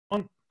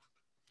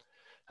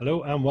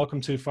Hello and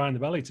welcome to Fire in the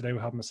Belly. Today we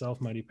have myself,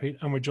 Mighty Pete,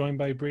 and we're joined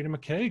by Breda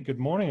McCague. Good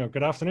morning, or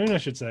good afternoon, I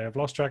should say. I've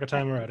lost track of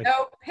time already.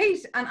 No,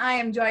 Pete, and I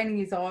am joining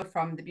you all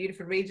from the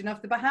beautiful region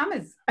of the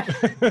Bahamas.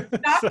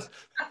 Yes.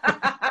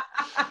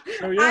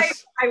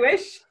 I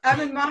wish.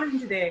 I'm in Monaghan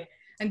today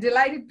and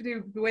delighted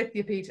to be with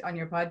you, Pete, on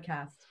your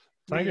podcast.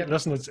 Thank you.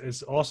 Listen,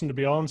 it's awesome to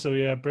be on. So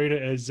yeah,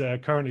 Breda is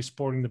currently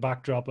sporting the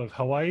backdrop of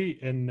Hawaii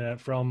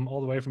from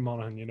all the way from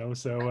Monaghan,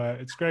 so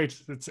it's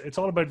great. It's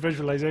all about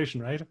visualization,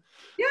 right?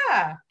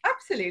 Yeah,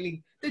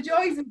 absolutely. The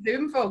joys of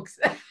Zoom, folks.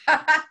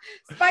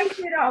 Spice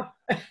it up.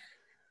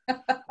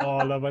 Oh,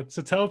 I love it.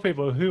 So tell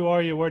people, who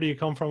are you, where do you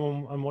come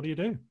from, and what do you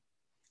do?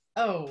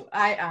 Oh,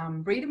 I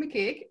am Breda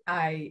McCague.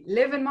 I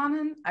live in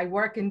Monaghan. I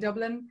work in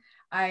Dublin.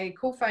 I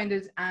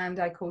co-founded and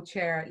I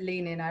co-chair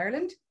Lean in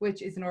Ireland,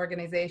 which is an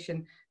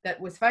organisation that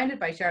was founded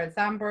by Sheryl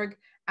Sandberg.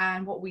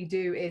 And what we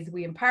do is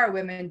we empower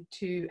women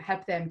to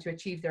help them to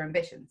achieve their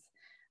ambitions.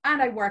 And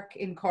I work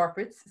in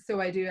corporates, so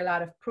I do a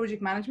lot of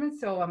project management.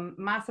 So I'm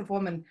a massive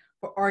woman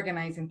for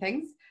organising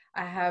things.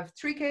 I have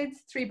 3 kids,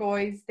 3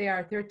 boys. They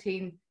are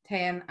 13,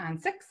 10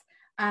 and 6.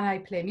 And I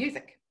play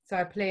music. So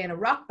I play in a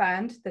rock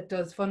band that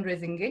does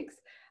fundraising gigs.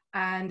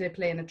 And I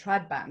play in a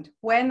trad band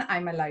when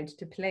I'm allowed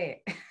to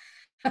play.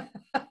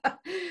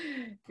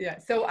 Yeah,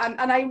 so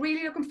and I'm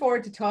really looking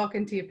forward to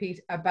talking to you,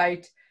 Pete,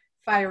 about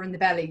Fire in the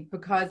Belly,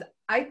 because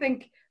I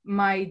think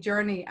my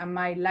journey and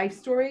my life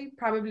story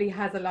probably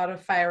has a lot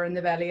of fire in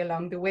the belly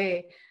along the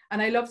way.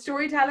 And I love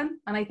storytelling,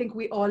 and I think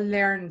we all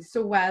learn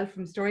so well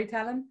from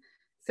storytelling.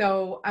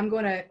 So I'm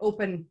going to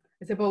open,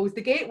 I suppose,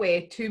 the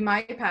gateway to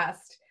my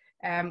past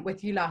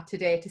with you lot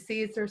today to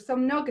see is there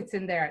some nuggets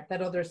in there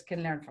that others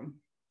can learn from.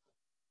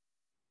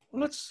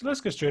 Well, let's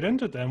get straight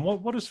into it then.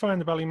 What does Fire in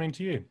the Belly mean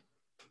to you?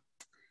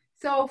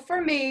 So for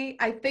me,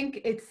 I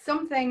think it's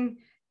something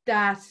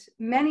that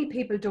many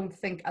people don't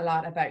think a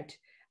lot about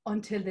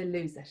until they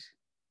lose it.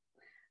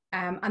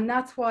 And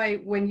that's why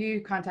when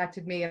you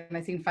contacted me and I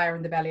seen Fire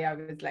in the Belly, I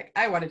was like,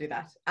 I want to do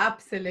that.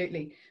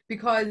 Absolutely.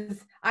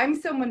 Because I'm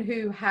someone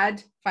who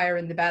had fire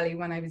in the belly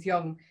when I was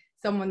young,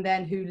 someone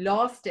then who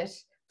lost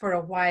it for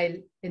a while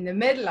in the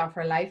middle of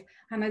her life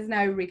and has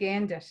now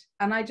regained it.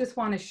 And I just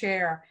want to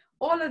share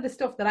all of the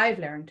stuff that I've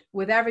learned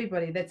with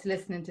everybody that's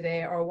listening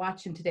today or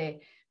watching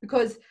today,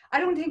 because I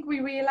don't think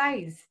we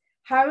realize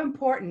how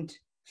important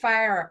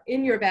fire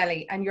in your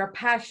belly and your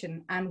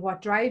passion and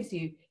what drives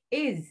you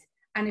is.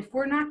 And if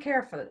we're not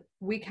careful,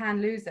 we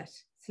can lose it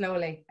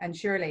slowly and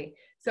surely.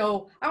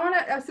 So I want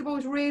to, I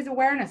suppose, raise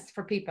awareness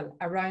for people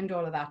around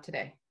all of that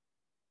today.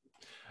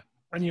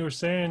 And you were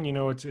saying,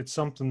 it's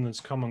something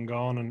that's come and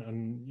gone,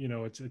 and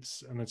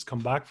it's come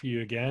back for you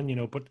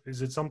again, but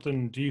is it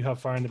something? Do you have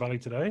fire in the belly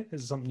today?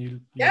 Is it something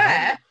you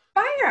yeah,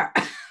 fire.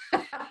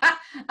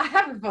 I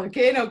have a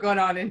volcano going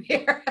on in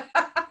here.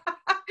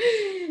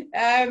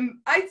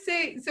 I'd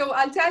say, so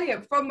I'll tell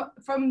you,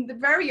 from the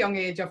very young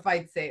age of,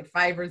 I'd say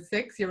 5 or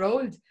 6 year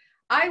old,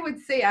 I would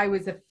say I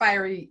was a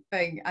fiery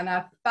thing and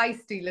a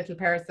feisty little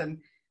person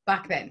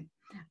back then.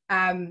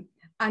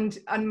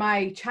 And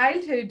my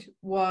childhood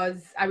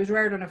was, I was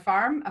reared on a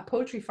farm, a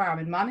poultry farm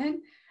in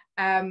Monaghan.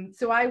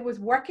 So I was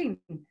working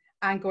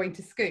and going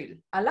to school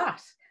a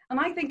lot. And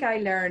I think I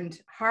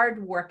learned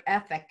hard work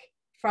ethic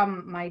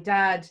from my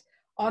dad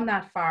on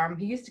that farm.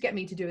 He used to get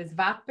me to do his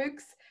VAT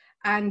books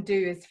and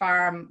do his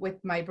farm with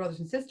my brothers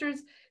and sisters.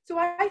 So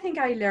I think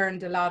I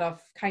learned a lot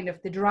of kind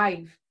of the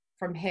drive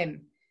from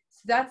him.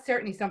 So that's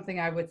certainly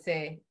something I would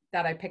say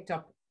that I picked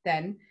up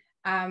then.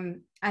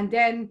 And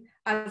then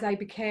as I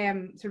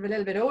became sort of a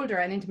little bit older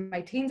and into my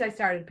teens, I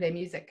started to play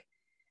music.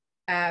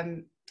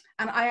 And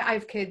I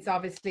have kids,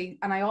 obviously,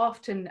 and I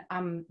often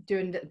am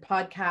doing little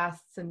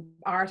podcasts and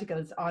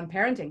articles on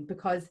parenting,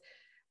 because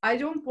I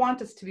don't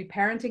want us to be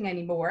parenting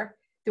anymore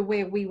the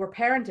way we were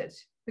parented.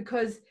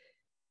 Because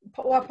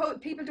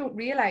what people don't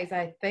realize,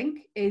 I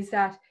think, is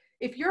that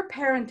if you're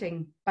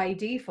parenting by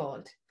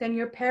default, then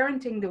you're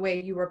parenting the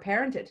way you were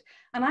parented.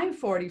 And I'm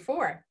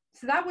 44.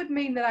 So that would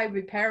mean that I would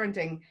be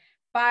parenting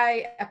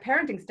by a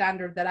parenting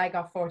standard that I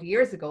got 40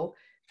 years ago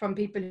from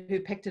people who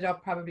picked it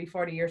up probably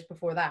 40 years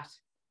before that.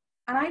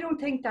 And I don't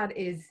think that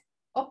is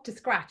up to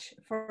scratch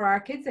for our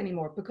kids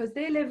anymore, because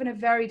they live in a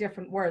very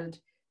different world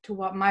to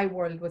what my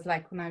world was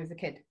like when I was a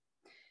kid.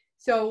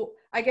 So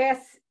I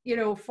guess,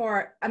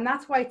 and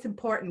that's why it's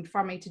important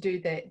for me to do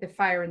the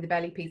fire in the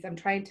belly piece. I'm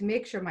trying to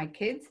make sure my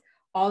kids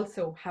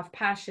also have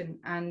passion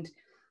and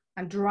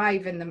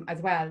drive in them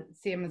as well,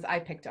 same as I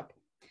picked up.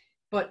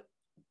 But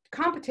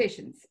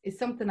competitions is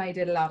something I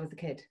did a lot as a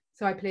kid.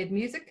 So I played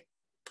music.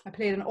 I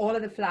played in all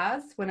of the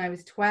FLAs. When I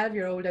was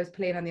 12-year-old, I was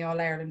playing on the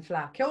All-Ireland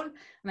FLA Ceol,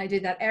 and I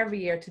did that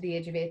every year to the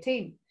age of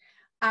 18.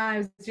 I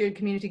was doing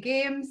community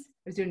games,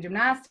 I was doing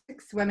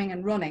gymnastics, swimming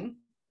and running.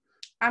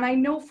 And I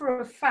know for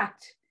a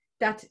fact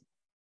that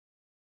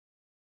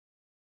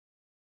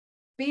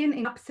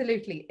being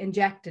absolutely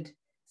injected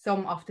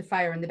some of the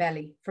fire in the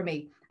belly for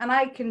me. And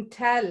I can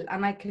tell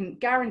and I can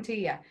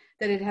guarantee you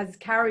that it has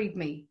carried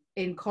me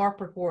in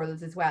corporate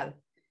worlds as well.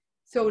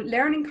 So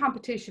learning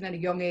competition at a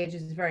young age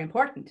is very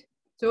important.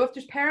 So if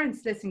there's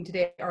parents listening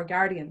today or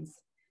guardians,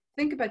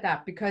 Think about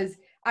that, because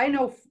I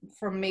know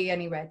for me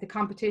anyway, the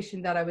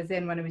competition that I was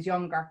in when I was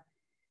younger,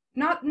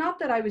 not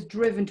that I was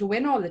driven to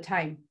win all the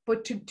time,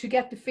 but to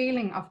get the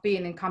feeling of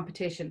being in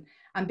competition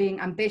and being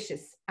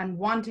ambitious and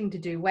wanting to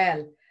do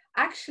well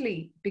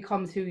actually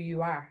becomes who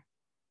you are.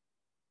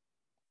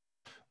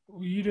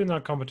 Were you doing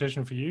that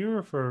competition for you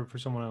or for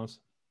someone else?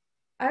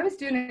 I was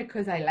doing it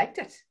because I liked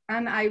it,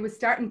 and I was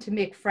starting to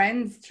make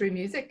friends through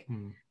music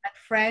and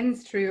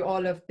friends through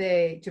all of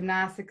the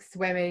gymnastics,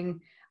 swimming.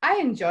 I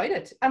enjoyed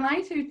it, and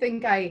I too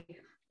think I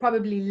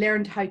probably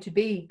learned how to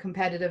be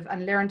competitive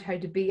and learned how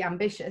to be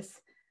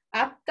ambitious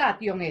at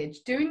that young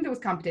age, doing those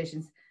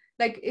competitions.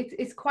 Like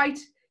it's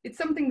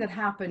something that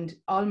happened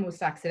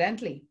almost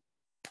accidentally.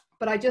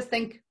 But I just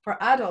think for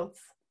adults,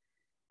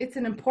 it's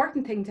an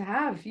important thing to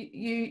have.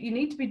 You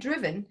need to be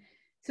driven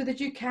so that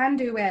you can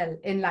do well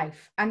in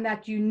life, and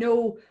that you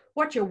know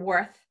what you're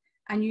worth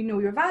and you know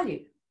your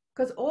value,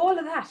 because all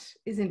of that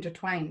is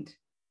intertwined.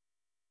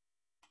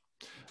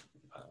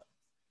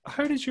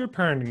 How does your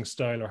parenting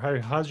style, or how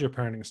has your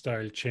parenting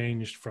style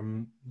changed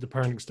from the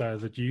parenting style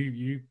that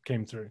you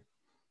came through?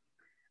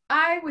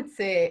 I would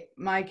say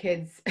my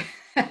kids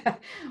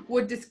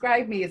would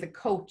describe me as a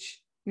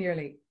coach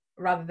nearly,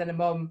 rather than a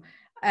mum.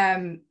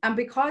 And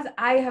because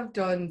I have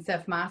done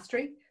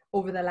self-mastery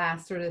over the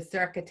last sort of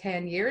circa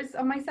 10 years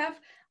of myself,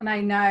 and I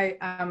now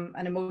am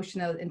an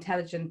emotional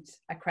intelligent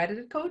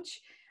accredited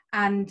coach,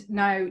 and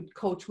now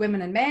coach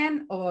women and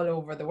men all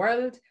over the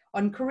world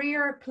on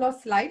career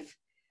plus life,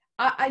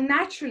 I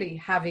naturally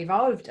have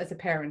evolved as a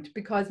parent,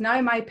 because now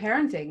my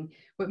parenting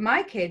with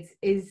my kids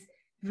is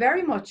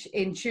very much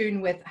in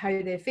tune with how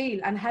they feel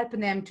and helping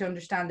them to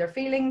understand their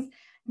feelings.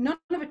 None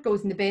of it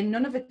goes in the bin,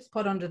 none of it's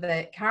put under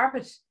the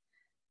carpet.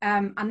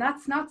 And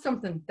that's not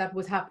something that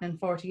was happening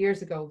 40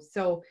 years ago.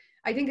 So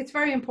I think it's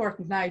very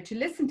important now to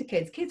listen to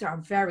kids. Kids are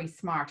very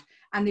smart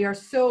and they are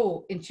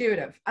so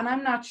intuitive. And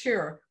I'm not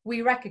sure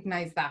we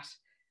recognize that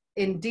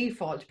in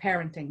default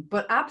parenting,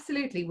 but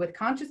absolutely with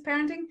conscious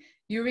parenting,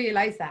 you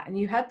realize that, and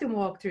you help them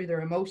walk through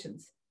their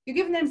emotions. You're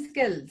giving them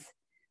skills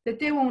that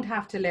they won't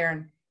have to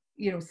learn,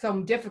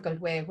 some difficult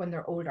way when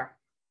they're older.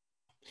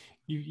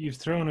 You've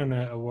thrown in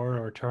a word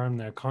or a term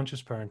there,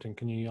 conscious parenting.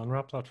 Can you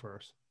unwrap that for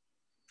us?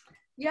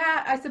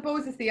 Yeah, I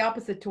suppose it's the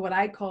opposite to what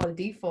I call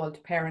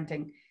default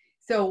parenting.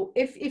 So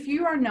if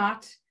you are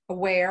not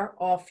aware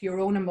of your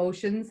own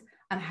emotions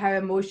and how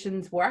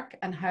emotions work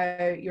and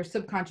how your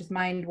subconscious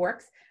mind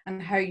works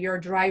and how your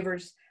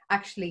drivers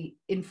actually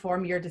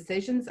inform your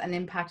decisions and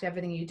impact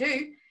everything you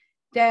do,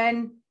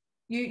 then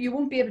you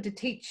won't be able to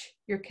teach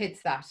your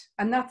kids that.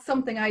 And that's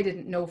something I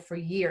didn't know for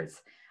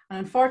years. And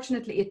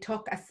unfortunately, it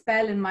took a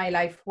spell in my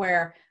life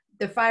where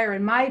the fire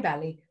in my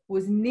belly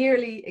was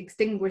nearly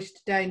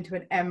extinguished down to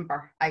an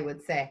ember, I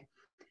would say,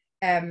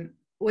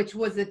 which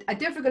was a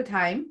difficult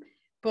time,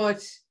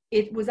 but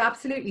it was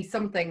absolutely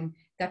something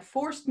that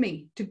forced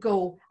me to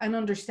go and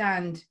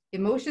understand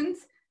emotions,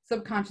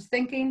 subconscious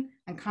thinking,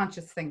 and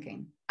conscious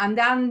thinking. And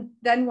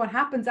then what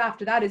happens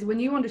after that is when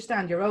you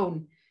understand your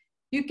own,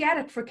 you get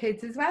it for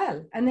kids as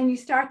well. And then you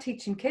start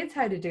teaching kids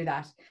how to do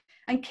that.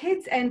 And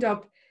kids end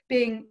up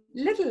being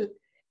little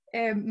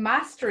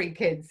mastery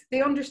kids.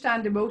 They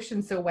understand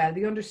emotion so well.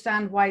 They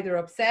understand why they're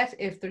upset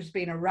if there's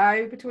been a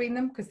row between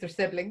them because they're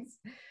siblings.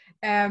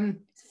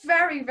 It's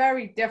very,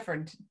 very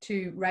different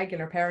to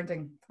regular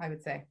parenting, I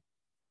would say.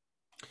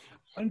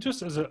 And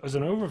just as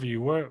an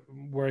overview,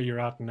 where you're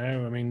at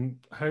now, I mean,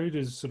 how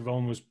does sort of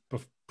almost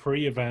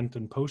pre-event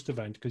and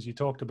post-event, because you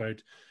talked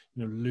about,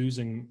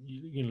 losing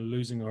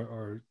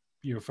or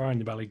your fire in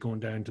the belly going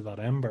down to that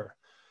ember.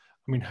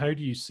 I mean, how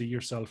do you see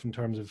yourself in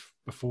terms of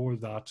before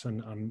that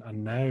and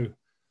now?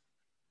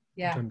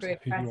 Yeah, in terms of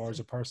who you are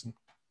as a person.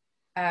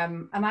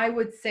 And I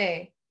would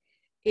say,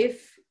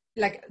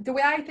 the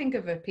way I think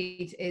of it,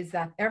 Pete, is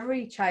that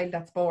every child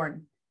that's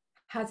born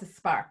has a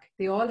spark.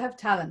 They all have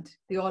talent,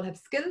 they all have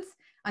skills,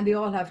 and they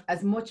all have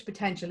as much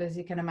potential as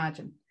you can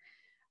imagine.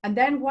 And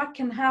then what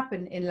can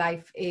happen in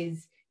life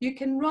is you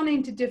can run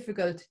into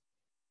difficult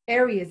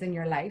areas in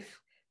your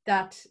life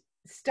that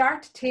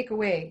start to take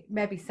away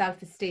maybe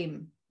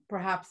self-esteem,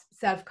 perhaps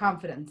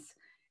self-confidence,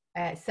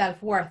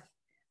 self-worth,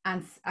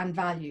 and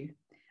value.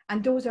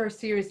 And those are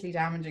seriously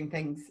damaging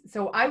things.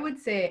 So I would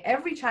say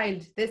every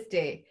child this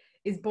day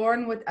is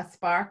born with a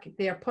spark.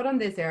 They are put on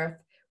this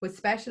earth with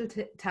special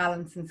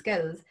talents and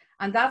skills.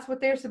 And that's what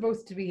they're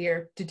supposed to be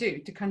here to do,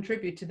 to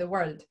contribute to the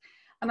world.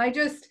 And I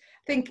just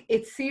think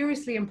it's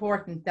seriously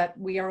important that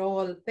we are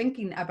all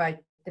thinking about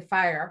the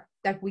fire,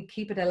 that we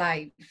keep it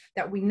alive,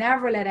 that we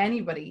never let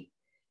anybody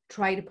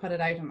try to put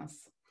it out on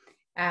us.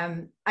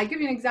 I'll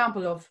give you an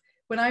example of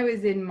when I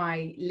was in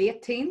my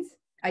late teens,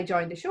 I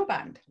joined a show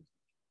band.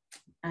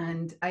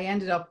 And I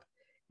ended up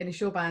in a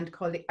show band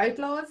called the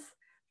Outlaws,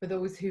 for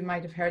those who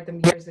might have heard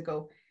them years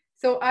ago.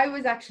 So I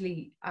was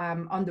actually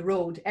on the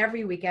road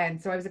every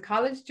weekend. So I was at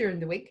college during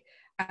the week,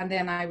 and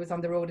then I was on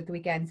the road at the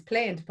weekends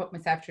playing to put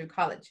myself through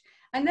college.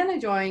 And then I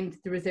joined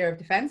the Reserve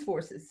Defence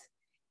Forces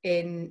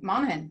in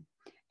Monaghan.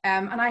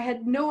 And I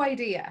had no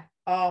idea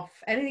of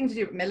anything to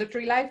do with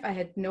military life. I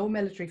had no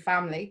military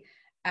family.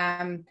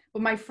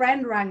 But my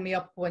friend rang me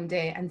up one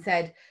day and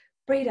said,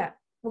 Breda,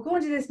 we're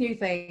going to this new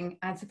thing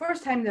and it's the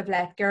first time they've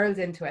let girls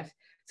into it.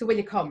 So will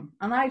you come?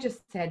 And I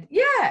just said,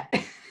 yeah.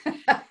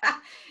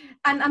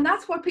 and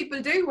that's what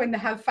people do when they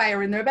have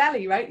fire in their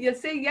belly, right? You'll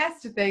say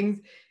yes to things.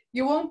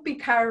 You won't be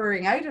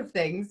cowering out of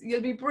things.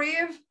 You'll be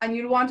brave and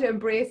you'll want to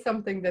embrace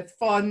something that's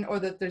fun or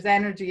that there's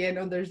energy in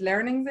or there's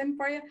learnings in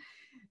for you.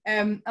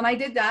 And I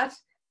did that.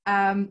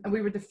 And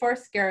we were the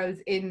first girls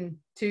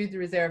into the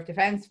Reserve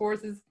Defence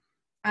Forces.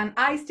 And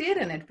I stayed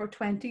in it for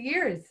 20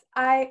 years.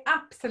 I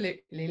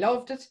absolutely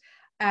loved it.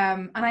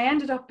 And I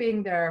ended up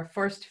being their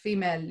first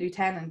female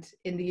lieutenant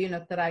in the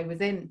unit that I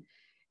was in.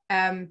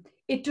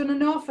 It done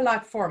an awful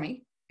lot for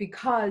me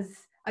because,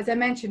 as I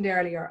mentioned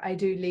earlier, I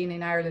do lean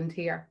in Ireland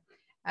here.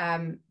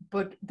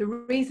 But the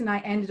reason I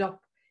ended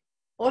up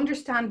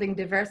understanding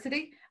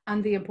diversity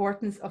and the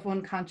importance of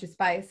unconscious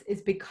bias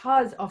is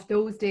because of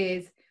those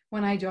days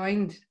when I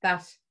joined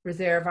that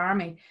reserve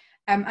army.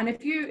 And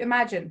if you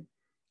imagine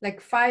like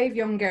 5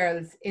 young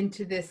girls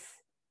into this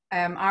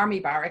army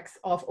barracks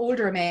of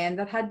older men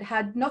that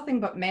had nothing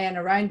but men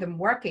around them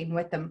working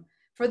with them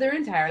for their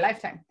entire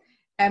lifetime.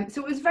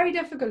 So it was very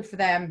difficult for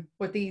them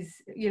with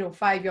these,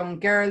 5 young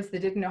girls. They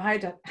didn't know how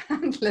to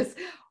handle us,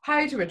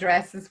 how to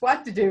address us,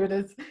 what to do with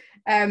us.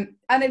 And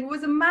it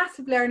was a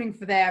massive learning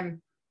for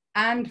them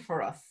and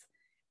for us.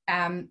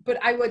 But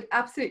I would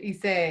absolutely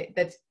say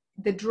that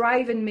the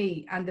drive in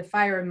me and the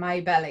fire in my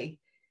belly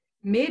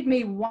made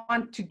me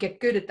want to get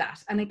good at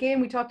that. And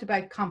again, we talked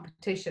about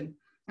competition.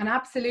 And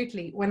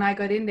absolutely, when I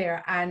got in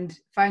there and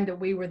found that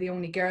we were the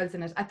only girls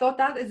in it, I thought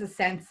that is a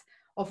sense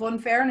of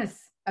unfairness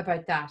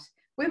about that.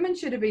 Women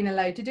should have been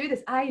allowed to do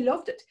this. I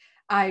loved it.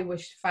 I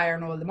was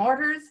firing all the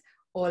mortars,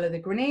 all of the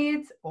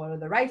grenades, all of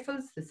the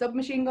rifles, the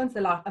submachine guns,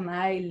 the lot, and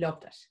I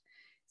loved it.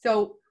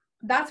 So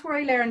that's where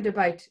I learned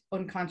about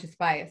unconscious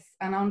bias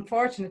and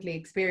unfortunately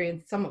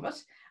experienced some of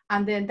it.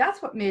 And then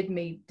that's what made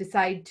me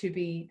decide to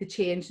be the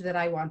change that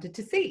I wanted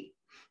to see,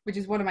 which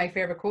is one of my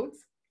favorite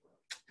quotes.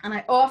 And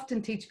I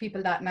often teach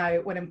people that now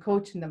when I'm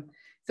coaching them.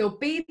 So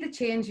be the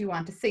change you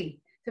want to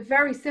see. It's a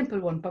very simple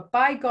one, but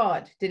by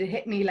God, did it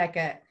hit me like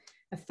a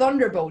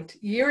thunderbolt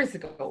years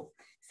ago.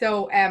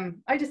 So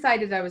I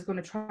decided I was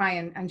going to try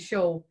and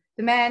show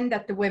the men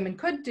that the women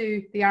could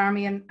do the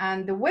army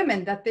and the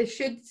women that they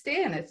should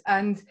stay in it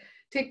and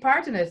take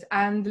part in it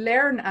and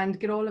learn and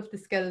get all of the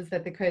skills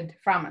that they could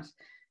from it.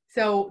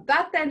 So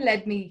that then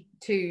led me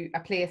to a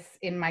place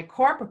in my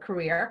corporate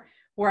career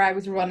where I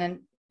was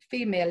running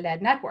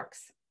female-led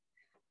networks.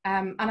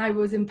 And I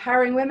was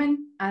empowering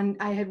women, and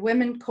I had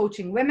women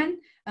coaching women,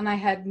 and I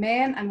had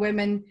men and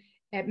women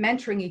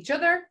mentoring each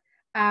other,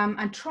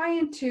 and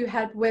trying to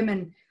help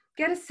women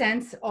get a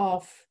sense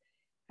of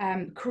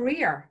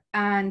career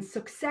and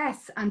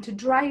success and to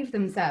drive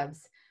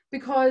themselves,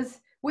 because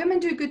women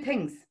do good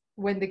things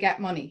when they get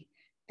money.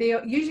 They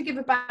usually give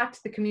it back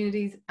to the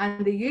communities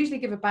and they usually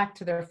give it back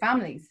to their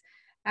families.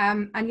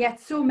 And yet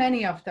so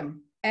many of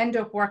them end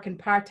up working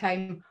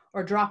part-time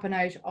or dropping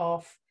out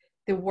of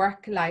the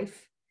work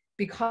life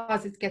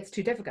because it gets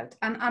too difficult.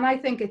 And I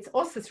think it's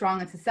us that's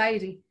wrong in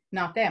society,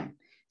 not them.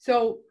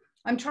 So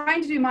I'm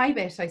trying to do my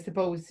bit, I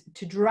suppose,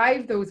 to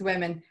drive those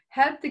women,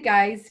 help the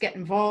guys get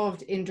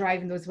involved in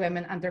driving those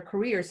women and their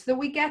careers so that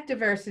we get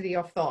diversity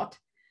of thought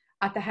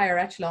at the higher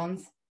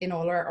echelons in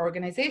all our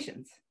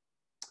organizations.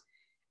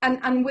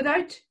 And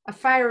without a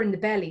fire in the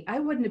belly, I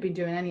wouldn't have been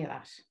doing any of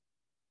that,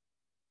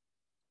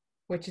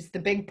 which is the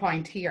big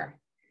point here.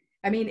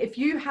 I mean, if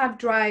you have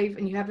drive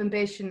and you have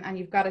ambition and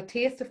you've got a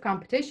taste of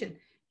competition,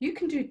 you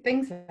can do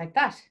things like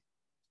that.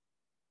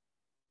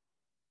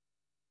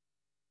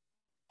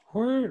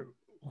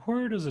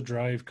 Where does a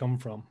drive come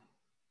from?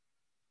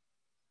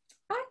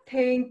 I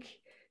think,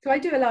 so I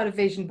do a lot of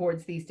vision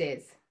boards these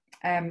days.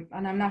 And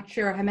I'm not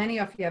sure how many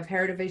of you have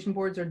heard of vision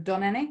boards or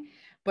done any,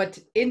 but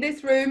in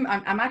this room,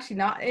 I'm actually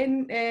not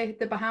in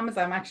the Bahamas,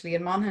 I'm actually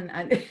in Monaghan.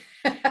 And,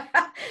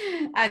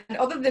 and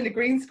other than the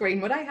green screen,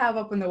 what I have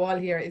up on the wall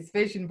here is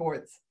vision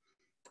boards.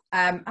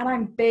 And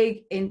I'm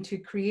big into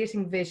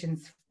creating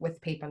visions with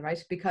people,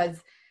 right?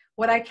 Because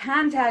what I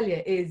can tell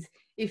you is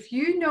if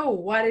you know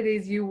what it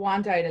is you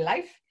want out of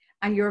life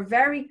and you're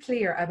very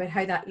clear about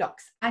how that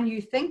looks and you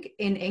think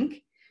in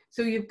ink,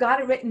 so you've got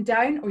it written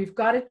down or you've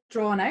got it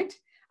drawn out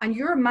and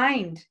your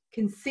mind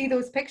can see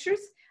those pictures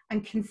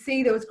and can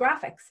see those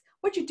graphics.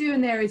 What you're doing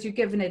there is you're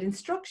giving it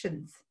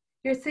instructions.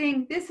 You're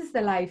saying, this is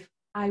the life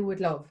I would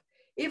love.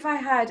 If I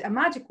had a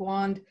magic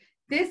wand,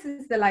 this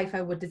is the life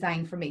I would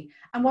design for me.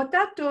 And what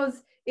that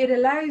does, it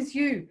allows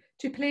you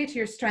to play to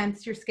your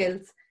strengths, your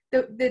skills,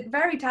 the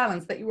very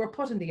talents that you were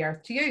put on the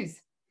earth to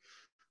use.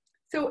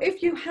 So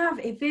if you have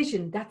a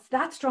vision that's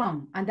that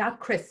strong and that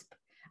crisp,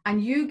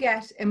 and you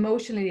get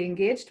emotionally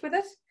engaged with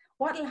it,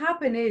 what will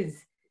happen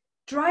is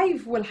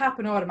drive will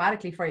happen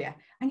automatically for you,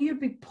 and you'll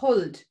be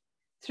pulled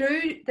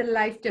through the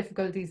life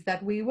difficulties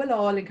that we will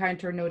all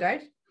encounter, no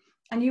doubt,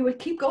 and you will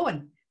keep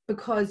going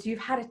because you've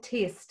had a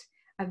taste,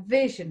 a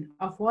vision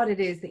of what it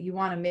is that you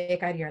want to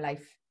make out of your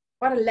life,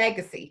 what a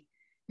legacy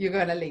you're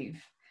going to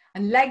leave.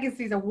 And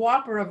legacy is a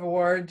whopper of a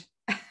word.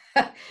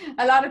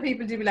 A lot of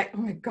people do be like,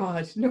 oh my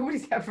God,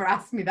 nobody's ever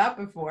asked me that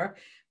before.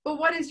 But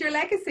what is your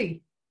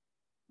legacy?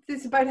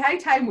 It's about high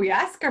time we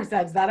ask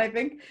ourselves that, I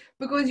think,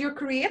 because you're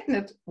creating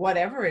it,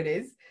 whatever it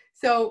is.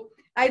 So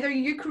either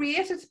you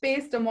create it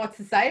based on what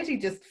society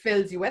just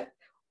fills you with,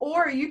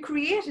 or you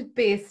create it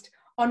based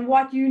on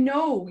what you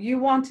know you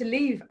want to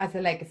leave as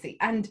a legacy.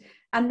 And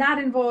that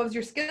involves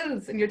your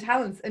skills and your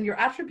talents and your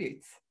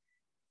attributes.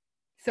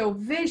 So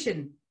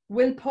vision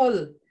will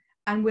pull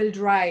and will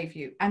drive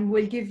you and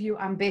will give you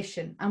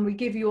ambition and will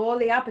give you all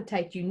the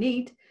appetite you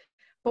need.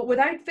 But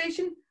without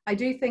vision, I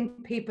do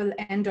think people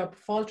end up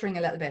faltering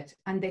a little bit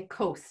and they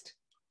coast.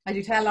 I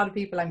do tell a lot of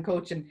people I'm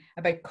coaching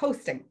about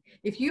coasting.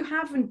 If you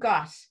haven't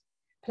got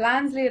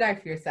plans laid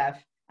out for yourself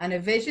and a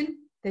vision,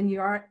 then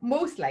you are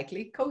most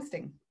likely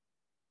coasting.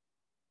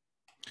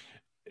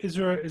 Is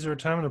there a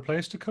time and a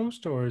place to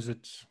coast, or is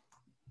it?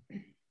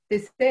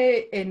 They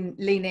say in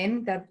lean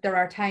in that there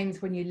are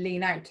times when you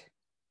lean out,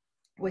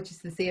 which is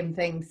the same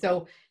thing.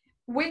 So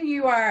when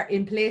you are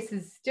in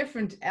places,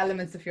 different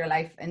elements of your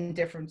life and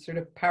different sort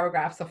of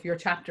paragraphs of your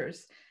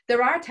chapters,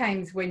 there are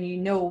times when you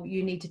know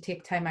you need to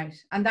take time out.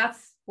 And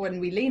that's when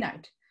we lean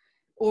out.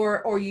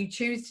 Or you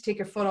choose to take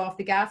your foot off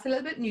the gas a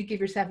little bit and you give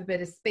yourself a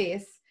bit of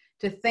space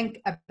to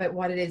think about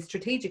what it is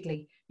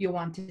strategically you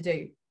want to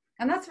do.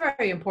 And that's a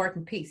very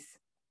important piece.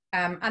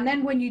 And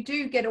then when you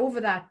do get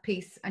over that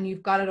piece and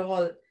you've got it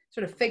all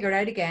sort of figured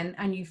out again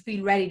and you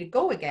feel ready to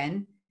go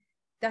again,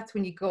 that's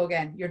when you go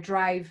again. Your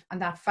drive and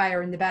that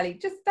fire in the belly,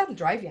 just that'll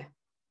drive you.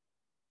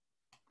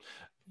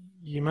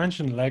 You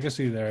mentioned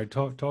legacy there.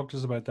 Talk to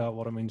us about that,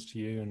 what it means to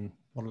you and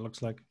what it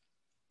looks like.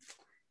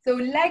 So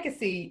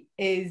legacy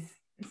is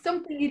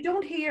something you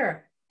don't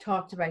hear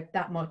talked about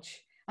that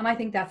much. And I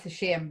think that's a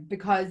shame,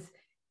 because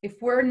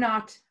if we're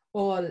not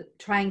all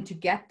trying to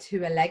get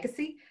to a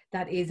legacy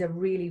that is a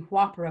really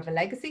whopper of a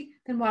legacy,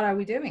 then what are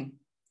we doing?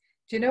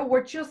 Do you know,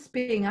 we're just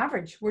being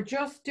average. We're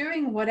just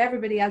doing what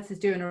everybody else is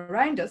doing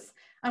around us.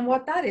 And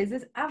what that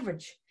is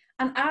average.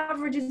 And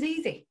average is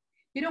easy.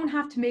 You don't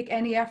have to make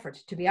any effort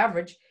to be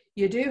average.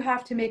 You do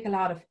have to make a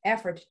lot of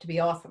effort to be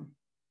awesome.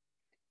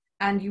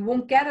 And you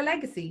won't get a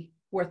legacy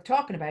worth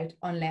talking about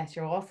unless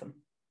you're awesome.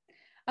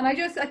 And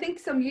I think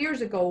some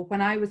years ago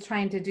when I was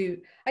I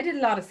did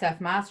a lot of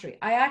self-mastery.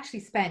 I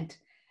actually spent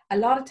a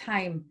lot of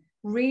time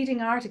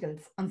reading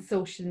articles on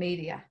social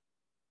media.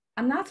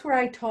 And that's where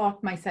I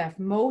taught myself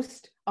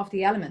most of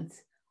the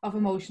elements of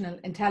emotional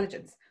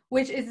intelligence,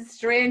 which is a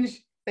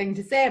strange thing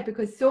to say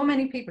because so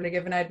many people are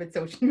giving out with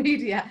social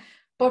media.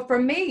 But for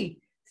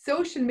me,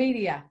 social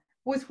media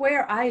was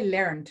where I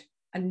learned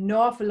an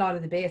awful lot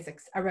of the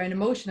basics around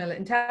emotional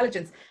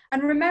intelligence.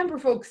 And remember,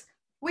 folks,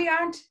 we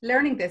aren't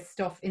learning this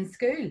stuff in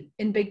school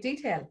in big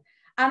detail.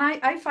 And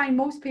I find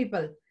most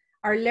people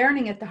are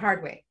learning it the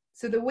hard way.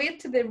 So they wait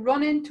till they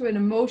run into an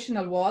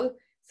emotional wall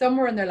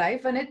somewhere in their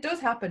life, and it does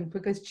happen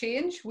because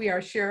change, we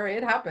are sure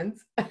it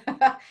happens.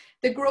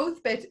 The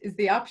growth bit is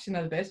the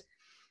optional bit.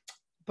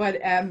 But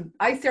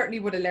I certainly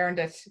would have learned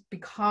it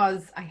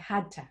because I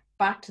had to.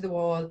 Back to the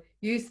wall,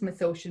 use my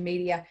social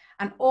media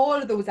and all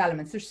of those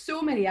elements. There's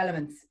so many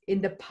elements in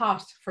the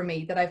pot for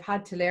me that I've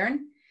had to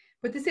learn.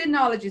 But they say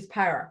knowledge is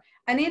power.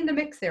 And in the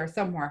mix there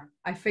somewhere,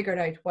 I figured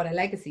out what a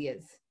legacy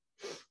is.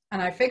 And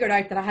I figured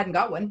out that I hadn't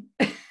got one.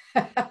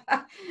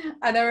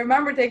 And I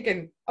remember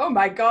thinking, oh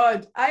my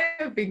God, I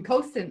have been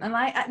coasting.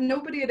 And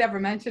nobody had ever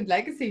mentioned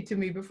legacy to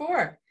me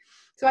before.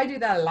 So I do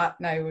that a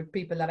lot now with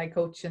people that I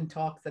coach and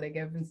talks that I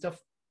give and stuff.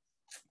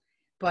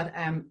 But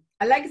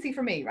a legacy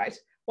for me, right?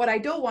 What I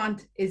don't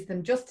want is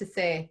them just to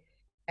say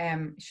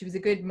she was a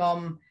good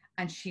mum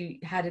and she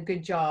had a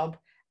good job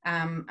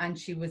and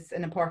she was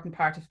an important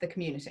part of the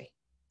community,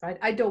 right?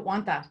 I don't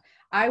want that.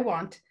 I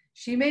want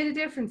she made a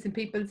difference in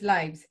people's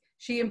lives.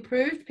 She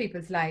improved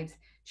people's lives.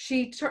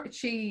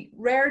 She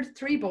reared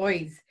 3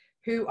 boys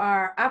who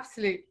are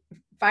absolute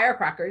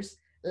firecrackers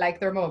like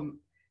their mum.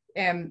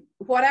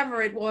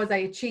 Whatever it was I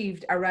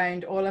achieved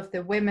around all of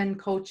the women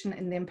coaching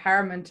and the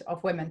empowerment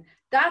of women,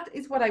 that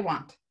is what I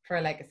want for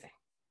a legacy.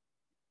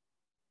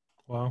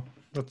 Wow,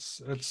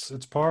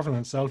 it's powerful in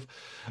itself.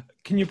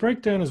 Can you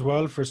break down as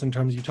well for us in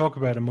terms, you talk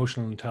about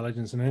emotional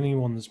intelligence, and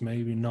anyone that's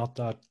maybe not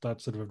that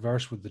sort of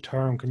adverse with the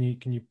term, can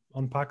you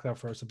unpack that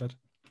for us a bit?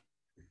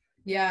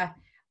 Yeah,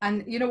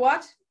 and you know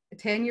what?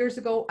 10 years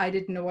ago, I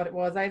didn't know what it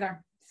was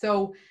either.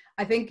 So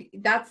I think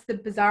that's the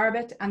bizarre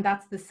bit, and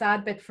that's the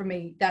sad bit for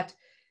me, that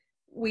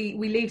we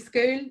leave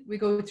school, we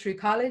go through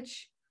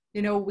college,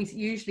 you know, we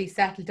usually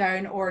settle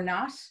down or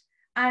not,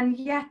 and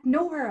yet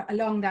nowhere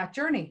along that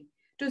journey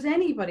does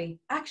anybody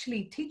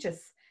actually teach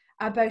us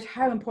about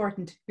how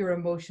important your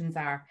emotions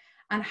are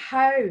and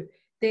how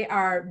they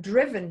are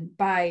driven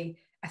by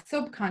a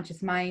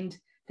subconscious mind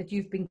that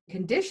you've been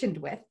conditioned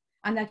with,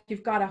 and that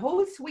you've got a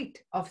whole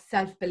suite of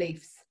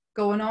self-beliefs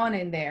going on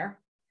in there,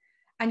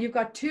 and you've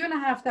got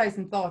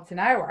 2,500 thoughts an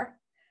hour,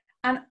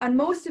 and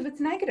most of it's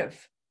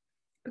negative,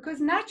 because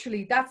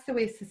naturally that's the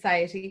way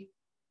society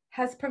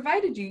has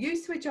provided you. You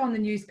switch on the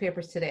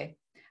newspapers today.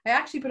 I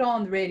actually put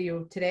on the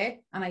radio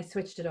today and I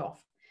switched it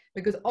off,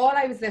 because all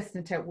I was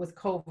listening to was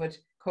COVID,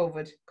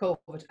 COVID.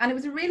 And it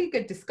was a really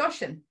good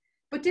discussion.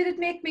 But did it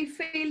make me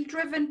feel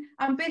driven,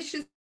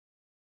 ambitious,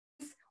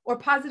 or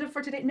positive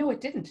for today? No,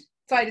 it didn't.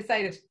 So I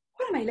decided,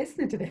 what am I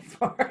listening to this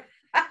for?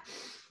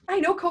 I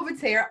know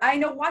COVID's here. I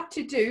know what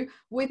to do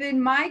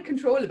within my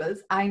controllables.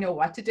 I know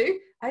what to do.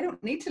 I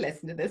don't need to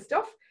listen to this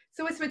stuff.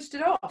 So I switched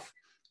it off.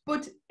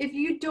 But if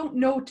you don't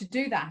know to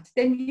do that,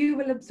 then you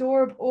will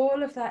absorb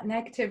all of that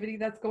negativity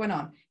that's going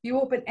on. You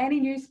open any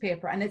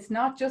newspaper, and it's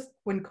not just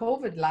when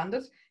COVID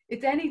landed,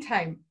 it's any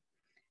time.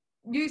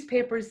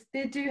 Newspapers,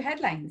 they do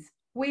headlines.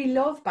 We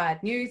love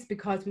bad news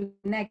because we have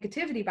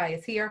negativity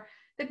bias here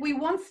that we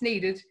once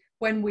needed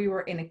when we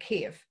were in a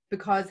cave,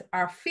 because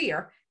our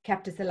fear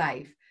kept us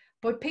alive.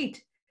 But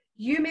Pete,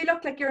 you may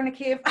look like you're in a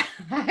cave.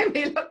 I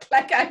may look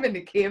like I'm in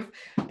a cave,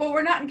 but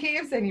we're not in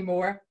caves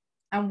anymore,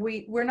 and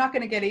we're not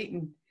going to get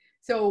eaten.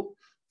 So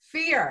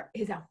fear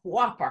is a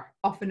whopper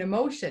of an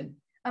emotion.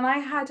 And I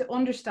had to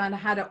understand, I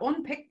had to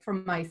unpick for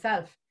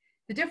myself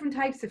the different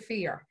types of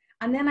fear.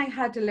 And then I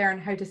had to learn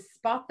how to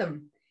spot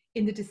them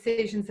in the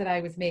decisions that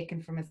I was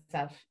making for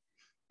myself.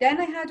 Then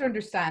I had to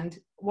understand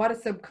what a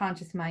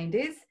subconscious mind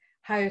is,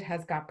 how it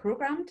has got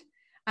programmed.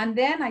 And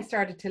then I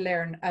started to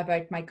learn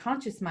about my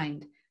conscious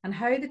mind and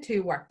how the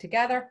two work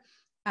together.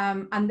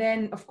 And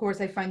then, of course,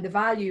 I found the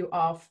value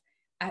of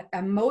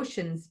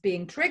emotions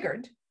being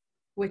triggered,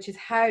 which is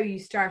how you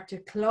start to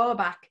claw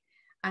back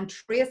and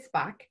trace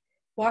back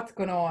what's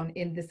going on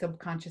in the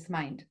subconscious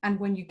mind. And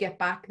when you get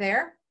back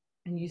there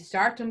and you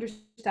start to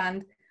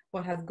understand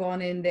what has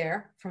gone in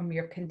there from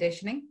your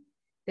conditioning,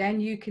 then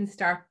you can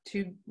start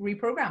to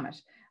reprogram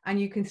it, and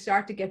you can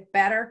start to get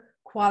better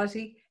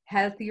quality,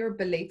 healthier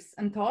beliefs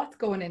and thoughts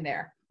going in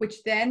there,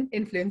 which then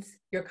influence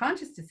your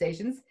conscious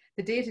decisions,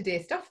 the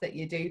day-to-day stuff that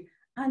you do,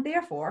 and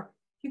therefore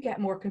you get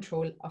more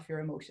control of your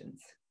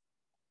emotions.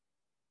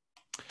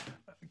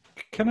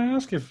 Can I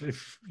ask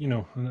if you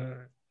know,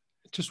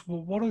 just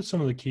what are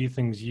some of the key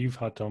things you've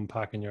had to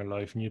unpack in your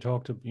life? And you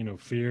talked of, you know,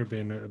 fear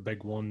being a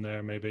big one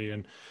there maybe,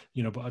 and,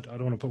 you know, but I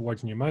don't want to put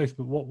words in your mouth,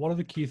 but what are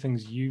the key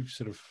things you've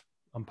sort of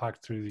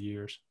unpacked through the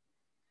years?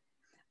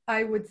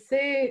 I would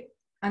say,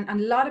 and a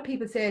lot of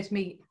people say to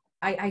me,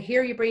 I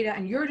hear you, Breda,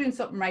 and you're doing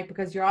something right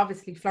because you're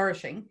obviously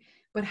flourishing,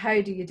 but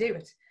how do you do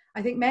it?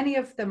 I think many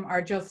of them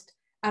are just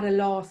at a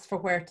loss for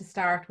where to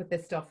start with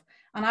this stuff.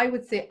 And I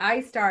would say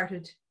I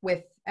started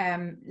with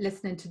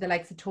listening to the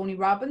likes of Tony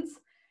Robbins,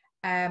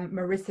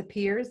 Marissa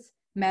Peers,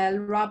 Mel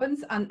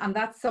Robbins, and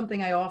that's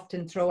something I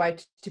often throw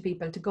out to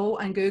people, to go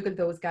and Google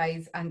those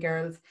guys and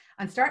girls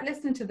and start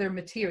listening to their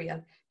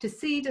material to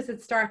see, does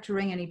it start to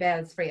ring any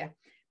bells for you?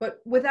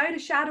 But without a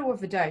shadow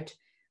of a doubt,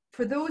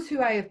 for those who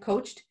I have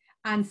coached,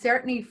 and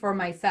certainly for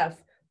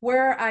myself,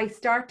 where I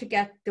start to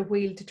get the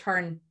wheel to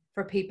turn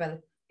for people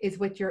is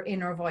with your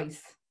inner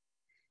voice.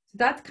 So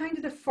that's kind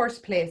of the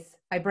first place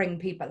I bring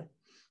people.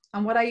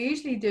 And what I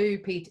usually do,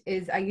 Pete,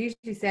 is I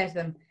usually say to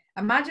them,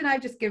 imagine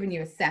I've just given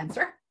you a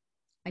sensor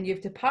and you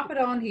have to pop it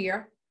on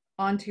here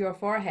onto your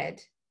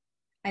forehead,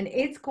 and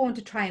it's going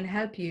to try and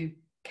help you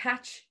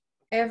catch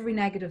every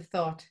negative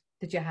thought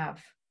that you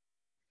have.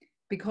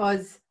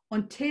 Because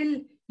until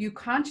you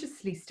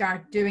consciously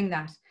start doing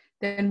that,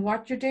 then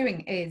what you're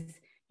doing is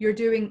you're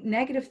doing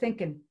negative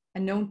thinking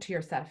unknown to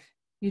yourself.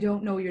 You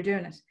don't know you're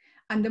doing it.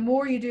 And the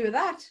more you do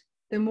that,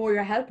 the more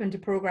you're helping to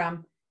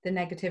program the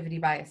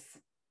negativity bias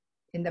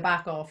in the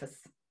back office.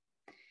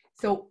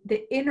 So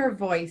the inner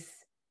voice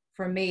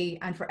for me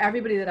and for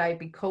everybody that I'd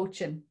be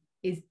coaching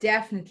is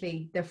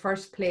definitely the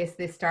first place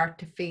they start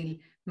to feel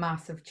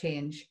massive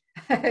change.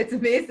 It's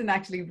amazing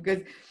actually,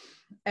 because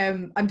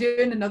I'm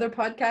doing another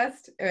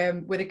podcast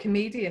with a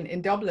comedian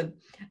in Dublin,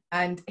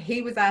 and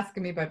he was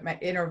asking me about my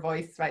inner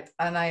voice, right?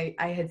 And I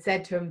had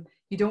said to him,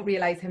 you don't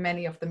realize how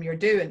many of them you're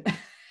doing.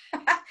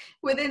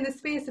 Within the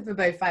space of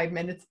about 5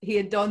 minutes, he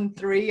had done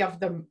 3 of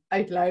them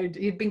out loud.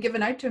 He'd been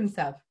given out to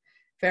himself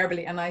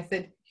verbally. And I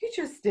said, you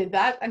just did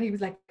that. And he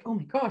was like, oh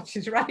my God,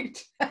 she's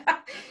right.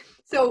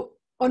 So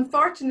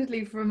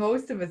unfortunately for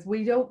most of us,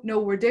 we don't know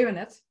we're doing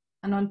it.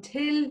 And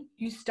until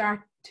you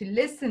start to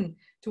listen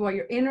to what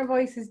your inner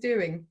voice is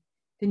doing,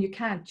 then you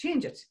can't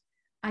change it.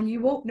 And you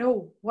won't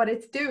know what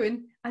it's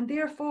doing. And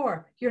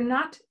therefore, you're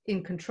not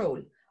in control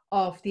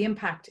of the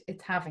impact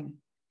it's having.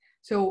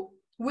 So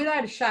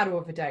without a shadow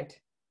of a doubt,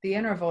 the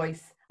inner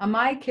voice, and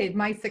my kid,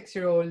 my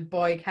 6-year-old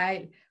boy,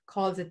 Kyle,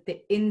 calls it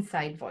the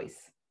inside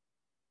voice,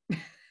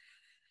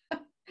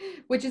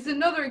 which is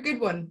another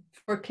good one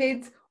for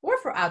kids or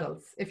for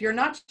adults. If you're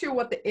not sure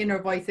what the inner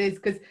voice is,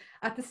 because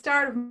at the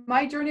start of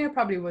my journey, I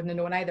probably wouldn't have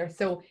known either.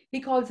 So he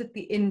calls it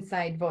the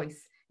inside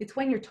voice. It's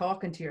when you're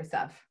talking to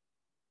yourself.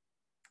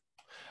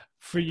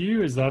 For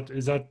you, is that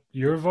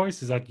your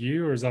voice? Is that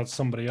you, or is that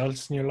somebody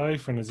else in your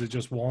life? And is it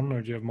just one,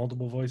 or do you have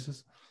multiple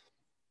voices?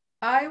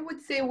 I would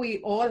say we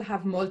all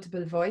have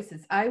multiple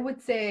voices. I would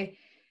say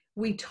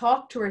we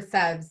talk to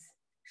ourselves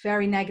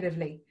very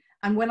negatively.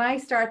 And when I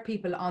start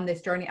people on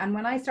this journey, and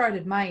when I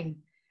started mine,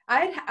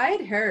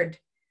 I'd heard,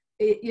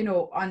 you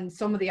know, on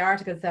some of the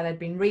articles that I'd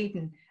been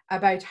reading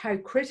about how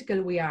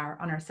critical we are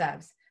on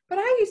ourselves. But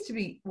I used to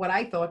be what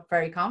I thought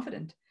very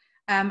confident.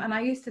 And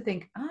I used to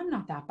think, I'm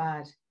not that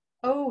bad.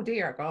 Oh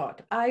dear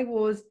God, I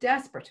was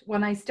desperate.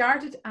 When I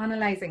started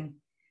analysing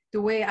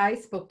the way I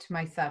spoke to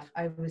myself,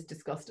 I was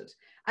disgusted.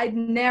 I'd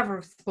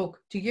never spoke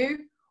to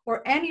you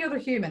or any other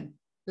human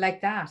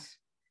like that.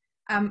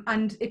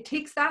 And it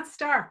takes that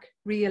stark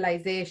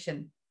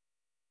realization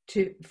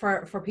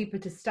for people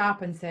to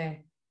stop and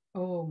say,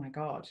 oh my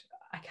God,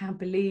 I can't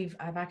believe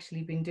I've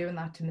actually been doing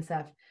that to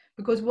myself.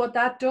 Because what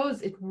that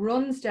does, it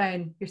runs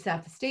down your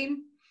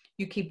self-esteem.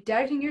 You keep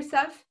doubting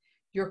yourself.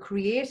 You're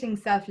creating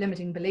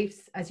self-limiting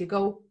beliefs as you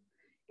go.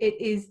 It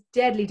is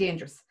deadly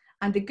dangerous.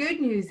 And the good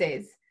news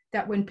is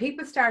that when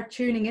people start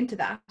tuning into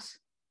that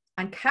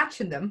and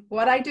catching them,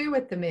 what I do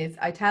with them is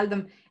I tell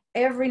them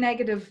every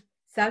negative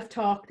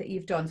self-talk that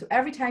you've done. So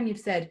every time you've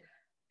said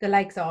the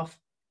likes of,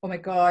 oh my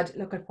God,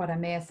 look at what a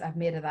mess I've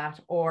made of that.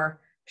 Or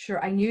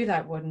sure, I knew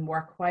that wouldn't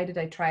work. Why did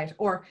I try it?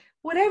 Or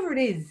whatever it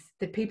is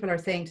that people are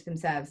saying to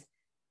themselves.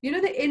 You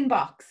know, the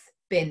inbox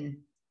bin,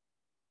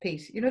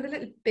 Pete, you know, the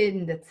little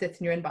bin that sits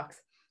in your inbox.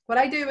 What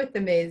I do with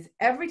them is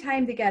every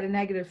time they get a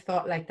negative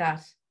thought like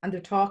that and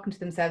they're talking to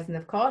themselves and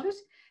they've caught it,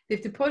 they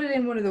have to put it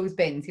in one of those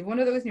bins. You have one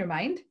of those in your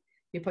mind,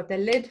 you put the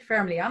lid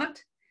firmly on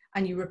it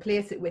and you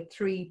replace it with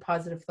 3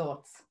 positive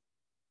thoughts.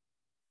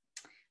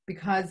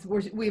 Because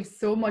we have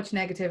so much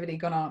negativity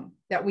going on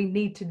that we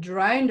need to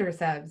drown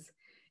ourselves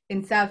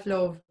in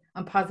self-love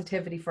and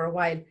positivity for a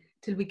while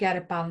till we get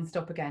it balanced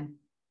up again.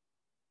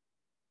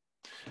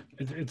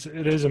 It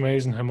is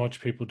amazing how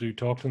much people do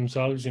talk to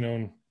themselves, you know,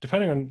 and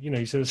depending on, you know,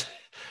 he says,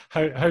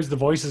 how's the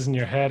voices in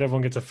your head?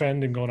 Everyone gets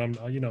offended going,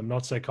 I'm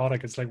not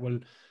psychotic. It's like, well,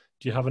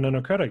 do you have an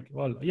inner critic?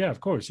 Well, yeah, of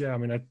course. Yeah. I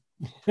mean,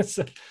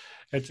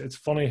 it's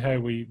funny how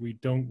we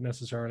don't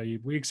necessarily,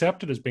 we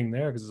accept it as being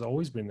there because it's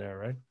always been there,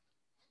 right?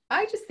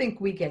 I just think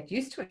we get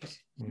used to it.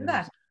 Yeah.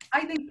 That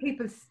I think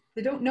people,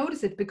 they don't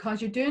notice it because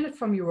you're doing it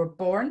from you were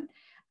born.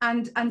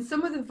 And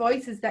some of the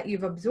voices that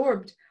you've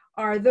absorbed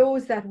are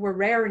those that were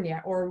rare in you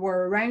or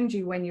were around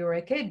you when you were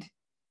a kid.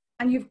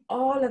 And you've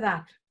all of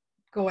that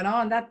going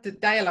on, that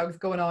dialogue's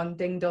going on,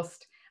 ding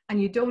dust,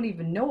 and you don't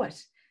even know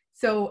it.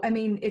 So, I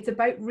mean, it's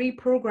about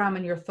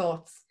reprogramming your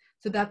thoughts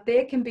so that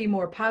they can be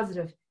more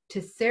positive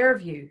to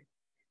serve you.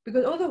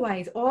 Because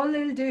otherwise, all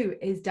they'll do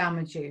is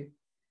damage you.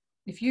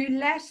 If you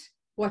let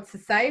what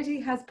society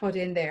has put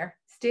in there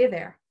stay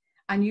there,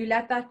 and you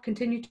let that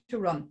continue to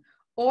run,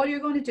 all you're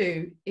going to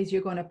do is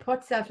you're going to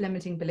put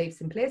self-limiting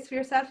beliefs in place for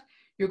yourself.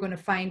 You're going to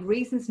find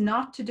reasons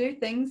not to do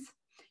things.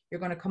 You're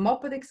going to come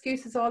up with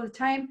excuses all the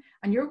time,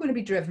 and you're going to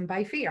be driven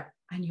by fear,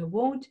 and you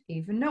won't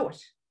even know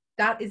it.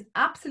 That is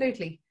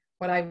absolutely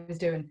what I was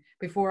doing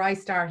before I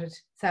started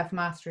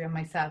self-mastery on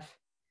myself.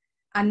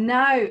 And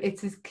now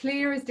it's as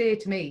clear as day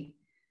to me.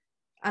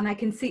 And I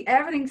can see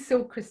everything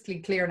so crystal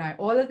clear now.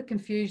 All of the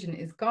confusion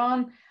is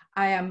gone.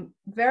 I am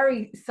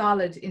very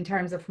solid in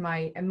terms of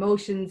my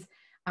emotions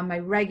and my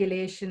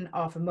regulation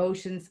of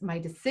emotions. My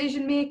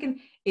decision making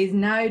is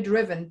now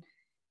driven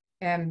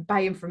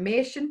by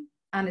information,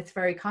 and it's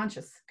very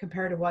conscious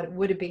compared to what it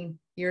would have been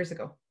years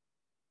ago.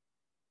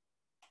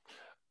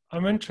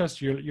 I'm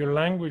interested. Your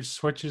language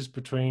switches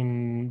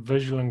between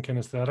visual and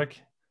kinesthetic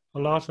a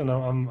lot, and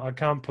I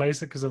can't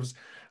place it because I was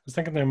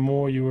thinking there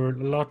more. You were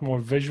a lot more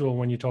visual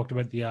when you talked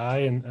about the I,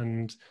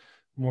 and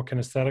more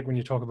kinesthetic when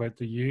you talk about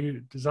the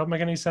you. Does that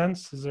make any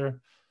sense? Is there?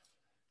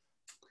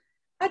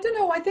 I don't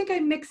know. I think I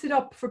mix it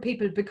up for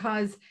people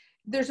because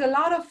there's a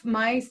lot of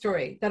my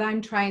story that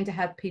I'm trying to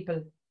help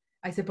people,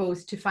 I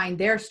suppose, to find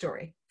their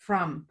story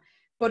from.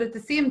 But at the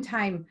same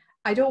time,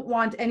 I don't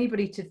want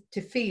anybody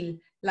to feel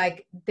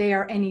like they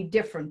are any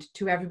different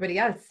to everybody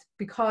else,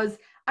 because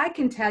I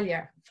can tell you,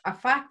 a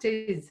fact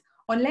is,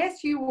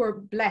 unless you were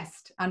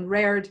blessed and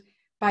reared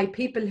by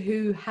people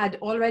who had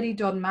already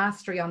done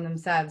mastery on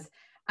themselves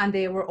and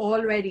they were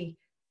already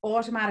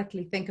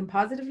automatically thinking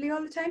positively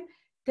all the time,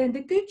 then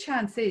the good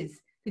chance is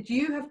that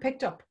you have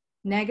picked up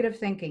negative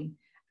thinking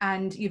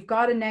and you've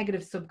got a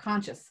negative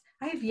subconscious.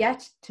 I have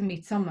yet to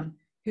meet someone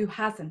who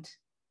hasn't.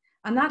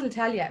 And that'll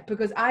tell you,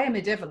 because I am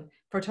a devil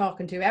for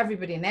talking to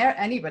everybody and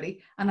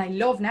anybody, and I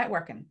love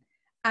networking.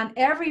 And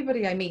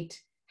everybody I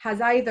meet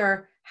has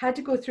either had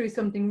to go through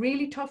something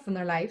really tough in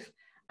their life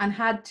and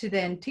had to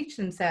then teach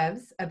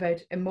themselves about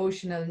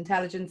emotional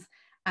intelligence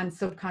and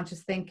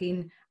subconscious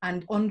thinking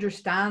and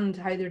understand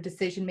how their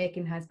decision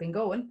making has been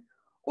going,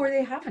 or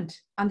they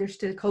haven't, and they're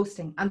still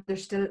coasting and they're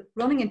still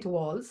running into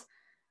walls,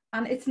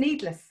 and it's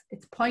needless,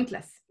 it's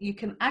pointless. You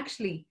can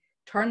actually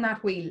turn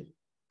that wheel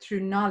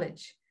through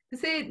knowledge. To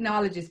say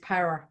knowledge is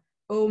power,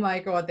 oh my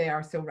God, they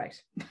are so right.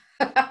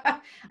 I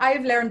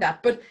have learned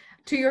that. But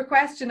to your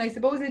question, I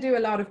suppose I do a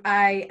lot of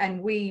I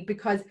and we,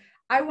 because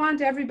I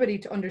want everybody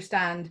to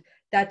understand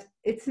that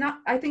it's not,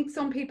 I think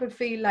some people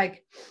feel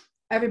like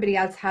everybody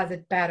else has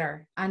it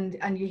better. And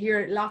you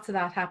hear lots of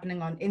that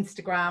happening on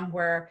Instagram,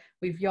 where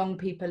we've young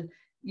people,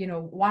 you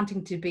know,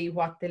 wanting to be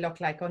what they look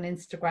like on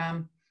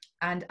Instagram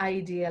and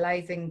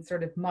idealizing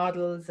sort of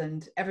models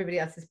and everybody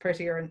else is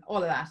prettier and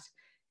all of that.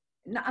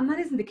 And that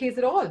isn't the case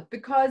at all,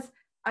 because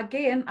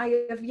again,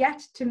 I have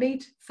yet to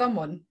meet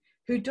someone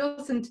who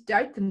doesn't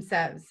doubt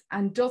themselves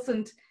and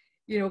doesn't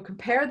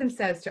compare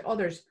themselves to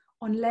others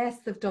unless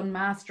they've done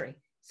mastery.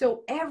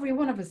 So every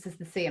one of us is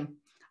the same.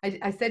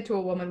 I said to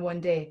a woman one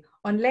day,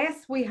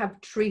 unless we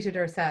have treated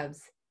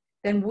ourselves,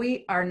 then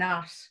we are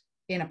not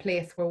in a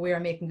place where we are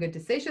making good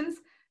decisions,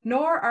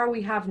 nor are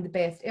we having the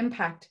best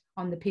impact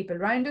on the people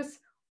around us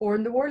or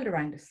in the world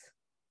around us.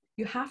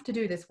 You have to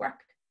do this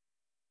work.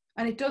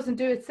 And it doesn't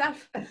do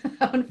itself,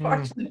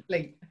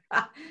 unfortunately.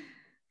 Are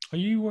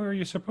you where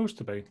you're supposed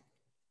to be?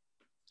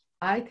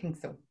 I think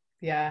so.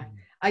 Yeah.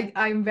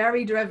 I'm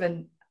very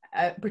driven,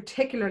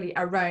 particularly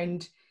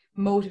around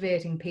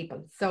motivating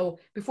people. So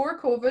before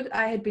COVID,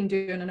 I had been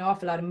doing an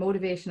awful lot of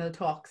motivational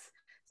talks.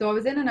 So I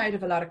was in and out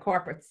of a lot of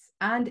corporates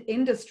and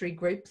industry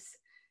groups,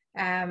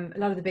 a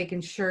lot of the big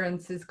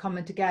insurances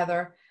coming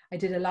together. I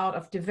did a lot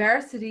of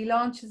diversity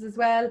launches as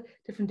well,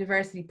 different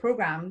diversity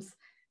programs.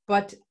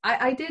 But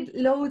I did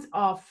loads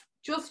of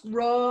just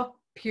raw,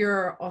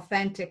 pure,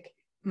 authentic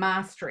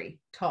mastery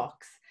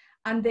talks.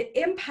 And the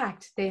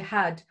impact they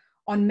had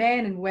on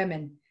men and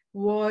women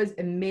was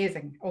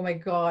amazing. Oh my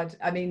God.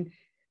 I mean,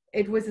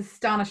 it was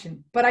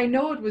astonishing. But I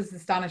know it was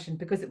astonishing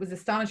because it was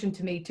astonishing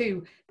to me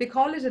too. They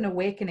call it an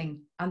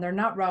awakening, and they're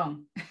not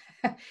wrong.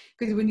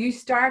 Because when you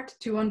start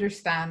to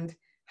understand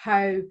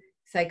how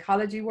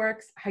psychology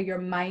works, how your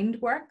mind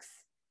works,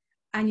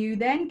 and you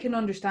then can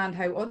understand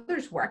how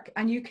others work,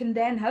 and you can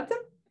then help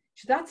them.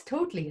 So that's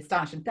totally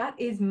astonishing. That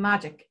is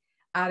magic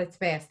at its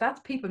best. That's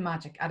people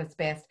magic at its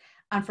best.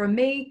 And for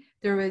me,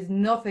 there is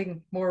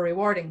nothing more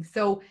rewarding.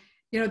 So,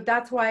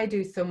 that's why I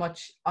do so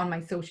much on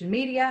my social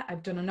media.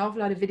 I've done an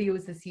awful lot of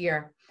videos this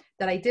year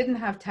that I didn't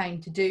have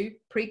time to do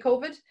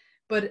pre-COVID,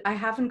 but I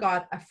haven't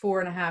got a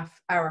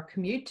 4.5-hour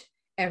commute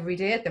every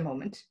day at the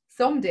moment.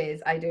 Some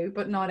days I do,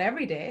 but not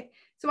every day.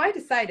 So I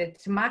decided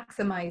to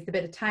maximize the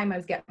bit of time I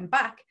was getting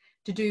back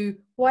to do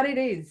what it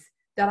is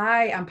that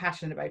I am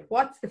passionate about.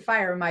 What's the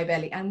fire in my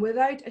belly? And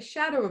without a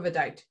shadow of a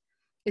doubt,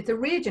 it's a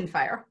raging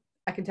fire,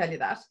 I can tell you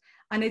that.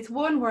 And it's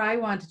one where I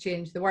want to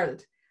change the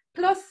world.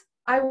 Plus,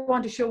 I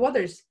want to show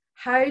others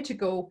how to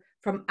go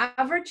from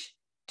average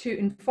to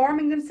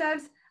informing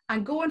themselves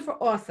and going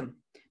for awesome.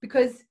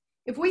 Because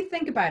if we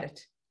think about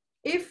it,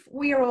 if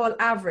we are all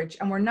average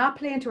and we're not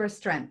playing to our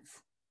strengths,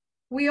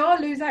 we all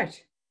lose out.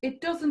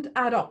 It doesn't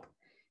add up.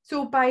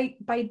 So by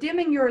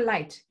dimming your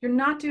light, you're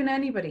not doing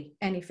anybody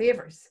any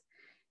favors.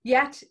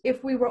 Yet,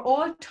 if we were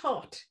all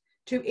taught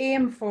to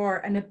aim for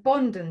an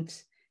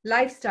abundant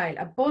lifestyle,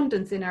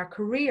 abundance in our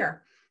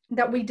career,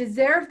 that we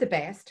deserve the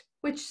best,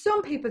 which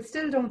some people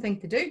still don't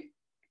think they do.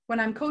 When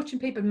I'm coaching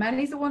people,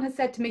 many's the one has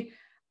said to me,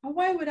 oh,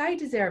 why would I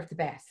deserve the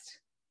best?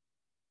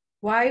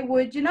 Why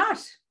would you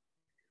not?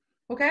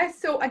 Okay,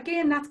 so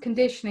again, that's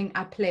conditioning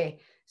at play.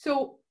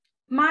 So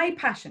my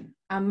passion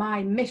and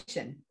my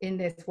mission in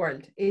this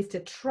world is to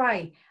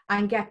try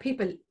and get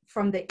people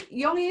from the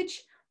young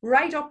age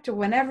right up to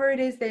whenever it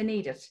is they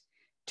need it,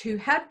 to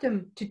help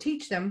them, to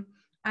teach them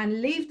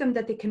and leave them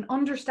that they can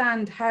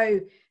understand how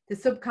the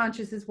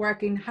subconscious is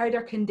working, how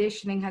their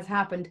conditioning has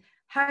happened,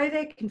 how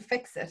they can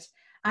fix it,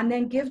 and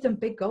then give them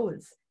big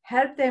goals,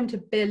 help them to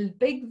build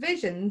big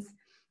visions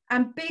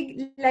and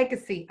big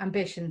legacy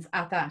ambitions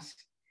at that.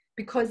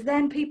 Because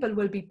then people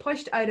will be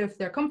pushed out of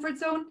their comfort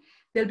zone,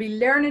 they'll be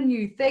learning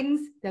new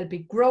things, they'll be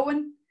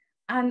growing,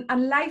 and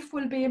life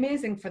will be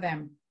amazing for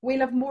them.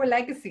 We'll have more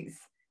legacies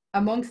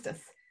amongst us,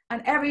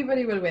 and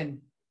everybody will win.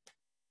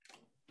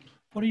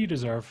 What do you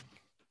deserve?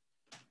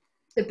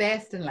 The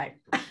best in life.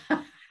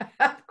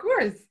 Of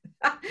course.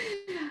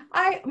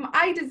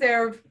 I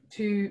deserve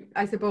to,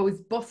 I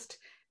suppose, bust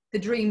the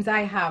dreams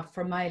I have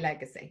for my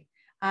legacy.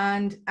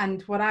 And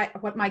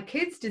what my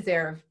kids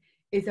deserve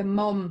is a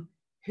mum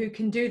who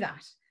can do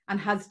that and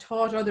has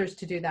taught others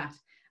to do that,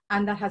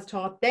 and that has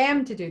taught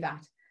them to do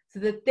that so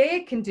that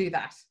they can do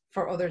that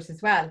for others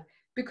as well.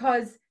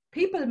 Because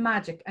people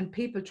magic and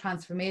people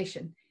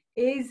transformation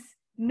is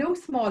no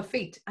small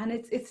feat, and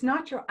it's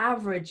not your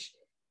average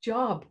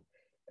job,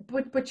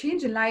 but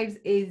changing lives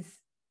is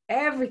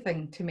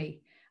everything to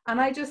me. And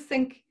I just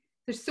think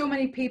there's so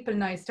many people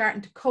now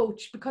starting to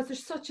coach because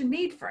there's such a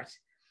need for it,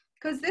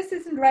 because this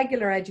isn't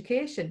regular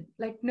education.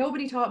 Like,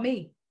 nobody taught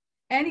me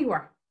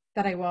anywhere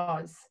that I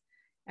was.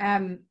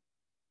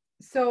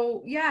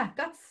 So yeah,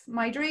 that's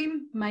my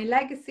dream, my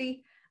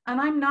legacy, and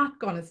I'm not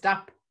going to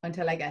stop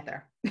until I get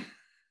there.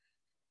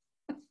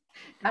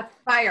 That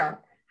fire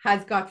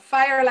has got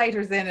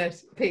firelighters in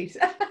it, Pete.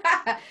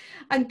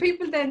 And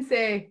people then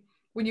say,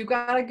 when you've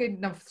got a good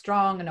enough,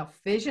 strong enough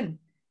vision,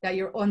 that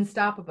you're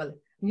unstoppable.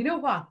 You know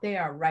what? They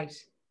are right,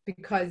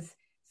 because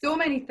so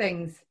many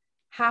things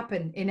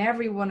happen in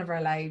every one of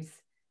our lives,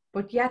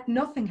 but yet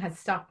nothing has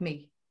stopped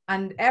me,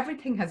 and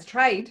everything has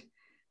tried,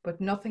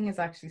 but nothing has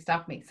actually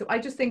stopped me. So I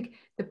just think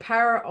the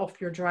power of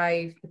your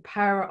drive, the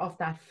power of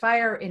that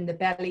fire in the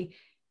belly,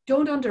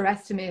 don't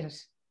underestimate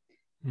it.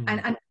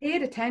 And pay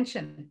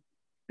attention,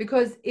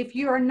 because if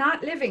you are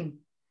not living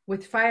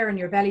with fire in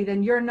your belly,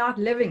 then you're not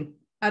living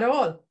at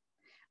all.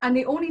 And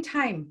the only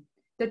time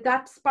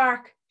that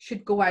spark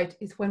should go out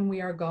is when we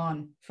are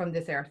gone from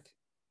this earth.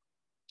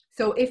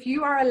 So if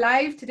you are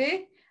alive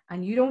today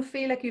and you don't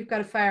feel like you've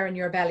got a fire in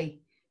your belly,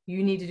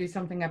 you need to do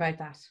something about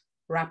that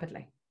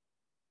rapidly.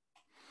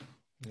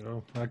 You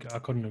know, I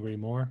couldn't agree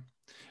more.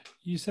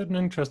 You said an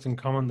interesting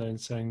comment there in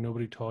saying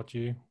nobody taught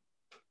you.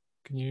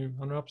 Can you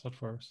unwrap that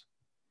for us?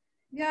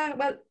 Yeah,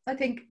 well, I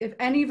think if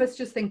any of us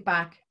just think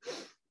back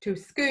to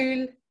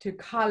school, to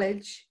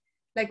college,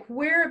 like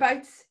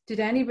whereabouts did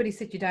anybody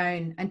sit you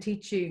down and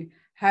teach you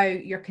how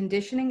your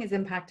conditioning is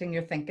impacting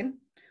your thinking,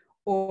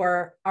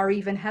 or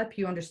even help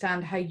you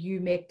understand how you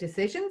make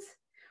decisions,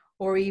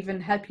 or even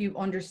help you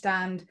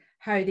understand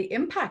how the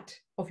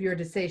impact of your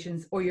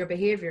decisions or your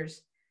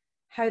behaviors,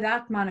 how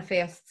that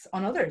manifests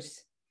on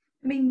others?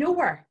 I mean,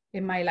 nowhere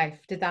in my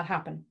life did that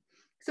happen.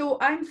 So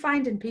I'm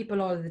finding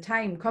people all the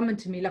time coming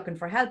to me looking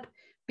for help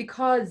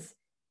because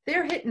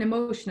they're hitting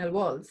emotional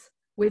walls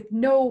with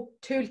no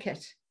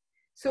toolkit.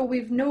 So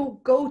we've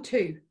no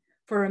go-to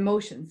for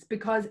emotions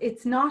because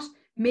it's not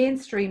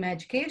mainstream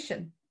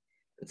education.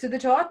 So they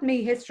taught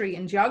me history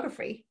and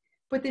geography,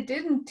 but they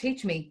didn't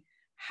teach me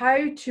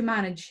how to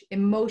manage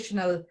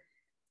emotional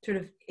sort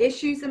of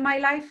issues in my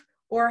life,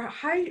 or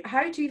how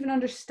to even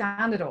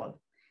understand it all.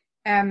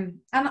 And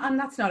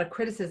that's not a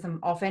criticism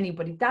of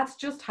anybody. That's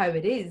just how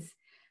it is.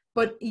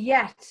 But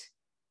yet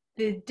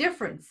the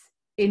difference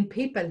in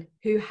people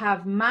who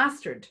have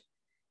mastered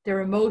their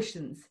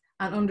emotions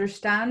and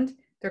understand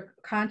their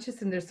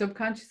conscious and their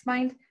subconscious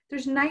mind,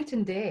 there's night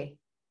and day.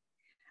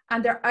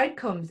 And their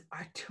outcomes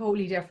are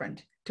totally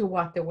different to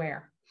what they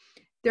were.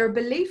 Their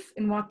belief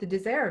in what they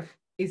deserve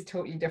is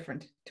totally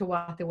different to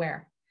what they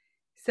were.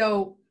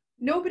 So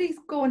nobody's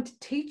going to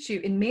teach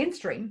you in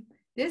mainstream.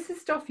 This is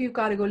stuff you've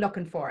got to go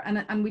looking for.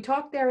 And we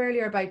talked there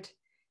earlier about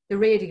the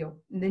radio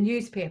and the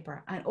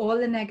newspaper and all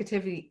the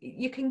negativity.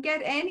 You can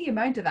get any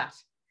amount of that.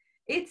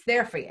 It's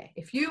there for you.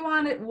 If you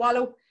want to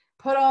wallow,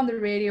 put on the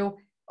radio,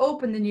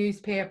 open the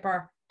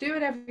newspaper, do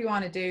whatever you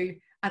want to do.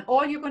 And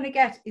all you're going to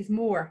get is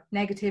more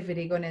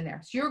negativity going in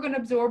there. So you're going to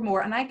absorb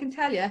more. And I can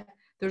tell you,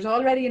 there's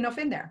already enough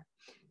in there.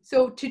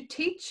 So to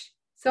teach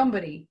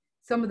somebody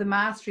some of the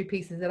mastery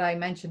pieces that I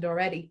mentioned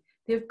already,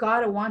 they've got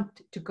to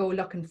want to go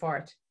looking for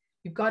it.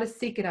 You've got to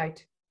seek it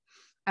out.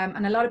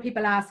 And a lot of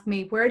people ask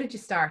me, where did you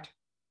start?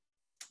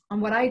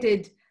 And what I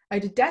did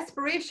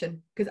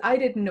desperation, because I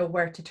didn't know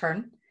where to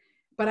turn,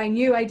 but I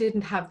knew I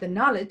didn't have the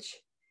knowledge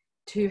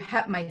to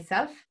help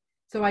myself.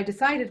 So I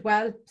decided,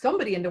 well,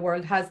 somebody in the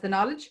world has the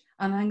knowledge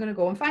and I'm going to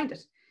go and find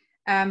it.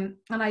 And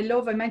I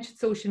mentioned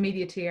social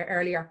media to you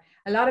earlier.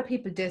 A lot of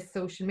people diss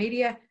social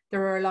media.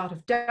 There are a lot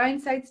of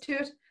downsides to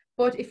it.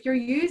 But if you're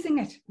using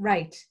it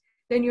right,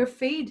 then your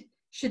feed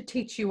should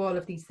teach you all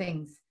of these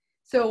things.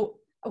 So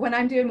when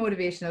I'm doing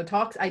motivational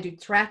talks, I do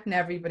threaten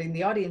everybody in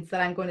the audience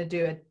that I'm going to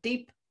do a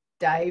deep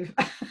dive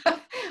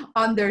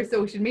on their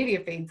social media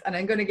feeds, and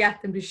I'm going to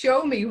get them to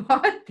show me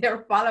what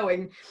they're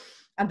following.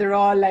 And they're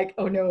all like,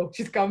 oh no,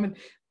 she's coming.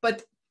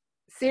 But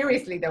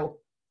seriously though,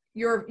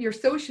 your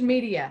social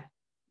media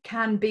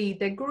can be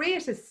the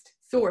greatest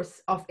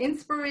source of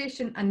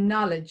inspiration and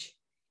knowledge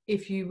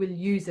if you will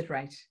use it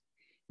right.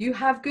 You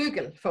have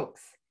Google,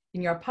 folks,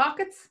 in your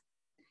pockets,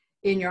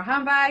 in your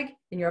handbag,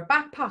 in your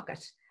back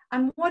pocket.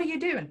 And what are you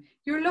doing?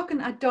 You're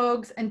looking at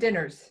dogs and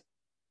dinners,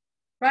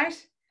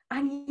 right?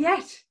 And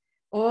yet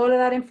all of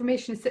that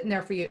information is sitting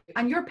there for you.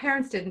 And your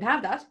parents didn't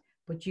have that,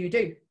 but you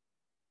do.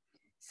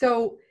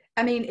 So,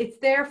 I mean, it's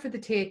there for the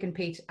taking,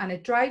 Pete. And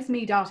it drives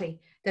me dotty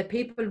that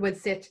people will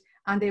sit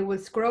and they will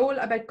scroll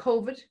about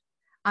COVID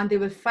and they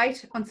will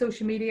fight on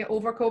social media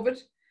over COVID.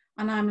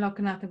 And I'm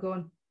looking at them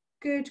going,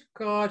 good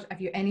God,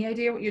 have you any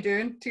idea what you're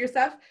doing to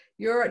yourself?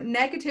 Your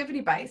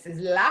negativity bias is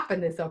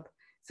lapping this up.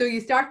 So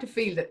you start to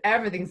feel that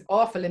everything's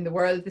awful in the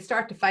world. They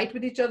start to fight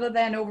with each other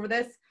then over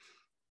this.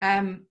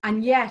 And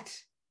yet,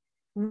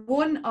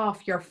 one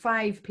of your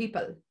 5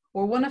 people,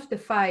 or one of the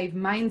 5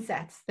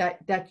 mindsets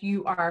that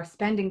you are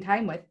spending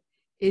time with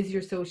is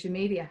your social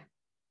media.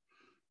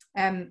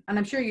 And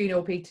I'm sure you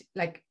know, Pete,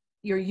 like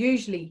you're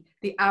usually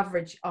the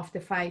average of the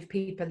 5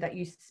 people that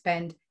you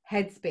spend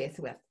headspace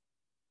with.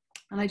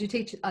 And I do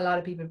teach a lot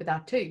of people about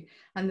that too.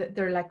 And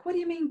they're like, what do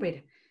you mean,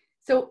 Breda?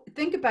 So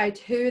think about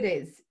who it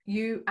is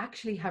you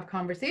actually have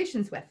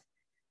conversations with.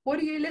 What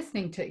are you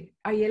listening to?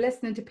 Are you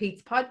listening to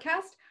Pete's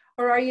podcast,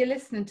 or are you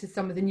listening to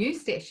some of the news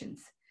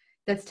stations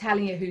that's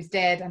telling you who's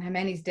dead and how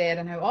many's dead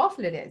and how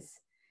awful it is?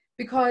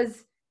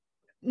 Because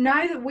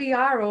now that we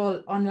are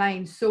all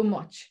online so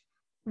much,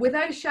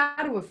 without a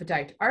shadow of a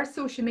doubt, our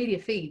social media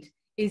feed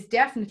is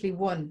definitely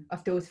one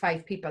of those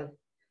 5 people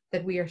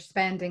that we are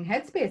spending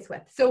headspace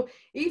with. So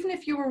even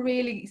if you were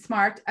really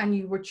smart and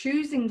you were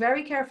choosing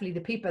very carefully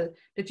the people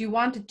that you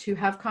wanted to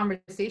have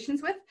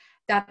conversations with,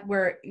 that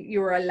you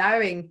were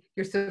allowing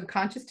your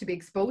subconscious to be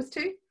exposed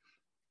to,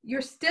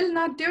 you're still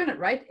not doing it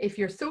right if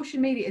your social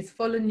media is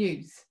full of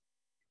news,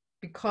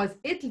 because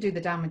it'll do the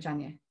damage on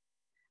you.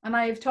 And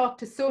I have talked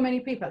to so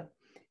many people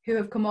who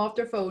have come off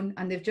their phone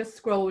and they've just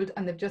scrolled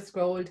and they've just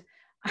scrolled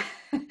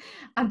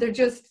and they're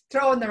just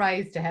throwing their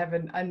eyes to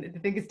heaven and they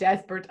think it's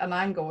desperate. And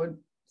I'm going,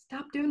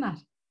 stop doing that.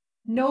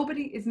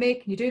 Nobody is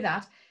making you do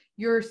that.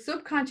 Your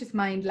subconscious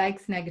mind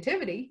likes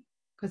negativity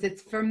because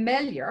it's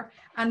familiar,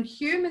 and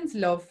humans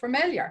love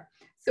familiar.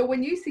 So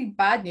when you see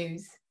bad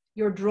news,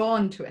 you're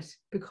drawn to it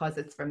because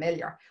it's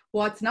familiar.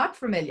 What's not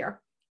familiar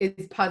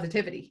is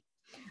positivity.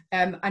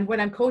 And when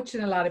I'm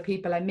coaching a lot of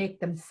people, I make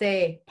them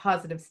say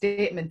positive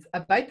statements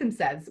about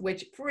themselves,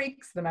 which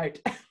freaks them out.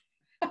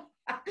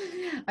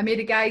 I made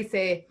a guy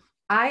say,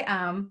 I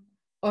am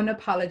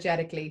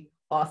unapologetically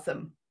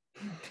awesome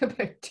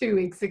about 2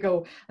 weeks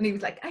ago. And he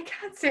was like, I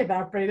can't say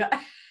that, Breda.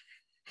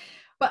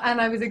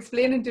 And I was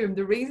explaining to him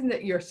the reason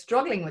that you're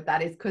struggling with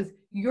that is because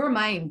your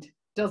mind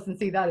doesn't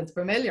see that as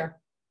familiar.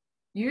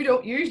 You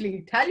don't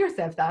usually tell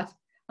yourself that.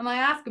 And I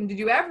asked him, did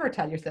you ever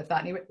tell yourself that?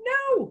 And he went,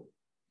 no.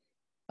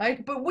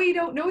 Right? But we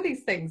don't know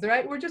these things,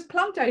 right? We're just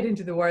plunked out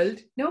into the world.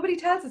 Nobody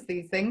tells us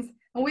these things.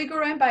 And we go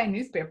around buying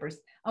newspapers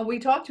and we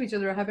talk to each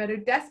other about how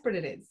desperate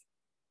it is.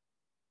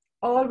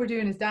 All we're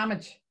doing is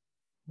damage.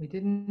 We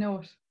didn't know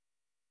it.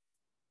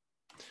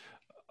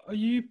 Are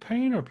you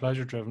pain or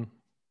pleasure driven?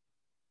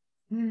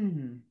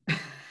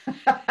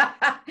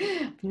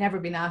 I've never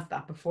been asked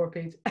that before,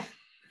 Pete.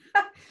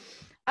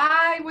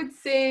 I would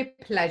say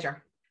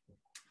pleasure,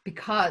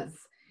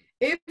 because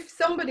if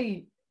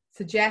somebody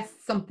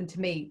suggests something to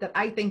me that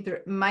I think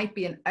there might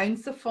be an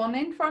ounce of fun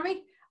in for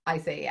me, I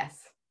say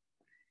yes.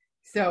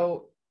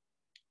 So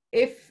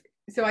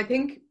I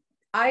think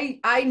I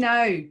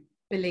now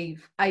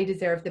believe I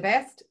deserve the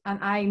best, and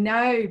I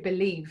now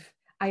believe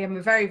I am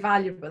a very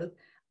valuable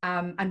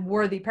and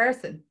worthy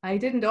person. I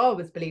didn't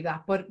always believe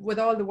that, but with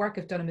all the work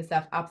I've done on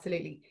myself,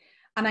 absolutely.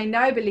 And I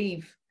now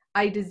believe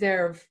I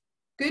deserve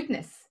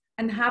goodness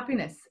and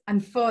happiness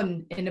and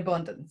fun in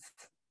abundance.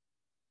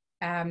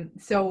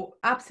 So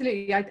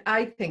absolutely,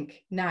 I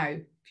think now,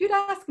 if you'd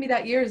asked me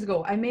that years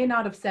ago, I may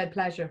not have said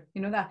pleasure,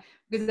 you know that,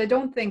 because I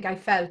don't think I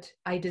felt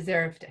I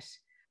deserved it.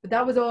 But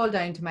that was all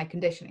down to my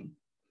conditioning.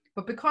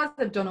 But because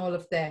I've done all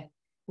of the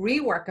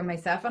rework on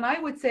myself, and I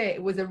would say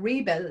it was a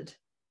rebuild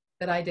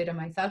that I did on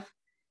myself,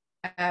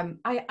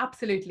 I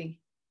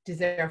absolutely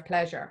deserve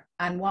pleasure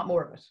and want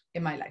more of it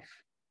in my life.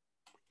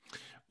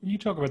 When you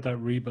talk about that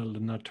rebuild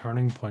and that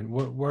turning point,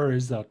 where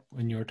is that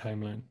in your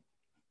timeline?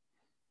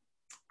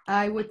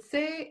 I would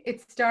say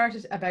it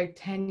started about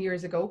 10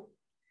 years ago.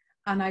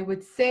 And I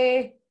would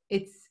say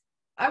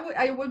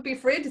I would be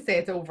afraid to say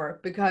it's over,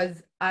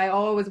 because I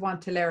always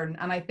want to learn.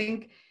 And I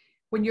think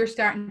when you're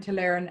starting to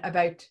learn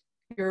about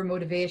your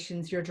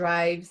motivations, your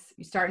drives,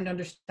 you're starting to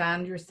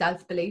understand your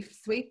self-belief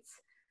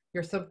suites,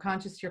 your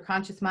subconscious, your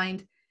conscious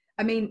mind.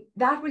 I mean,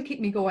 that will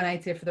keep me going,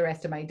 I'd say, for the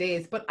rest of my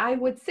days. But I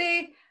would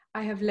say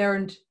I have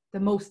learned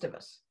the most of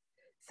it.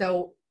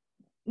 So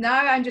now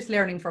I'm just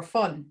learning for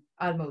fun,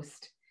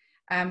 almost.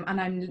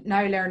 And I'm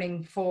now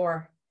learning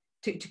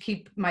to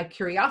keep my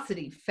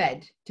curiosity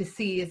fed, to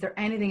see, is there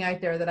anything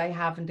out there that I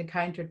haven't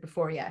encountered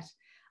before yet?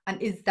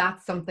 And is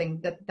that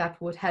something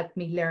that would help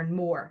me learn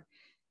more?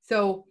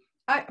 So,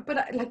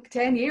 like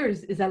 10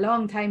 years is a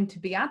long time to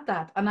be at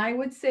that. And I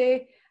would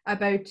say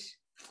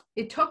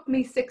it took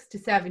me 6 to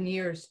 7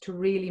 years to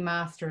really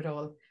master it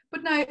all.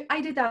 But now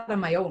I did that on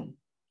my own.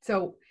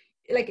 So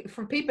like,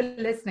 for people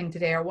listening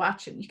today or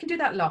watching, you can do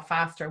that a lot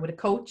faster with a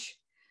coach.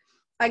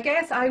 I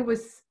guess I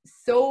was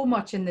so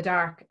much in the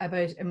dark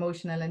about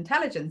emotional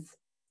intelligence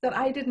that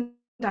I didn't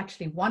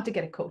actually want to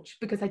get a coach,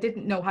 because I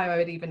didn't know how I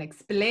would even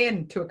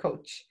explain to a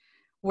coach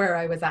where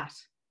I was at.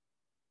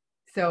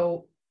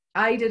 So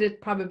I did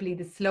it probably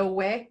the slow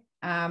way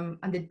and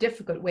the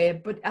difficult way,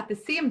 but at the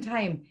same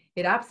time,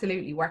 it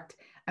absolutely worked.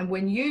 And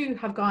when you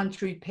have gone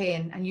through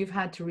pain and you've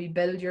had to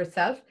rebuild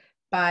yourself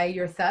by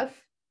yourself,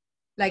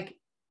 like,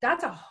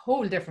 that's a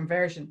whole different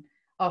version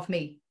of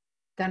me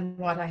than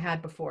what I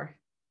had before.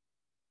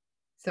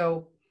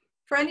 So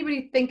for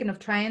anybody thinking of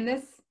trying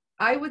this,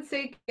 I would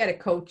say get a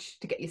coach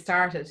to get you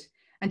started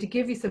and to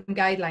give you some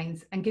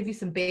guidelines and give you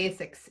some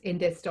basics in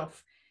this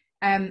stuff.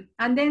 And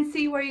then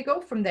see where you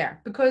go from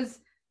there. Because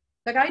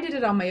like, I did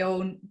it on my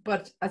own,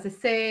 but as I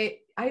say,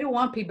 I don't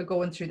want people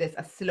going through this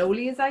as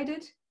slowly as I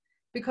did,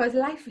 because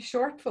life is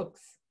short,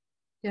 folks,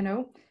 you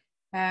know.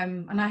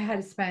 And I had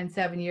to spend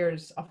 7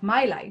 years of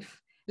my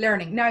life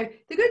learning. Now,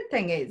 the good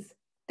thing is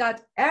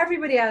that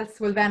everybody else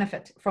will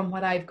benefit from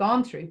what I've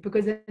gone through,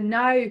 because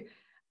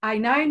I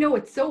now know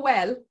it so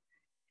well,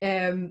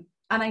 and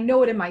I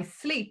know it in my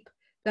sleep,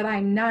 that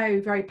I'm now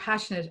very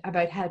passionate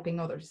about helping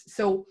others.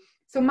 So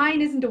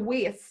mine isn't a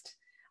waste,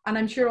 and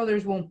I'm sure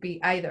others won't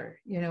be either,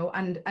 you know,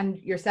 and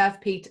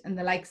yourself, Pete, and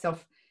the likes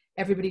of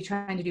everybody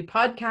trying to do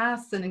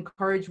podcasts and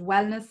encourage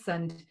wellness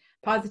and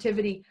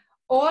positivity.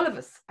 All of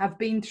us have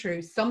been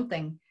through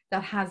something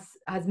that has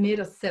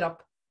made us sit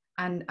up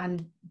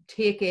and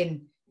take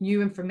in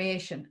new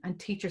information and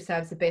teach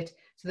ourselves a bit,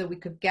 so that we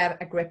could get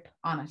a grip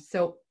on it.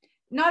 So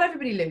not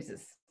everybody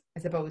loses, I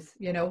suppose,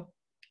 you know.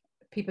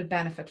 People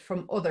benefit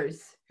from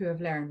others who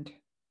have learned.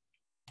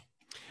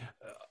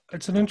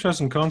 It's an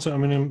interesting concept. I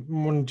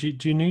mean,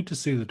 do you need to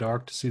see the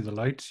dark to see the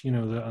light, you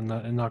know,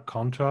 in that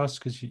contrast?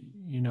 Because,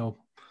 you know,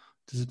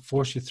 does it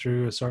force you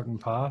through a certain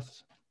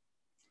path?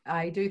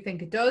 I do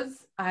think it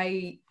does.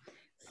 I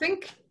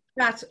think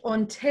that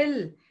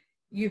until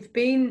you've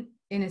been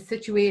in a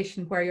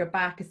situation where your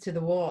back is to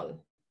the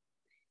wall,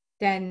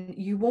 then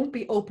you won't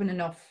be open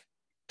enough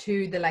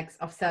to the likes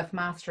of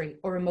self-mastery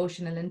or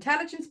emotional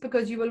intelligence,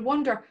 because you will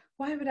wonder,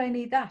 why would I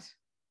need that?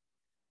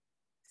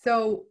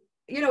 So,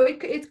 you know,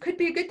 it could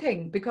be a good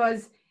thing,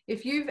 because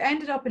if you've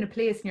ended up in a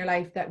place in your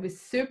life that was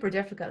super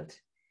difficult,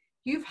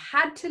 you've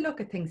had to look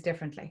at things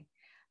differently.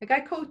 Like, I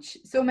coach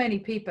so many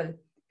people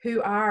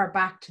who are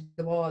back to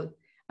the wall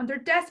and they're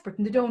desperate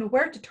and they don't know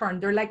where to turn.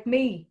 They're like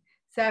me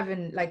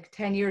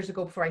 10 years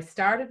ago before I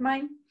started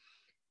mine.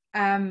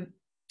 And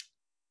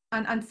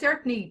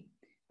certainly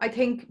I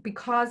think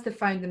because they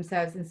found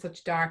themselves in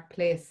such a dark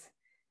place,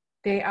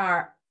 they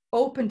are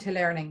open to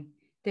learning.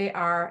 They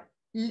are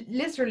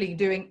literally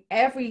doing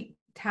every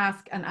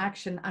task and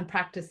action and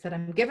practice that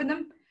I'm giving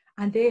them,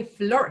 and they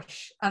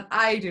flourish. And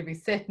I do be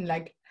sitting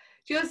like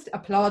just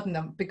applauding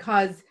them,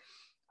 because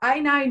I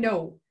now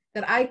know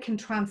that I can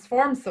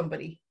transform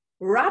somebody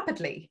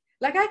rapidly.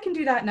 Like, I can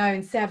do that now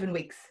in 7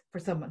 weeks for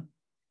someone.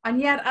 And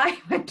yet I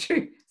went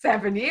through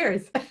 7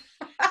 years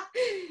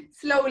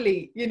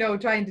slowly, you know,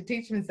 trying to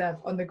teach myself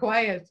on the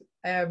quiet.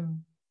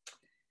 And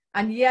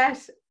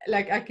yet,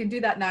 like, I can do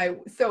that now.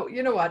 So,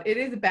 you know what, it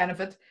is a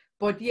benefit.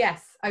 But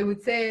yes, I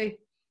would say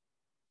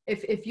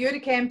if you'd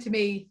have came to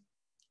me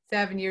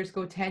 7 years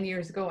ago, 10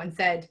 years ago and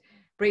said,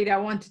 Breda, I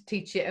want to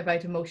teach you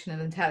about emotional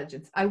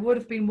intelligence, I would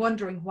have been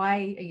wondering,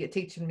 why are you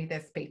teaching me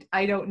this, Pete?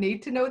 I don't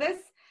need to know this.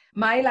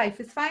 My life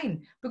is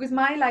fine, because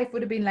my life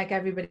would have been like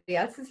everybody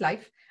else's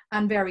life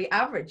and very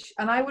average.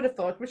 And I would have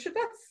thought, well, sure,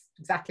 that's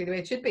exactly the way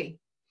it should be.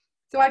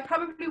 So I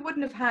probably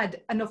wouldn't have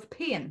had enough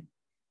pain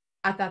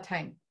at that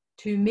time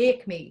to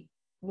make me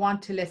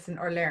want to listen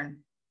or learn.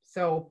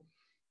 So,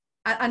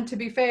 and to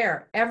be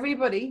fair,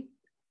 everybody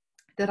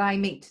that I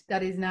meet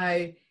that is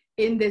now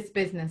in this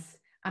business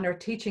and are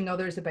teaching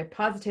others about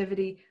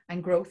positivity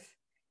and growth,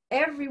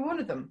 every one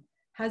of them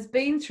has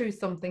been through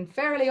something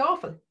fairly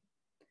awful.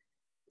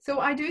 So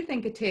I do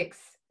think it takes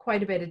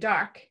quite a bit of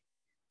dark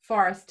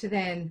for us to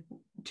then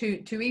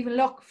to even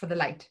look for the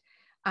light,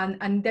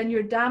 and then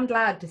you're damn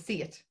glad to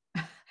see it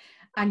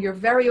and you're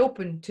very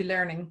open to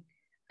learning,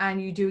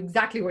 and you do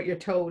exactly what you're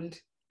told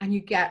and you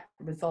get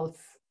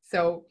results.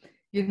 So,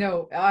 you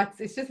know,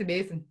 it's just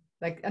amazing.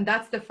 Like, and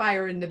that's the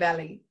fire in the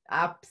belly.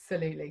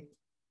 Absolutely.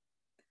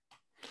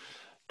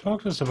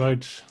 Talk to us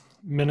about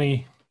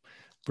mini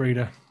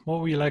Breda. What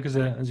were you like as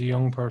a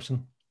young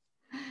person?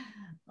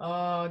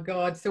 Oh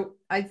God. So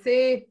I'd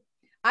say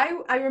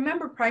I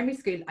remember primary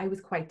school, I was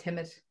quite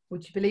timid.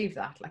 Would you believe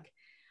that? Like,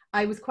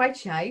 I was quite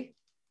shy.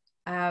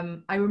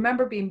 I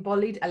remember being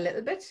bullied a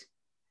little bit.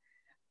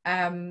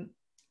 And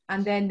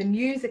then the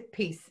music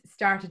piece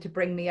started to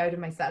bring me out of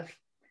myself,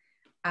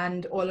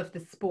 and all of the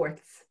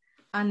sports.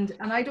 And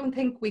I don't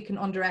think we can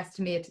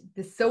underestimate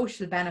the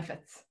social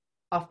benefits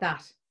of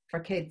that for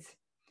kids.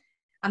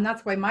 And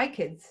that's why my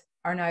kids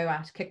are now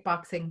at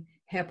kickboxing,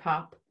 hip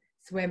hop,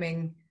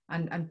 swimming,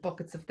 and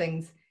buckets of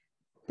things.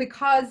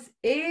 Because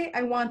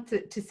I want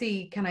to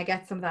see, can I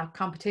get some of that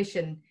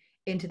competition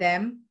into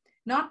them?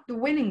 Not the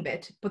winning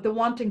bit, but the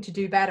wanting to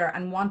do better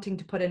and wanting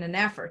to put in an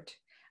effort,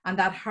 and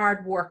that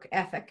hard work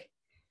ethic,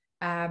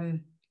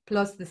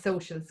 plus the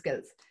social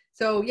skills.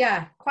 So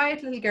yeah,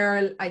 quiet little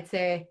girl, I'd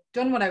say,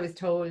 done what I was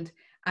told,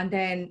 and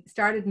then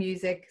started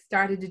music,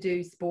 started to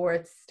do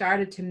sports,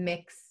 started to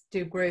mix,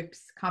 do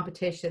groups,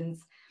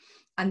 competitions.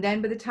 And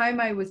then by the time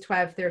I was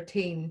 12,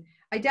 13,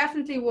 I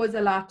definitely was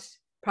a lot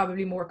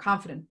probably more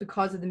confident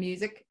because of the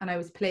music, and I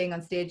was playing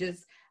on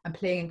stages and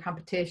playing in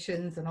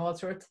competitions and all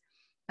sorts.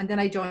 And then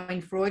I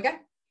joined Fröga,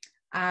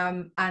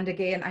 and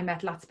again I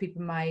met lots of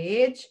people my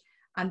age,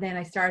 and then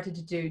I started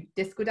to do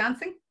disco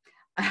dancing,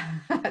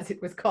 as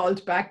it was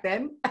called back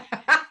then.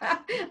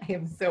 I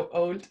am so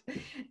old.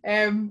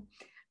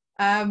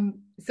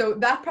 So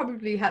that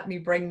probably helped me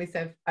bring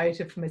myself out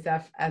of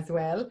myself as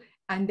well.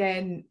 And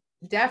then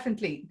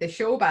definitely the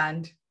show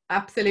band,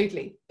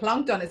 absolutely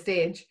plonked on a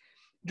stage,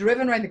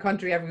 driven around the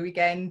country every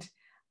weekend,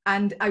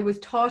 and I was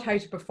taught how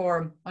to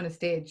perform on a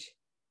stage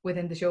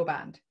within the show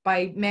band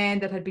by men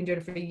that had been doing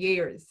it for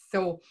years.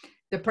 So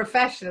the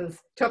professionals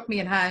took me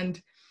in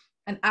hand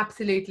and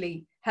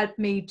absolutely helped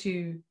me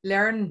to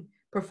learn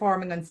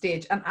performing on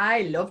stage, and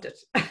I loved it.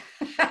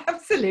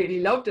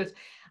 Absolutely loved it.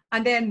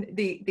 And then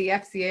the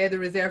FCA, the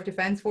Reserve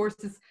Defence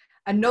Forces,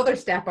 another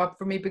step up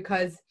for me,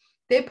 because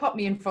they put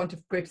me in front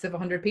of groups of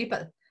 100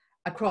 people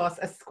across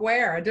a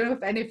square. I don't know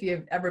if any of you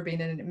have ever been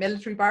in a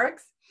military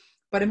barracks,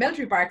 but a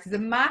military barracks is a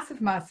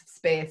massive, massive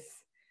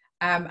space,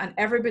 and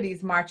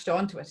everybody's marched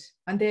onto it.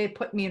 And they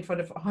put me in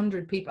front of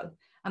 100 people,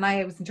 and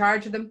I was in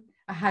charge of them.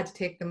 I had to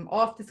take them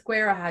off the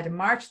square. I had to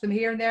march them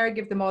here and there,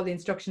 give them all the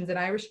instructions in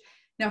Irish.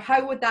 Now,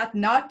 how would that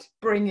not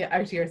bring you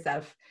out of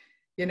yourself?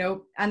 You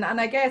know, and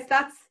I guess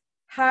that's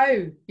how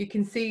you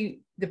can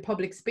see the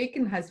public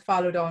speaking has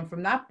followed on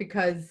from that,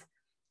 because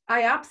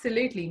I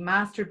absolutely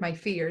mastered my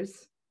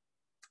fears,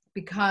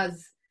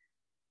 because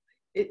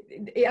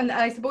and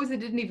I suppose it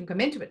didn't even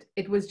come into it.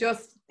 It was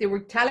just, they were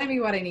telling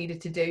me what I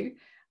needed to do,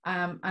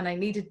 and I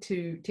needed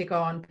to take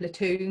on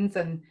platoons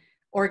and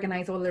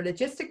organize all their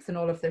logistics and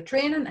all of their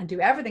training and do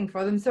everything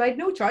for them. So I had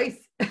no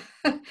choice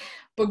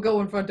but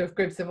go in front of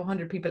groups of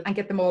 100 people and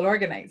get them all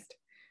organized.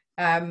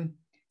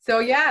 So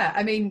yeah,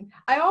 I mean,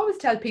 I always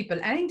tell people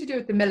anything to do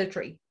with the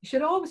military, you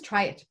should always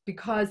try it,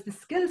 because the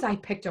skills I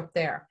picked up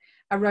there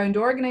around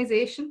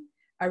organization,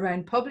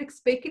 around public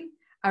speaking,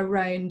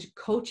 around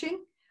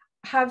coaching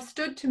have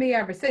stood to me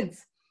ever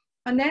since.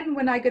 And then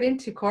when I got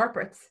into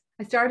corporates,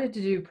 I started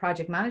to do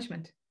project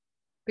management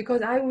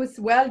because I was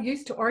well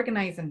used to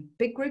organizing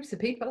big groups of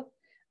people,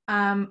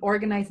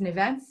 organizing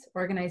events,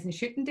 organizing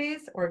shooting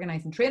days,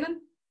 organizing training.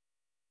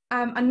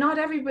 And not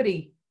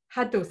everybody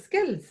had those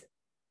skills,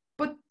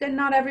 but then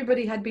not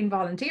everybody had been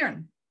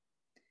volunteering,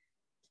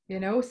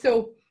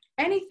 so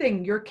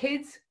anything your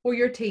kids or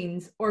your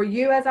teens or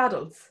you as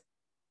adults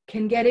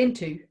can get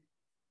into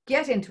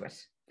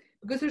it,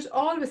 because there's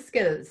always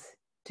skills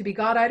to be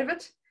got out of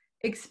it,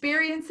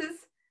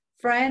 experiences,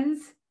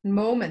 friends,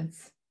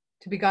 moments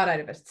to be got out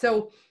of it.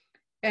 So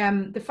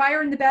the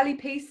fire in the belly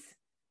piece,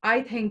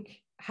 I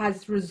think,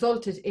 has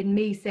resulted in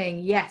me saying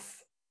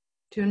yes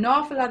to an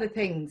awful lot of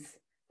things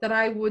that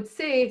I would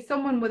say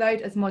someone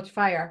without as much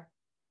fire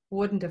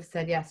wouldn't have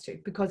said yes to,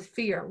 because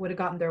fear would have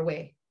gotten their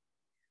way.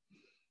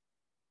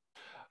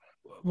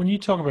 When you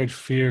talk about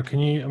fear,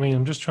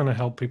 I'm just trying to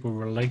help people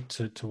relate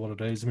to what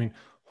it is. I mean,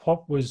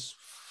 what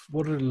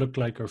did it look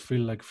like or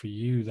feel like for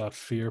you, that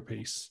fear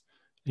piece,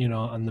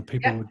 and the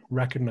people would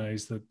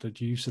recognize that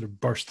you sort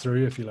of burst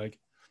through, if you like?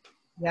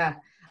 Yeah.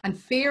 And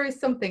fear is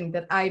something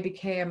that I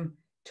became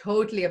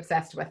totally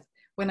obsessed with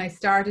when I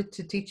started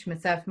to teach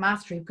myself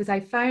mastery, because I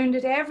found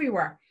it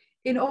everywhere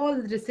in all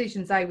the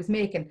decisions I was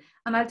making.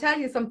 And I'll tell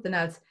you something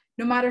else,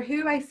 no matter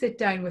who I sit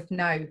down with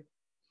now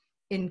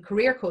in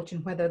career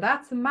coaching, whether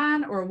that's a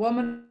man or a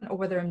woman, or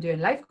whether I'm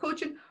doing life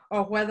coaching,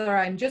 or whether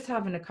I'm just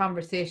having a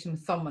conversation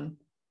with someone,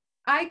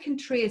 I can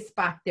trace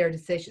back their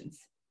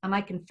decisions and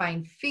I can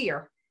find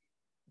fear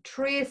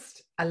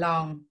traced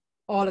along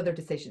all of their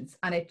decisions.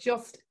 And it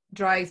just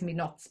drives me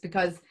nuts,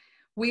 because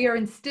we are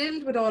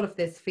instilled with all of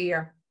this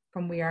fear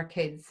from we are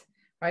kids,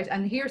 right?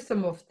 And here's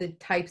some of the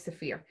types of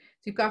fear.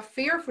 So you've got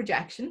fear of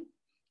rejection,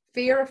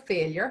 fear of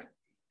failure,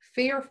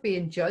 fear of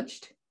being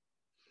judged,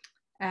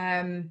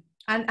 and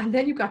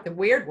then you've got the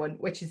weird one,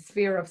 which is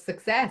fear of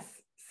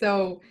success.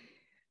 So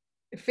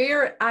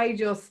fear, I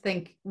just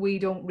think we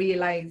don't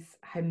realize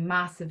how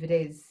massive it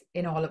is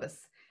in all of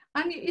us.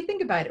 And you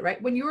think about it,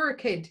 right? When you were a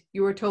kid,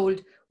 you were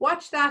told,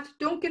 watch that,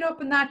 don't get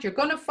up in that, you're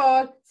going to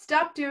fall,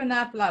 stop doing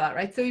that, blah, blah,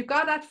 right? So you've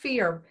got that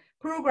fear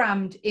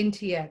programmed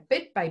into you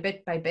bit by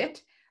bit by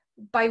bit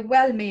by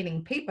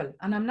well-meaning people.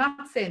 And I'm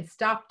not saying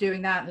stop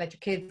doing that and let your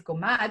kids go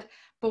mad,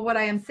 but what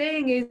I am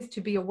saying is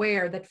to be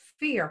aware that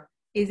fear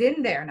is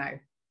in there now.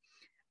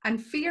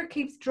 And fear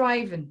keeps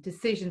driving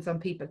decisions on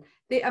people.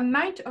 The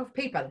amount of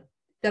people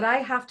that I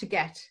have to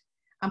get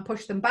and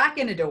push them back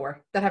in a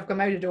door that have come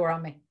out a door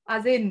on me,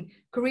 as in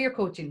career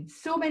coaching,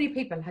 so many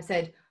people have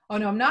said, oh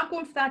no, I'm not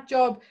going for that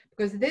job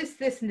because this,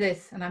 this, and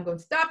this. And I'm going,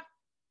 stop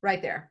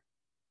right there.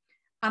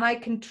 And I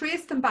can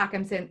trace them back.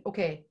 I'm saying,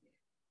 okay,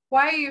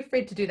 why are you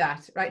afraid to do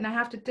that? Right. And I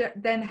have to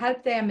then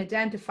help them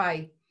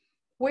identify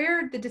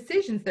where the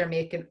decisions they're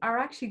making are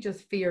actually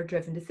just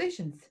fear-driven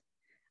decisions.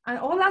 And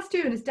all that's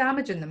doing is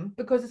damaging them,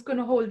 because it's going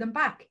to hold them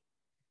back.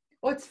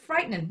 Oh, it's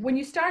frightening. When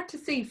you start to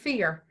see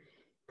fear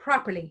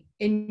properly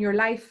in your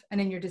life and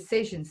in your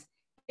decisions,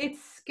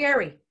 it's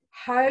scary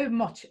how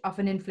much of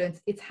an influence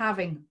it's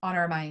having on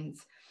our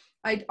minds.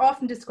 I'd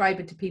often describe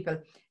it to people.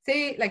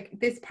 Say, like,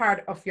 this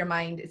part of your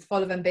mind is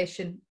full of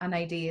ambition and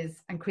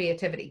ideas and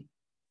creativity.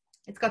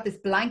 It's got this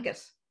blanket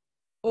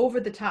over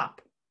the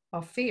top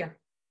of fear.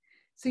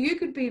 So you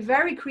could be a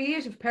very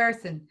creative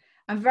person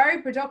and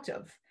very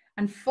productive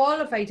and full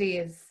of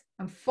ideas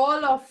and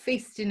full of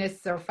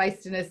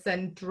feistiness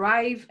and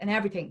drive and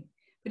everything.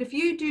 But if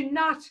you do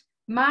not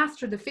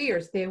master the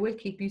fears, they will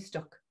keep you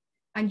stuck,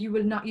 and you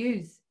will not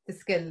use the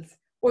skills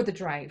or the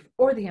drive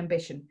or the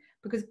ambition,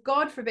 because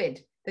God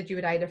forbid that you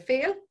would either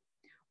fail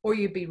or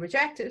you'd be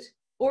rejected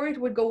or it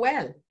would go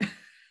well.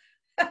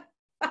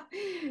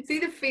 See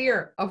the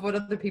fear of what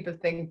other people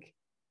think.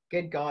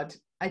 Good God.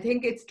 I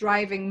think it's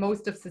driving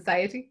most of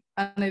society,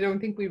 and I don't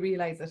think we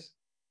realize it.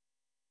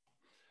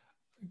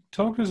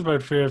 Talk to us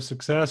about fear of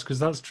success, because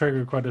that's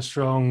triggered quite a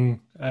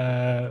strong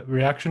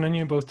reaction in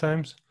you both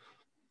times.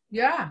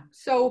 Yeah,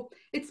 so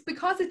it's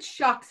because it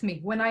shocks me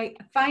when I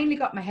finally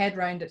got my head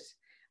around it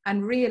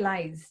and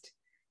realized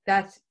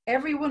that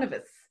every one of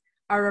us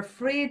are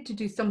afraid to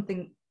do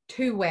something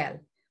too well,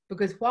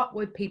 because what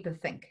would people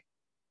think?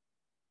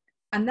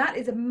 And that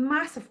is a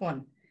massive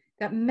one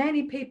that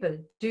many people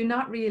do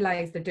not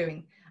realize they're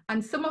doing.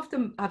 And some of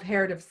them have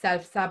heard of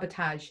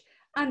self-sabotage.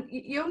 And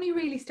you only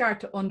really start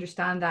to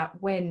understand that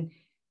when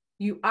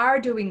you are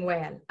doing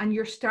well and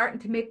you're starting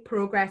to make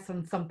progress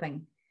on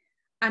something.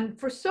 And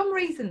for some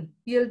reason,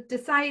 you'll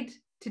decide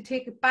to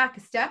take it back a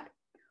step,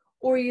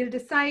 or you'll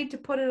decide to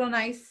put it on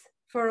ice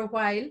for a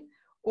while,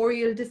 or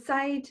you'll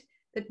decide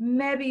that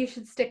maybe you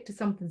should stick to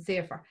something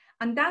safer.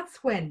 And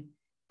that's when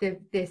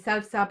the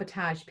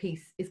self-sabotage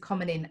piece is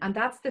coming in. And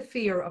that's the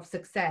fear of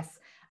success.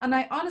 And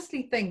I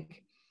honestly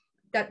think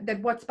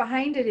that what's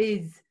behind it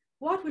is,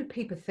 what will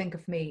people think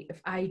of me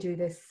if I do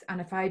this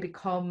and if I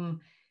become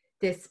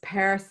this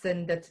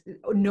person that's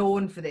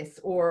known for this,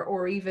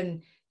 or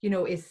even, you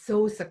know, is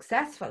so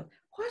successful,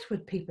 what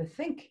would people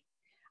think?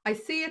 I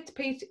see it,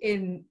 Pete,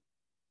 in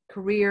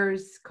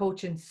careers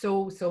coaching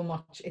so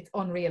much. It's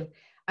unreal.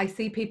 I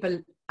see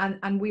people,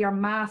 and we are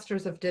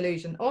masters of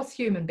delusion. Us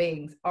human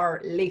beings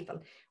are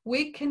lethal.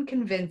 We can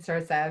convince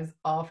ourselves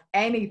of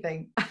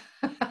anything.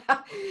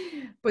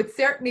 But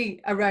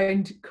certainly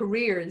around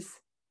careers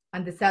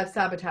and the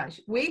self-sabotage,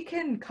 we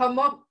can come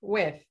up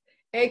with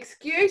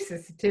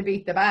excuses to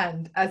beat the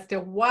band as to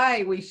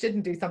why we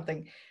shouldn't do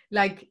something.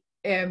 Like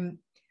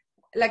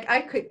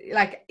I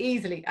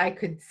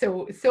could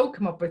so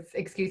come up with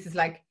excuses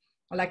like,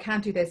 well, I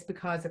can't do this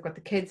because I've got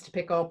the kids to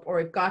pick up, or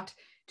I've got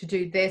to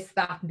do this,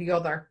 that, and the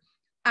other.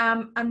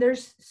 And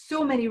there's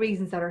so many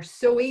reasons that are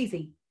so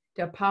easy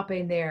to pop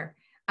in there.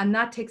 And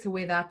that takes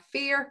away that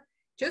fear.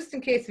 Just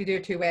in case we do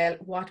too well,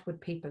 what would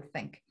people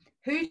think?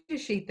 Who does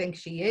she think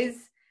she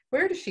is?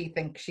 Where does she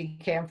think she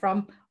came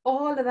from?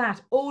 All of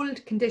that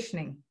old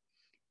conditioning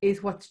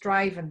is what's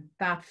driving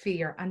that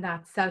fear and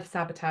that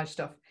self-sabotage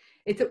stuff.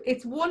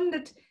 It's one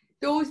that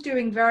those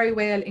doing very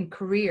well in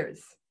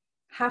careers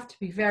have to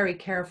be very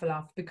careful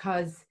of,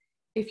 because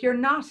if you're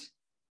not,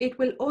 it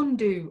will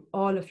undo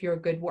all of your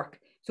good work.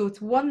 So it's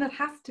one that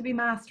has to be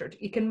mastered.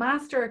 You can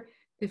master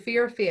the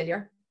fear of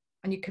failure,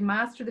 and you can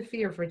master the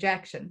fear of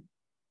rejection.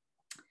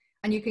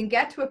 And you can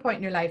get to a point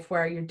in your life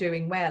where you're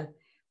doing well,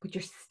 but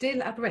you're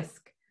still at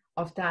risk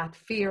of that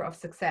fear of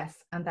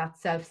success and that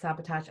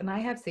self-sabotage. And I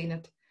have seen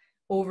it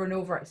over and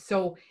over.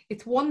 So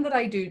it's one that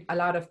I do a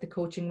lot of the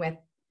coaching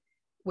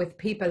with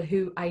people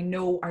who I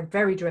know are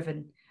very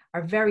driven,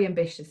 are very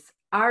ambitious,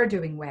 are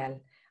doing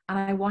well, and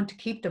I want to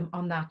keep them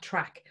on that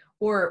track.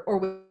 Or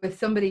with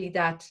somebody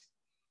that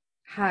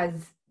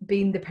has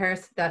been the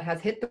person that has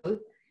hit the goal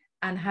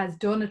and has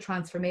done a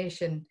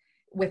transformation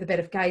with a bit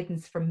of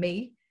guidance from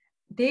me,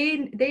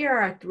 they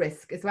are at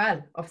risk as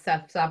well of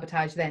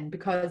self-sabotage then,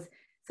 because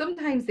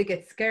sometimes they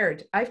get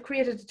scared. I've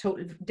created a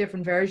total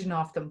different version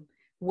of them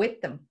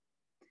with them.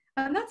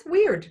 And that's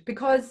weird,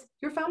 because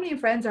your family and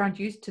friends aren't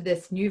used to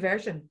this new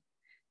version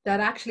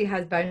that actually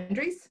has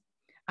boundaries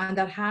and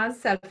that has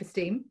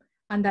self-esteem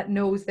and that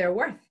knows their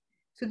worth.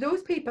 So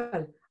those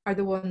people are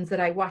the ones that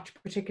I watch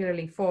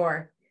particularly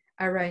for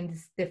around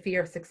the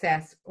fear of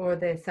success or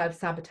the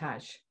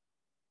self-sabotage.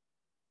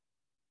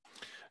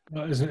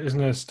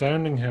 Isn't it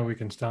astounding how we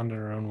can stand in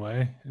our own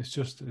way?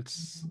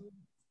 It's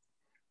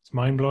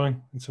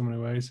mind-blowing in so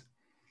many ways.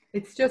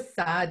 It's just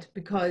sad,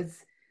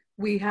 because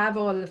we have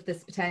all of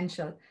this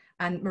potential.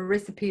 And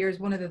Marissa Peers,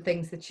 one of the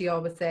things that she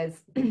always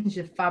says, she's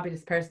a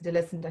fabulous person to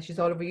listen to. She's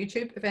all over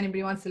YouTube if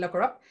anybody wants to look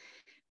her up.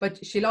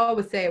 But she'll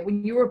always say,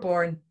 when you were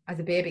born as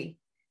a baby,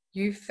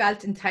 you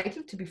felt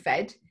entitled to be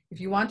fed.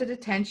 If you wanted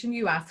attention,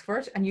 you asked for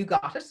it and you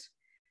got it.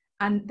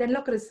 And then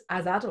look at us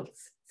as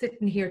adults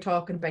sitting here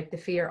talking about the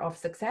fear of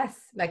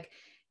success. Like,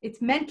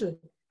 it's mental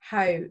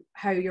how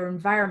your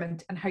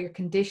environment and how your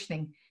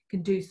conditioning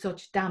can do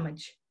such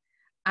damage.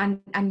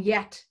 And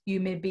yet you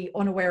may be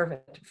unaware of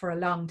it for a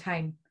long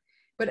time.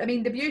 But I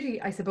mean, the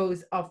beauty, I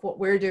suppose, of what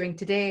we're doing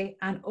today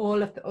and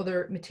all of the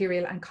other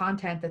material and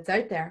content that's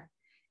out there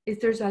is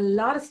there's a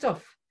lot of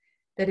stuff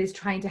that is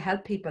trying to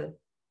help people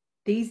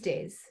these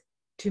days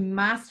to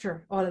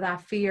master all of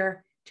that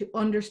fear, to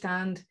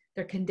understand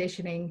their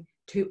conditioning,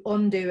 to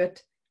undo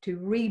it, to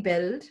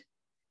rebuild.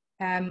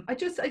 I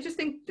just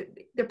think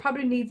there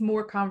probably needs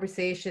more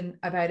conversation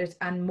about it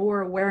and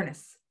more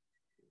awareness.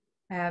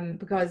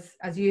 Because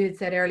as you had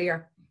said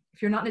earlier,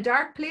 if you're not in a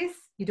dark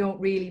place, you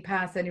don't really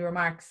pass any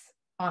remarks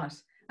on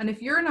it. And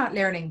if you're not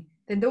learning,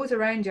 then those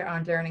around you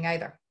aren't learning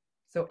either.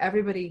 So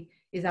everybody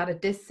is at a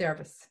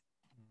disservice.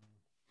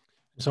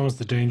 It's almost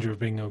the danger of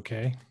being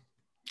okay.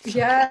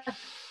 Yeah,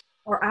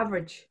 or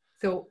average.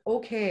 So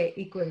okay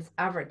equals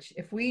average.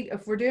 If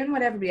we're doing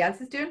what everybody else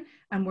is doing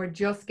and we're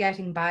just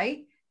getting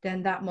by,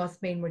 then that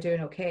must mean we're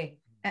doing okay.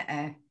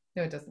 No,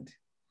 it doesn't.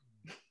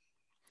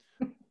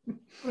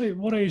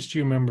 What age do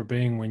you remember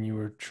being when you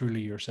were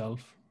truly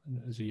yourself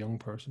as a young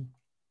person?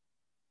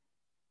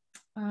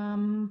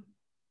 I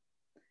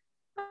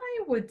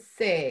would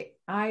say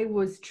I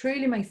was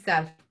truly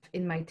myself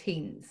in my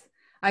teens.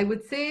 I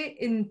would say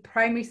in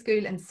primary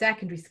school and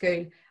secondary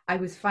school, I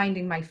was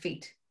finding my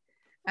feet.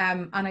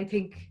 And I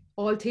think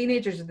all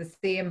teenagers are the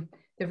same.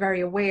 They're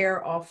very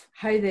aware of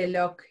how they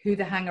look, who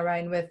they hang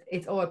around with.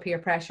 It's all peer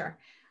pressure.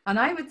 And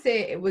I would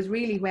say it was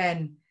really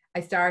when I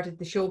started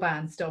the show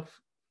band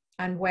stuff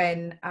and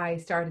when I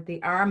started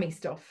the army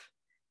stuff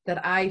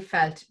that I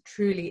felt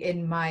truly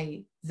in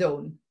my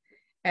zone.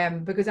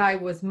 Because I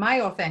was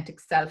my authentic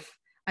self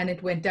and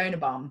it went down a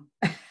bomb.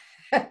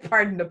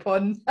 Pardon the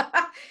pun.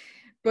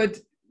 But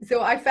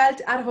so I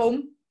felt at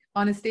home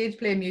on a stage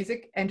playing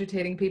music,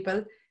 entertaining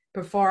people,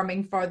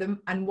 performing for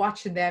them and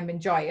watching them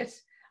enjoy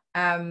it.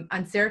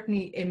 And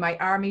certainly in my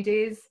army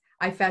days,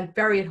 I felt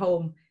very at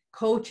home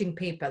coaching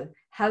people,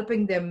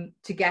 helping them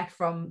to get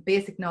from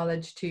basic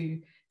knowledge to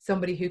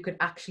somebody who could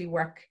actually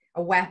work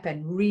a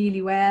weapon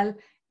really well,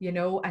 you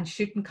know, and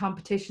shooting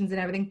competitions and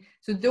everything.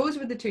 So those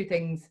were the two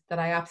things that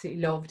I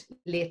absolutely loved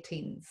late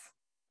teens.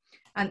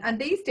 And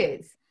these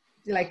days,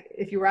 like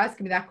if you were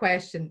asking me that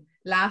question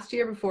last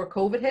year before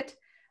COVID hit,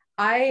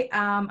 I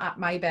am at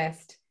my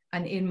best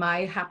and in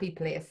my happy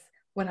place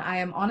when I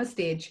am on a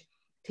stage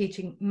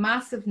teaching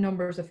massive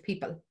numbers of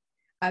people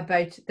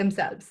about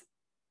themselves.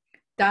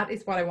 That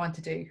is what I want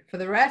to do for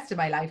the rest of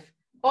my life,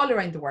 all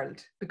around the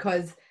world,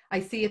 because I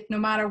see it no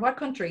matter what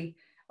country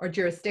or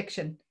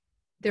jurisdiction,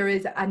 there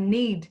is a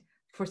need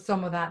for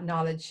some of that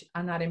knowledge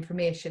and that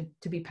information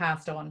to be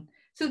passed on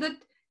so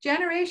that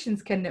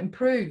generations can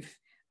improve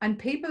and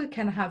people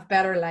can have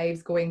better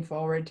lives going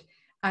forward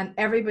and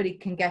everybody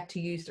can get to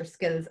use their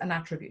skills and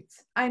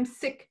attributes. I'm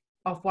sick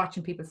of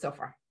watching people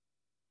suffer.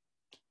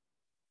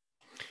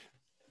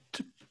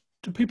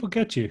 Do people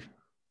get you?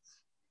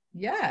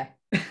 Yeah.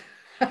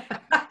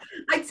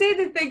 I'd say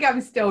they think I'm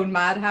stone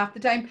mad half the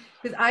time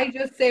because I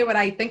just say what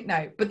I think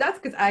now, but that's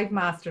because I've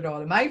mastered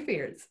all of my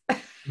fears.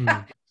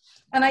 Mm.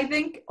 And I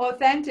think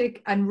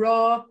authentic and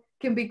raw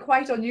can be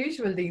quite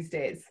unusual these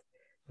days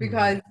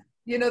because,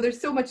 you know,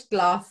 there's so much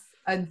gloss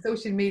and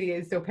social media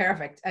is so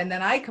perfect. And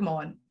then I come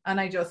on and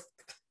I just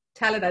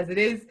tell it as it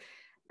is.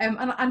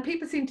 And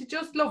people seem to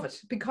just love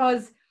it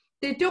because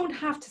they don't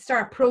have to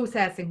start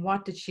processing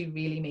what did she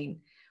really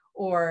mean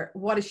or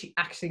what is she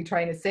actually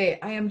trying to say.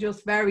 I am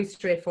just very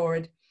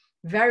straightforward,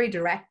 very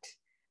direct,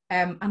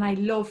 and I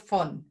love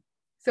fun.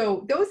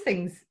 So those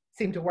things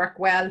seem to work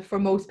well for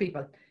most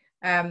people.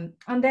 And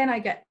then I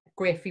get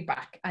great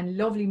feedback and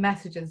lovely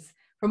messages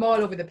from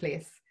all over the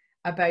place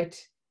about,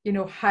 you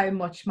know, how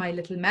much my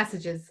little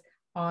messages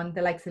on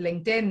the likes of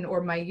LinkedIn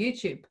or my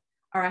YouTube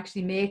are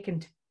actually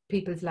making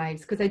people's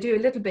lives, because I do a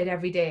little bit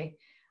every day.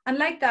 And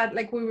like that,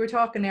 like we were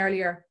talking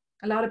earlier,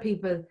 a lot of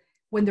people,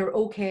 when they're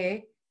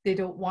okay, they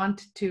don't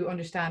want to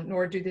understand,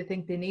 nor do they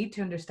think they need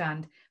to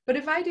understand. But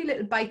if I do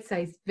little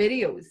bite-sized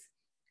videos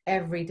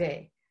every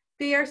day,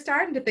 they are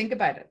starting to think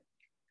about it.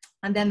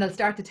 And then they'll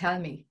start to tell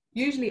me,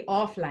 usually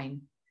offline.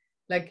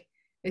 Like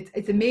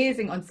it's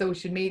amazing on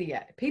social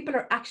media. People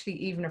are actually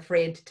even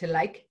afraid to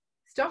like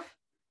stuff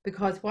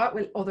because what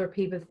will other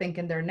people think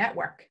in their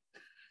network?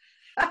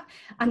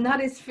 And that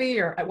is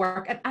fear at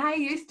work. And I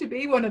used to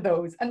be one of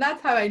those. And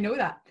that's how I know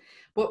that.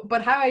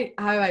 But how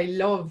I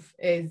love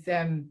is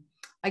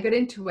I got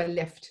into a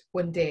lift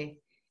one day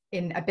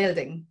in a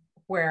building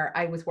where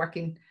I was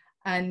working,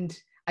 and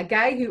a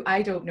guy who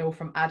I don't know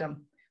from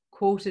Adam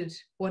quoted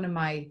one of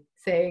my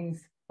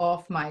sayings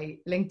off my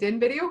LinkedIn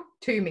video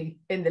to me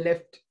in the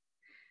lift.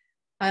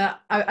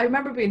 I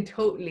remember being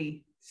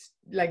totally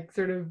like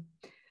sort of,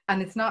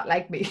 and it's not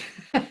like me,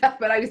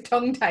 but I was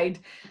tongue-tied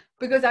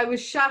because I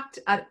was shocked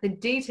at the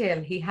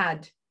detail he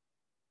had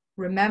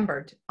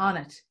remembered on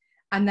it.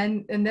 And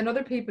then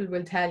other people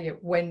will tell you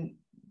when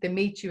they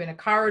meet you in a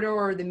corridor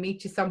or they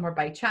meet you somewhere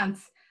by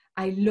chance,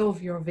 I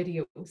love your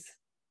videos.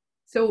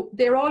 So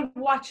they're all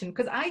watching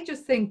because I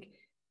just think,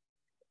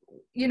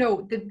 you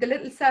know, the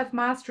little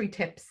self-mastery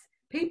tips,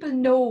 people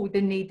know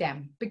they need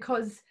them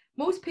because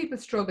most people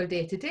struggle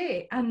day to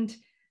day. And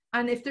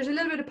if there's a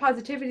little bit of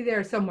positivity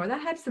there somewhere,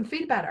 that helps them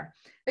feel better.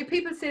 Like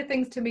people say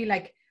things to me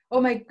like,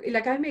 oh my,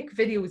 like I make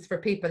videos for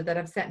people that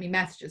have sent me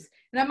messages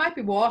and I might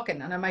be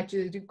walking and I might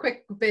just do a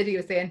quick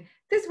video saying,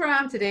 this is where I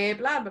am today,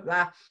 blah, blah,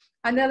 blah.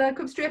 And then they'll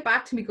come straight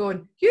back to me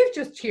going, you've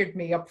just cheered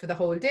me up for the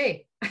whole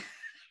day.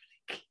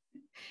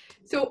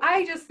 So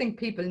I just think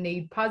people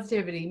need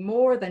positivity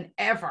more than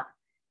ever,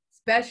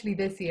 especially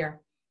this year.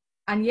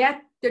 And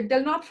yet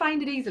they'll not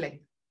find it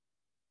easily.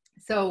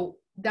 So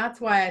that's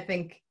why I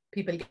think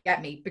people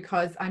get me,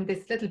 because I'm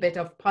this little bit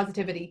of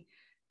positivity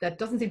that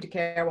doesn't seem to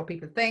care what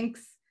people think,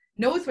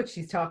 knows what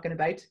she's talking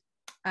about.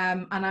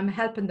 And I'm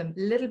helping them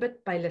little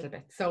bit by little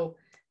bit. So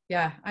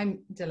yeah,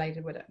 I'm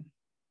delighted with it.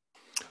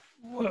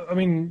 Well, I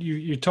mean,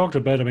 you talked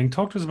about, I mean,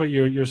 talk to us about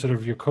your sort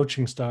of your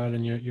coaching style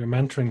and your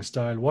mentoring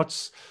style.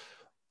 What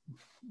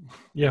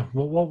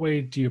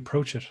way do you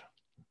approach it?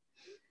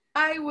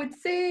 I would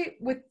say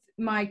with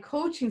my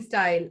coaching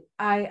style,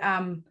 I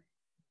am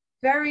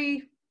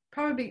probably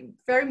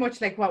very much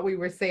like what we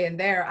were saying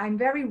there. I'm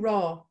very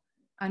raw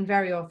and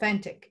very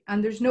authentic,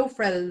 and there's no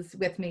frills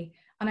with me,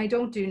 and I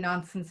don't do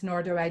nonsense,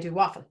 nor do I do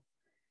waffle.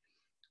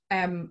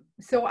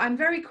 So I'm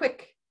very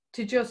quick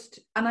to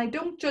and I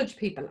don't judge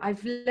people.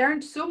 I've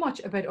learned so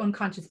much about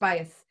unconscious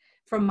bias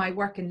from my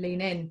work in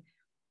Lean In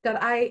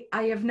that I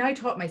have now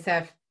taught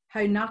myself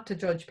how not to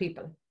judge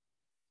people.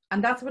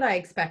 And that's what I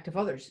expect of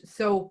others.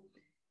 So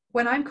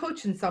when I'm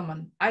coaching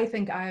someone, I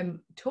think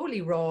I'm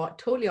totally raw,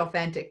 totally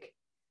authentic.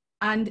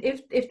 And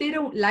if they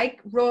don't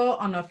like raw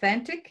and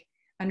authentic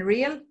and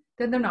real,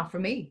 then they're not for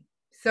me.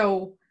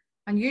 So,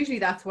 and usually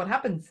that's what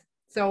happens.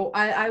 So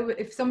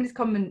if somebody's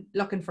coming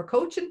looking for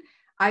coaching,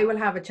 I will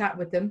have a chat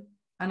with them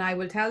and I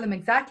will tell them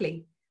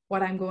exactly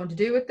what I'm going to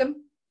do with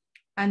them.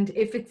 And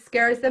if it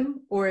scares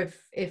them, or if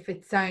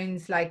it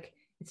sounds like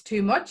it's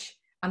too much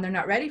and they're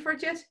not ready for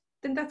it yet,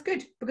 then that's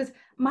good, because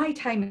my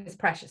time is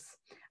precious.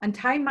 And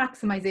time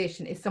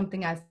maximization is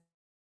something else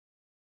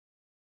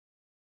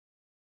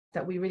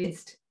that we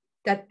realized,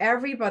 that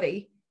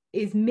everybody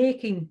is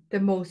making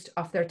the most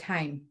of their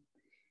time.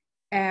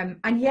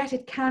 And yet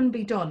it can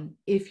be done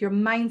if your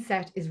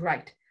mindset is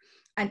right.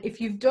 And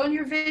if you've done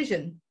your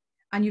vision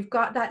and you've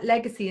got that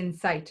legacy in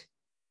sight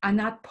and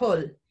that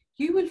pull,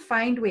 you will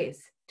find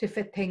ways to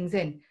fit things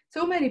in.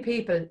 So many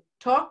people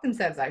talk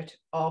themselves out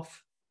of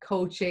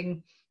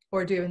coaching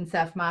or doing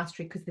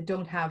self-mastery because they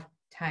don't have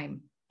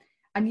time.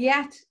 And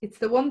yet it's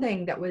the one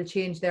thing that will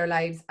change their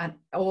lives and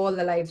all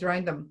the lives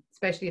around them,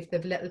 especially if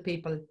they've little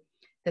people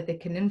that they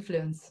can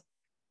influence.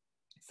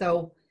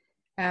 So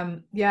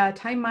yeah,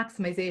 time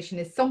maximization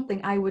is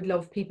something I would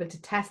love people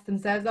to test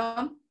themselves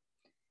on,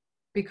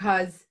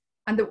 because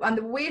and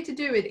the way to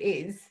do it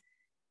is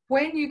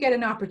when you get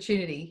an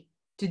opportunity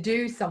to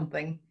do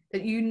something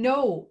that you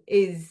know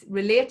is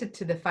related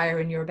to the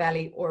fire in your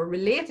belly or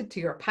related to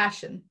your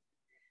passion,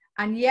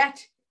 and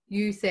yet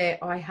you say,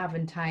 oh, I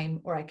haven't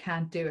time or I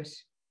can't do it.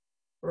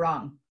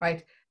 Wrong,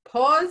 right?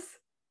 Pause,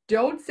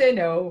 don't say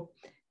no,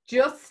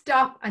 just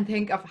stop and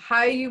think of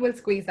how you will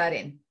squeeze that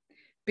in.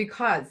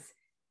 Because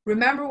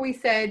remember we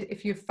said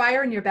if you have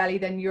fire in your belly,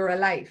 then you're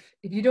alive.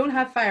 If you don't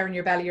have fire in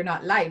your belly, you're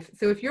not alive.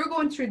 So if you're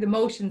going through the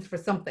motions for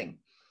something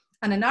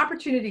and an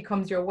opportunity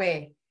comes your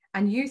way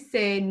and you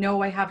say,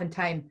 no, I haven't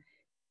time,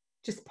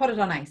 just put it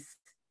on ice.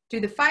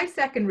 Do the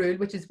 5-second rule,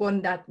 which is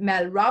one that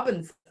Mel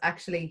Robbins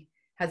actually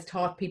has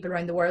taught people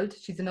around the world.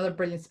 She's another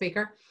brilliant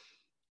speaker.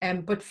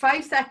 But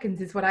 5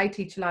 seconds is what I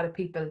teach a lot of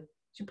people.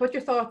 You put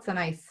your thoughts on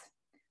ice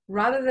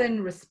rather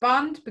than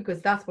respond,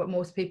 because that's what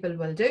most people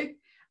will do.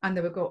 And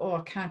they will go, oh,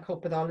 I can't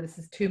cope with all of this,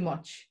 is too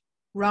much.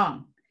 Wrong.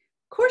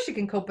 Of course you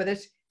can cope with it.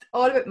 It's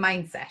all about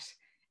mindset.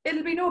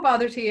 It'll be no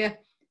bother to you.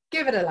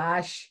 Give it a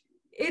lash.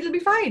 It'll be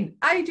fine.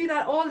 I do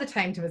that all the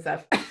time to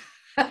myself.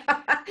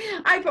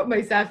 I put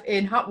myself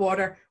in hot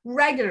water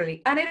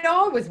regularly and it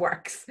always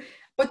works.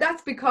 But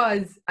that's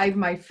because I have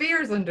my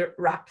fears under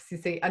wraps, you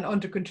see, and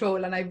under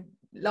control, and I've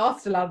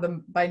lost a lot of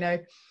them by now.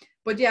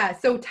 But yeah,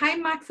 so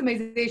time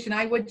maximization,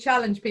 I would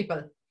challenge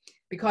people,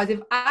 because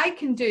if I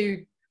can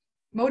do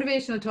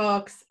motivational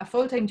talks, a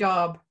full-time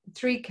job,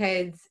 3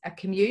 kids, a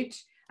commute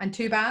and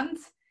 2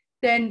 bands,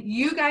 then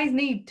you guys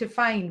need to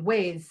find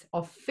ways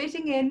of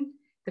fitting in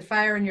the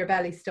fire in your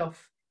belly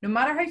stuff, no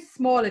matter how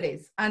small it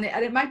is. And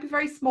it might be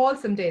very small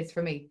some days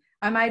for me.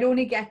 I might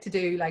only get to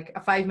do like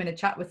a 5-minute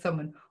chat with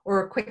someone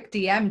or a quick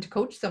DM to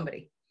coach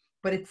somebody,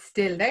 but it's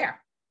still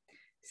there.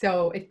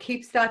 So it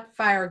keeps that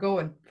fire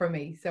going for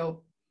me.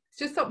 So it's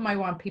just something I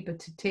want people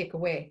to take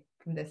away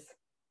from this.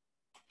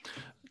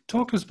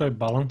 Talk us about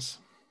balance.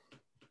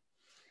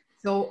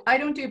 So I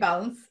don't do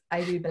balance,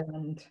 I do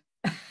blend.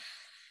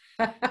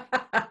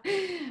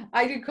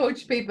 I do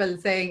coach people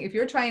saying, if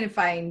you're trying to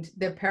find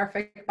the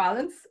perfect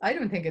balance, I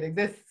don't think it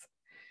exists.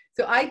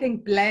 So I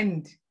think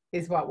blend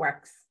is what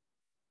works.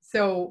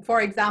 So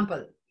for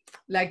example,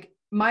 like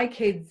my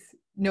kids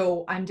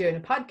know I'm doing a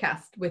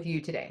podcast with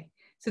you today.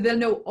 So they'll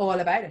know all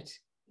about it.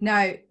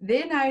 Now,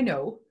 they now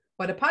know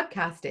what a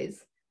podcast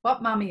is,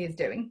 what mommy is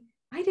doing.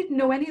 I didn't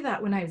know any of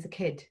that when I was a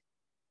kid,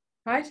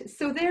 right?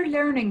 So they're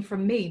learning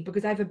from me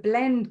because I have a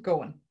blend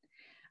going.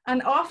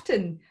 And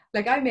often,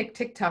 like I make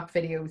TikTok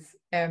videos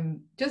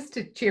just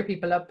to cheer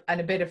people up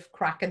and a bit of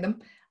crack in them.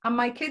 And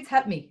my kids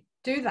help me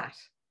do that.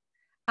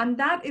 And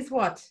that is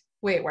what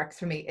way it works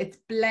for me. It's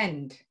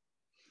blend.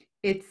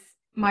 It's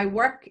my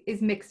work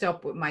is mixed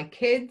up with my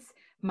kids.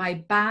 My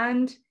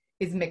band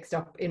is mixed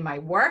up in my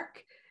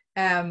work.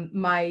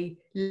 My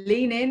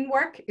lean in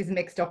work is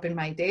mixed up in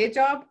my day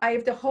job. I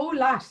have the whole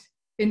lot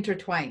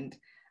intertwined.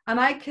 And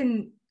I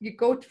can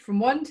go from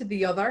one to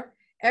the other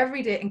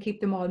every day and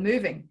keep them all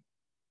moving.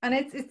 And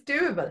it's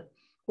doable.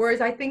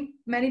 Whereas I think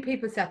many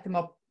people set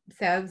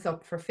themselves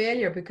up for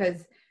failure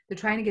because they're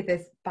trying to get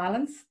this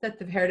balance that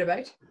they've heard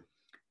about.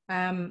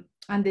 And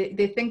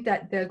they think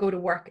that they'll go to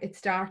work, it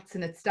starts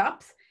and it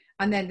stops.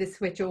 And then they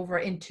switch over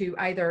into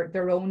either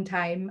their own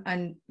time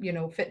and, you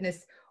know,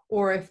 fitness,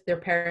 or if they're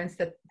parents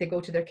that they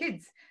go to their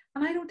kids.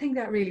 And I don't think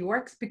that really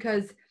works,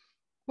 because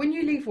when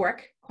you leave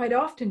work, quite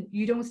often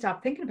you don't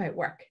stop thinking about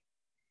work.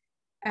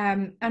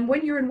 And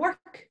when you're in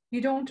work,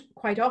 you don't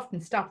quite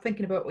often stop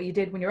thinking about what you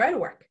did when you're out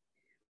of work.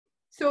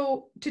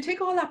 So to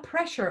take all that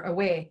pressure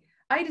away,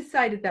 I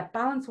decided that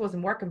balance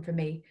wasn't working for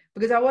me,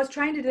 because I was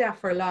trying to do that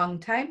for a long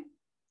time.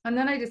 And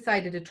then I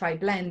decided to try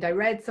blend. I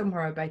read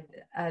somewhere about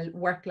a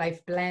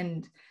work-life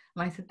blend.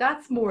 And I said,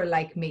 that's more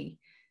like me.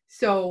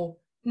 So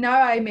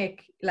now I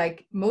make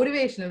like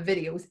motivational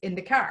videos in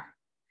the car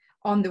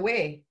on the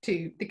way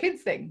to the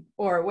kids thing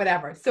or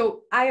whatever.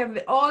 So I have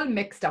it all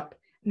mixed up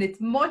and it's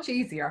much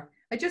easier.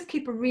 I just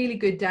keep a really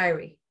good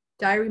diary.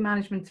 Diary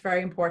management is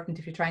very important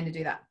if you're trying to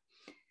do that.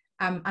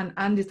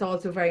 And it's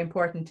also very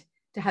important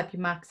to help you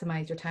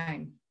maximize your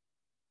time.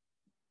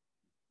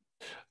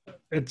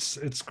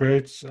 It's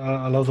great.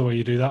 I love the way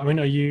you do that. I mean,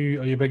 are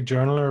you a big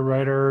journaler,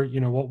 writer?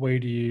 You know, what way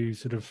do you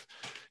sort of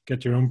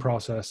get your own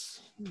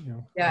process? You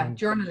know, yeah,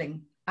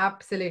 journaling,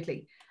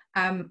 absolutely.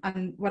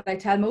 And what I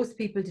tell most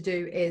people to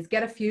do is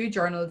get a few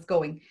journals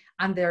going,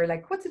 and they're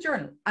like, "What's a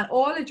journal?" And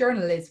all a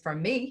journal is for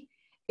me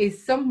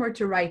is somewhere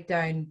to write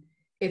down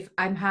if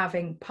I'm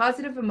having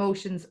positive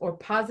emotions or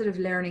positive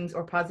learnings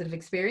or positive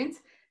experience.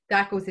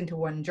 that goes into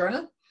one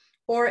journal.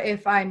 Or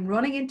if I'm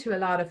running into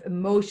a lot of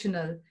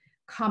emotional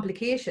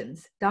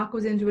complications, that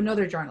goes into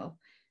another journal.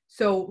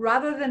 So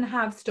rather than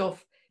have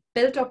stuff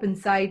built up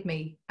inside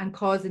me and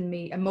causing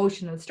me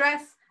emotional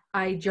stress,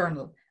 I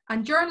journal.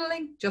 And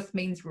journaling just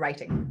means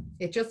writing.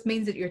 It just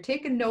means that you're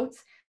taking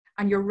notes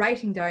and you're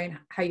writing down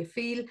how you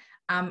feel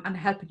and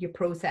helping you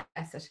process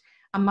it.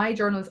 And my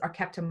journals are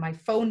kept on my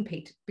phone,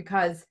 Pete,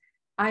 because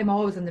I'm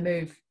always on the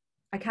move.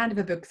 I can't have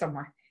a book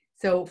somewhere.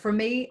 So for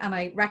me, and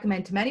I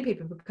recommend to many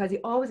people, because you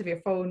always have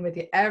your phone with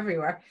you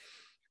everywhere,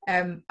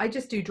 I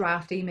just do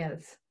draft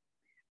emails.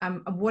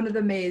 One of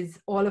them is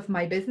all of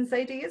my business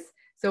ideas.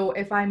 So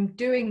if I'm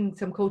doing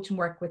some coaching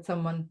work with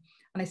someone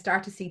and I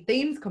start to see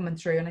themes coming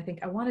through and I think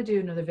I want to do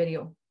another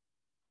video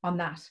on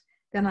that,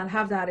 then I'll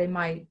have that in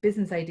my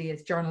business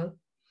ideas journal.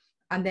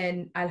 And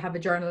then I'll have a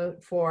journal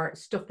for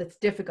stuff that's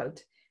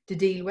difficult to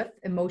deal with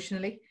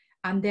emotionally.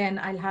 And then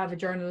I'll have a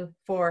journal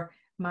for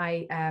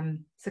my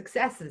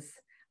successes.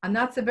 And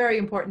that's a very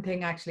important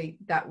thing, actually,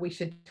 that we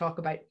should talk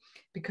about,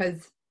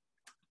 because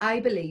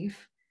I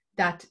believe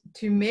that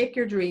to make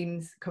your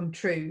dreams come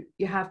true,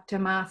 you have to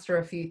master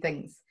a few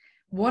things.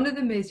 One of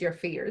them is your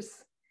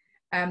fears.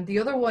 The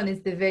other one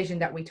is the vision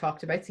that we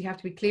talked about. So you have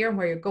to be clear on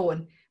where you're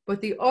going. But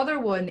the other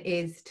one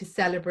is to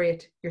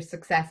celebrate your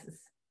successes.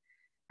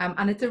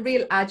 And it's a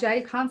real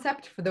agile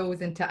concept for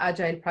those into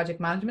agile project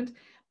management.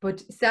 But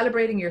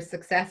celebrating your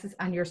successes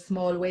and your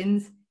small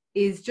wins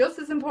is just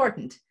as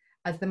important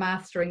as the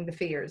mastering the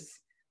fears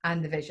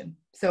and the vision.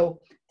 So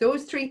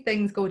those three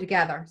things go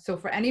together. So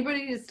for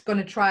anybody who's going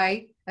to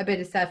try a bit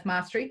of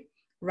self-mastery,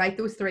 write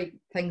those three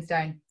things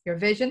down: your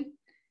vision,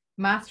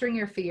 mastering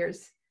your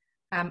fears,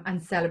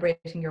 and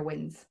celebrating your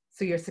wins.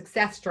 So your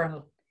success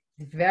journal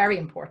is very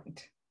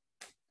important.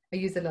 I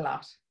use it a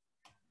lot.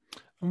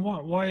 And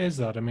why is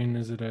that? I mean,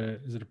 is it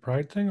a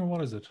pride thing, or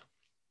what is it?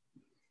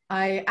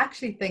 I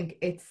actually think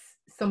it's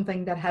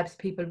something that helps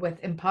people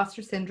with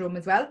imposter syndrome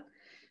as well.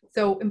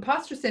 So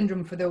imposter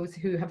syndrome, for those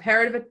who have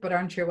heard of it but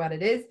aren't sure what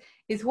it is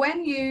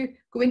when you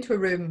go into a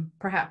room,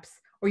 perhaps,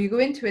 or you go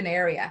into an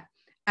area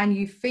and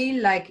you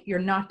feel like you're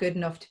not good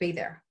enough to be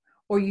there,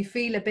 or you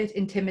feel a bit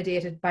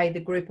intimidated by the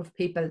group of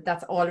people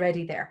that's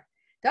already there.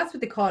 That's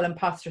what they call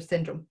imposter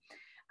syndrome.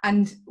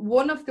 And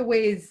one of the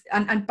ways,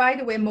 and by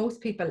the way,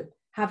 most people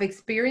have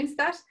experienced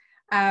that.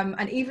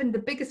 And even the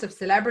biggest of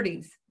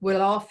celebrities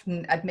will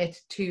often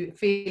admit to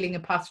feeling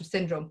imposter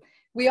syndrome.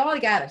 We all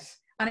get it.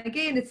 And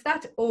again, it's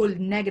that old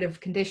negative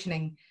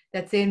conditioning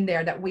that's in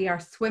there that we are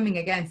swimming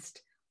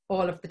against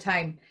all of the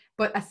time.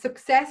 But a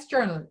success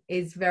journal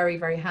is very,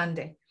 very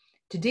handy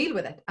to deal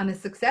with it. And a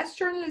success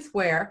journal is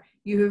where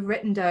you have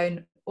written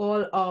down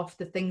all of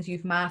the things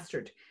you've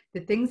mastered, the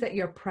things that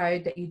you're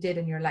proud that you did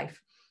in your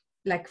life.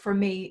 Like for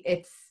me,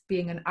 it's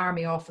being an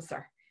army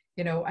officer.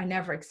 You know, I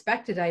never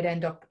expected I'd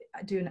end up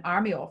doing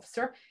army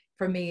officer.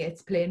 For me,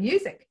 it's playing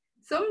music.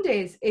 Some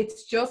days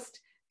it's just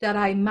that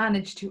I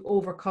managed to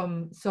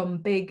overcome some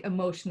big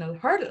emotional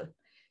hurdle.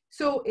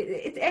 So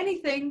it's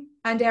anything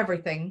and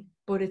everything,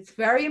 but it's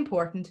very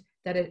important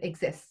that it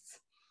exists.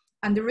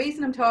 And the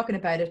reason I'm talking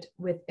about it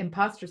with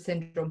imposter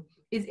syndrome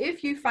is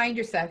if you find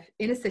yourself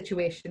in a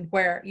situation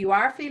where you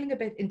are feeling a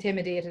bit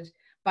intimidated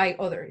by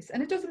others,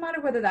 and it doesn't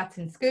matter whether that's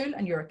in school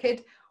and you're a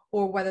kid,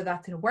 or whether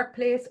that's in a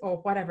workplace or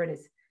whatever it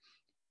is,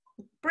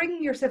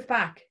 bring yourself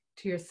back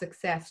to your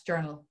success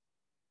journal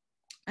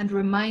and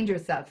remind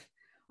yourself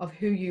of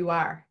who you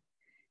are.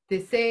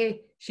 They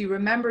say she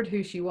remembered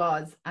who she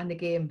was and the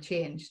game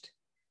changed.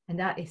 And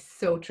that is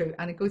so true.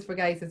 And it goes for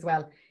guys as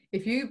well.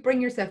 If you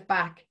bring yourself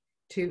back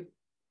to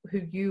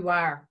who you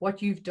are,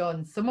 what you've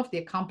done, some of the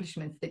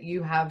accomplishments that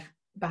you have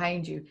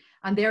behind you,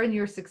 and they're in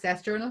your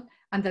success journal,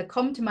 and they'll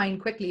come to mind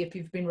quickly if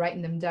you've been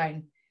writing them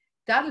down,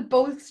 that'll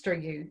bolster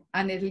you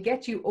and it'll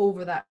get you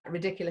over that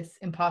ridiculous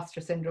imposter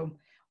syndrome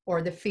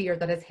or the fear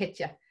that has hit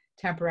you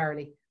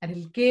temporarily. And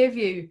it'll give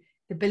you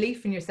the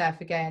belief in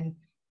yourself again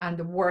and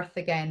the worth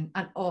again,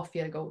 and off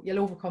you'll go.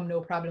 You'll overcome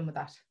no problem with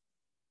that.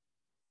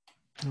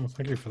 Oh,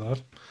 thank you for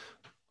that.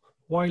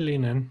 Why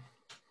lean in?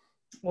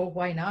 Well,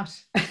 why not?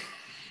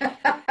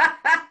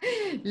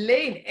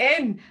 Lean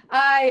in.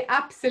 I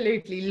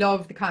absolutely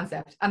love the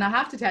concept. And I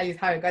have to tell you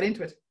how I got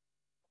into it.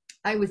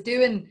 I was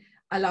doing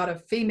a lot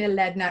of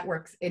female-led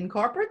networks in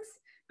corporates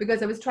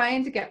because I was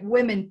trying to get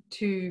women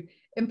to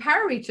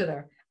empower each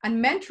other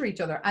and mentor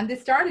each other. And they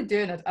started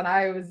doing it. And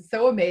I was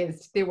so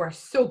amazed. They were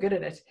so good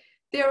at it.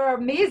 They were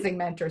amazing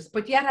mentors,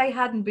 but yet I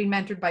hadn't been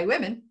mentored by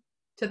women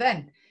to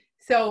then.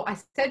 So I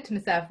said to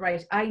myself,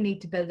 right, I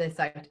need to build this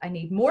out. I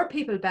need more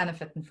people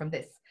benefiting from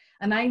this.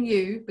 And I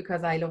knew,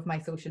 because I love my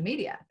social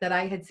media, that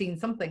I had seen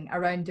something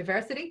around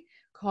diversity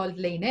called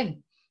Lean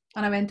In.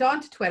 And I went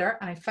on to Twitter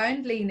and I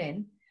found Lean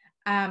In.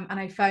 And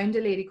I found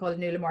a lady called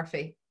Nuala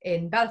Murphy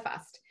in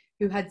Belfast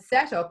who had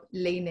set up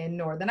Lean In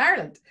Northern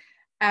Ireland.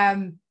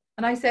 And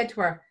I said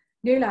to her,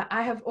 Nuala,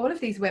 I have all of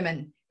these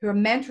women who are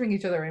mentoring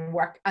each other in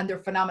work and they're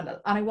phenomenal.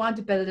 And I want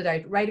to build it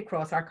out right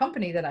across our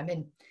company that I'm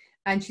in.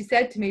 And she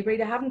said to me,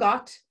 Breda, I haven't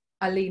got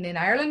a Lean In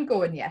Ireland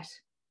going yet.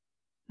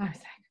 I was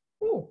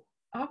like, oh,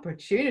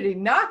 Opportunity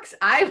knocks.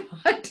 I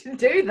want to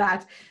do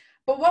that.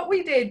 But what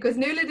we did, because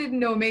Nuala didn't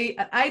know me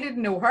and I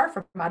didn't know her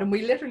from Adam,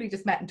 we literally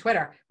just met on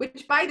Twitter,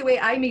 which, by the way,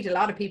 I meet a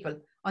lot of people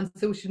on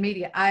social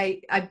media.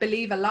 I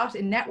believe a lot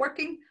in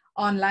networking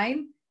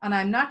online, and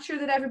I'm not sure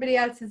that everybody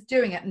else is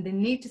doing it, and they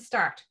need to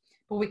start.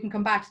 But we can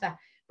come back to that.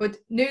 But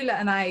Nuala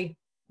and I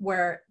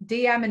were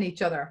DMing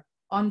each other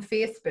on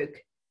Facebook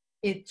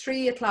at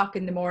 3 o'clock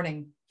in the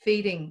morning,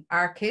 feeding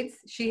our kids.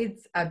 She had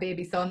a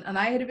baby son, and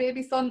I had a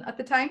baby son at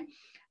the time.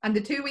 And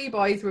the two wee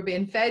boys were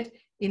being fed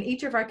in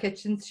each of our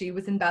kitchens. She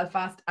was in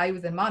Belfast, I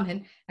was in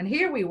Monaghan. And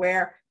here we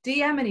were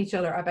DMing each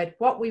other about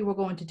what we were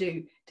going to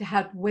do to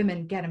help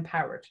women get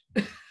empowered.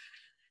 And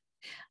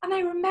I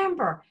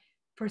remember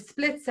for a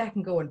split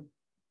second going,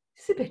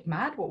 this is a bit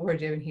mad what we're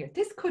doing here.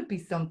 This could be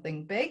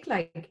something big.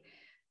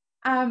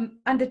 And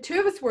the two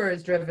of us were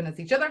as driven as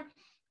each other.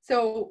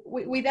 So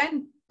we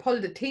then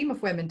pulled a team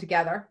of women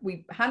together.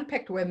 We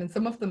handpicked women,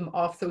 some of them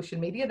off social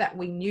media that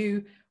we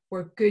knew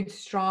were good,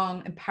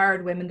 strong,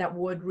 empowered women that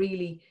would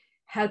really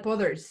help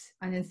others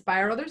and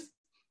inspire others.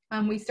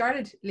 And we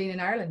started Lean in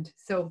Ireland.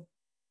 So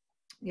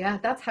yeah,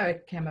 that's how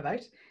it came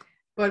about.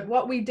 But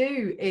what we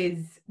do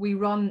is we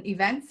run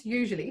events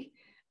usually.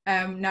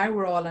 Now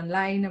we're all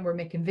online and we're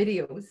making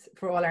videos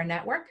for all our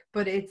network,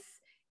 but it's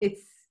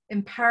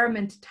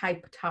empowerment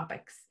type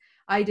topics.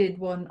 I did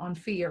one on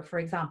fear, for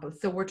example.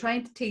 So we're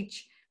trying to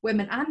teach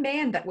women and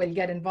men that will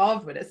get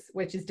involved with us,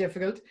 which is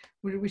difficult.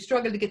 We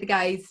struggle to get the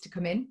guys to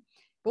come in.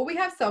 But we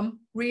have some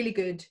really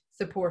good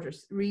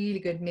supporters, really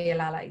good male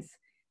allies.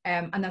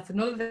 And that's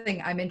another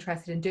thing I'm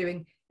interested in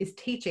doing, is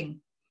teaching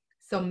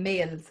some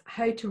males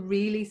how to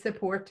really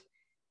support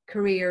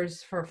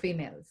careers for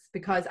females.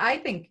 Because I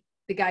think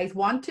the guys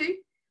want to,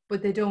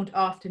 but they don't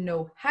often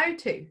know how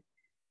to.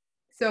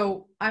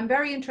 So I'm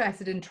very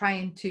interested in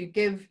trying to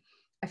give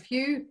a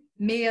few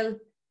male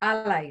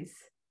allies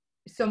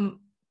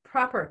some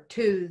proper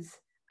tools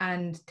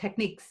and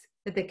techniques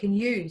that they can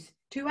use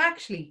to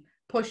actually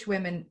push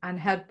women and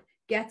help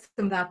get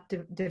some of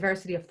that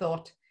diversity of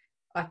thought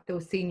at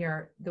those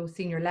senior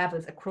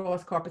levels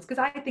across corporates, because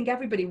I think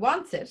everybody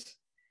wants it,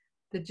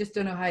 they just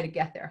don't know how to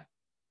get there.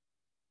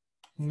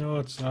 No,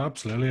 it's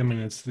absolutely, I mean,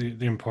 it's the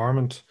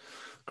empowerment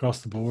across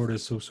the board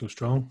is so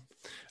strong.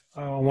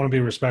 I want to be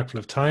respectful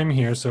of time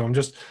here, so I'm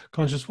just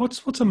conscious,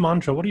 what's a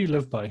mantra? What do you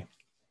live by?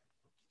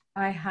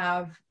 I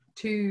have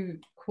two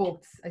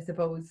quotes, I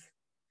suppose.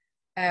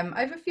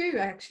 I have a few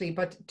actually,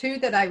 but two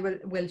that I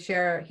will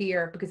share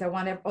here because I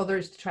want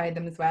others to try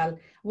them as well.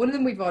 One of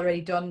them we've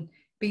already done,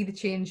 be the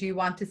change you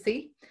want to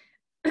see.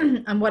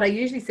 And what I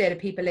usually say to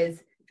people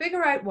is,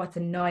 figure out what's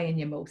annoying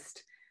you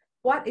most.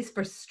 What is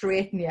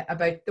frustrating you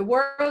about the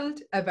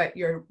world, about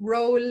your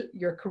role,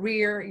 your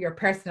career, your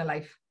personal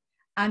life,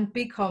 and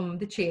become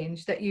the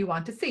change that you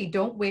want to see.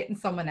 Don't wait on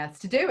someone else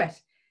to do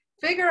it.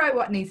 Figure out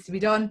what needs to be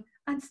done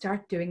and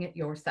start doing it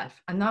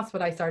yourself. And that's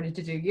what I started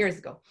to do years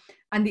ago.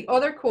 And the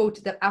other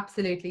quote that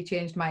absolutely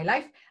changed my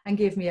life and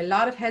gave me a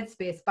lot of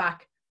headspace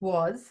back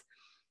was,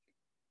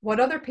 what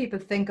other people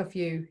think of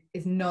you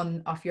is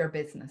none of your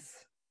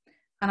business.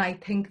 And I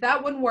think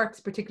that one works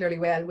particularly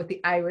well with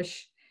the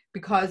Irish,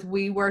 because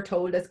we were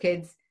told as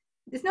kids,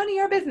 it's none of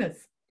your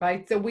business,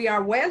 right? So we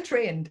are well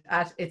trained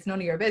at it's none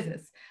of your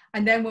business.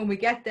 And then when we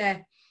get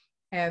the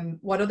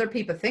what other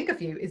people think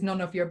of you is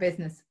none of your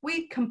business,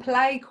 we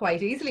comply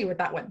quite easily with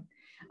that one.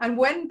 And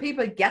when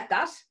people get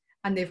that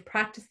and they've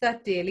practiced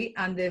that daily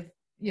and they've,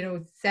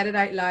 said it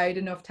out loud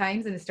enough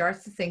times and it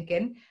starts to sink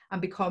in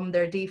and become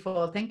their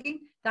default thinking,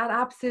 that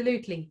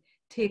absolutely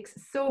takes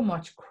so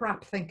much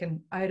crap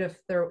thinking out of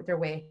their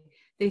way.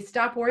 They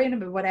stop worrying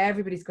about what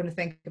everybody's going to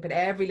think about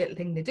every little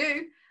thing they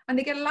do, and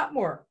they get a lot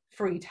more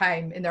free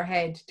time in their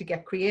head to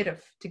get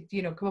creative, to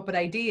come up with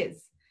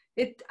ideas.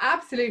 It's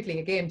absolutely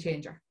a game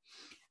changer.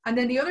 And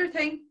then the other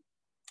thing,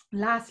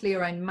 lastly,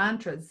 around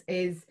mantras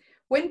is,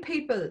 when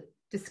people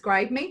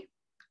describe me,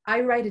 I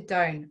write it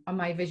down on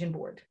my vision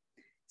board.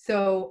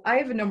 So I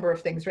have a number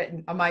of things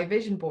written on my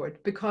vision board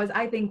because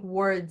I think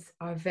words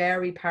are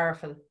very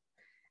powerful.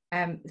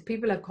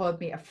 People have called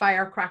me a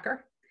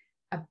firecracker,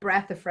 a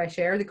breath of fresh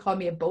air. They call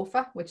me a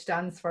BOFA, which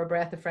stands for a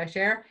breath of fresh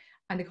air,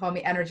 and they call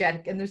me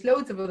energetic. And there's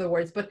loads of other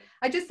words, but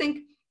I just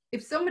think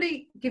if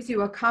somebody gives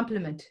you a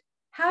compliment,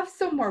 have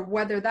somewhere,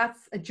 whether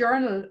that's a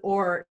journal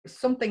or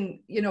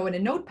something, in a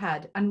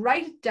notepad, and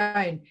write it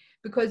down,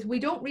 because we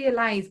don't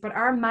realize, but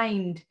our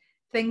mind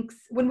thinks,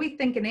 when we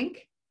think in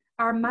ink,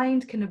 our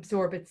mind can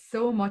absorb it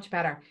so much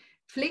better.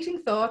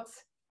 Fleeting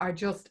thoughts are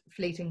just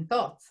fleeting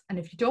thoughts. And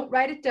if you don't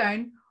write it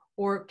down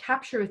or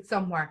capture it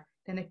somewhere,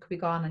 then it could be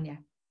gone on you.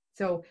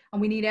 So,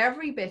 and we need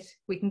every bit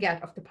we can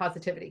get of the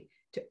positivity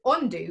to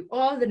undo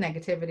all the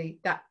negativity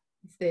that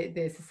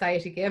the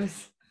society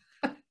gives.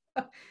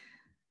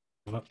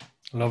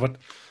 Love it.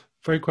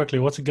 Very quickly,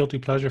 what's a guilty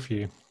pleasure for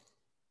you?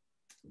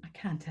 I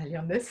can't tell you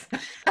on this.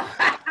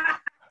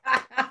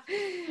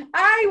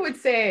 I would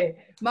say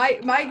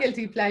my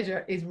guilty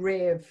pleasure is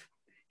rave.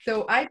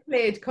 So I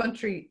played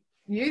country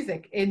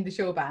music in the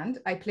show band.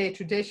 I played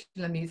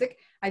traditional music.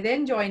 I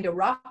then joined a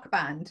rock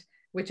band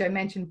which I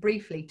mentioned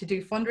briefly, to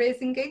do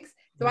fundraising gigs.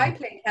 So I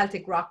play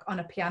Celtic rock on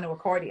a piano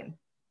accordion,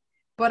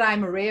 but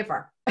I'm a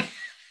raver.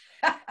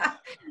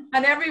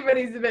 And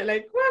everybody's a bit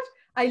like, what?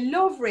 I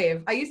love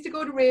rave. I used to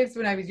go to raves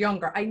when I was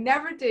younger. I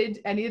never did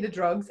any of the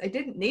drugs. I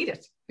didn't need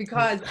it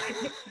because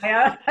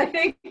I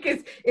think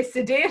it's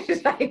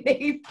sedated. I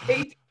need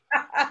Pete.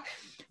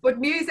 But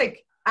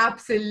music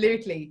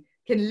absolutely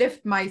can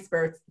lift my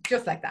spirits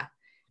just like that.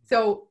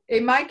 So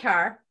in my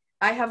car,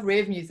 I have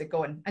rave music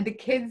going and the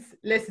kids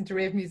listen to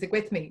rave music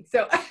with me.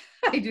 So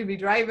I do be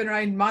driving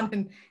around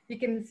Monaghan. You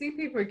can see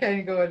people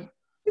kind of going,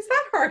 is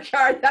that her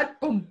car?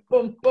 That boom,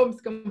 boom,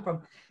 boom's coming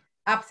from.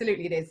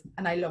 Absolutely it is.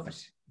 And I love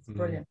it. It's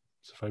brilliant.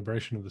 It's a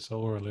vibration of the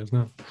soul, really,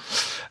 isn't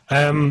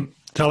it?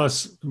 Tell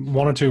us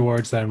one or two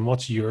words then.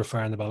 What's your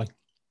fire in the belly?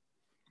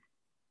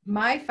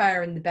 My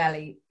fire in the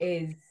belly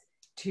is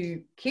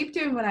to keep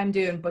doing what I'm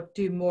doing, but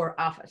do more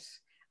of it.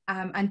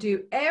 And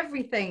do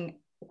everything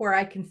where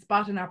I can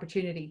spot an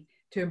opportunity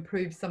to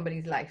improve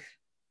somebody's life.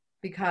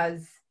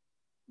 Because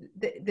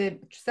the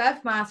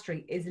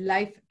self-mastery is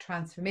life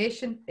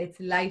transformation. It's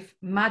life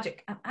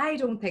magic. And I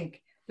don't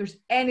think there's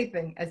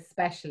anything as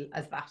special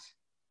as that.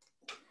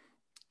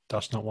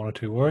 That's not one or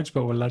two words,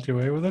 but we'll let you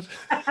away with it.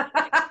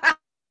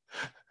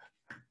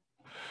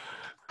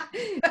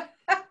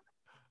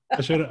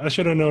 I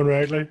should have known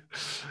rightly.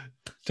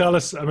 Tell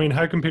us, I mean,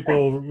 how can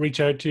people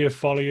reach out to you,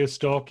 follow you,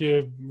 stalk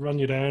you, run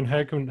you down?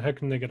 How can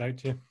they get out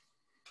to you?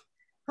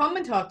 Come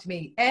and talk to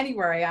me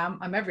anywhere I am.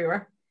 I'm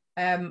everywhere.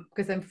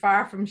 Because I'm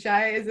far from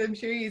shy, as I'm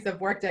sure you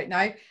have worked out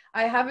now.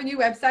 I have a new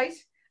website.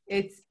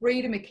 It's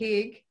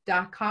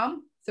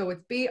bredamccague.com. So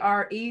it's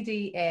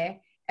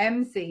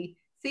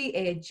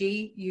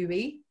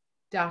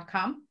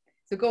BREDAMCCAGUE.com.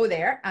 So go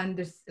there, and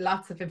there's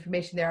lots of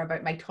information there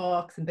about my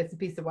talks and bits and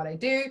pieces of what I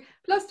do.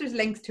 Plus there's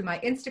links to my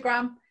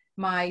Instagram,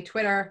 my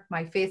Twitter,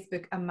 my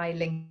Facebook, and my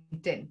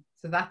LinkedIn.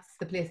 So that's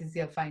the places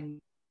you'll find me.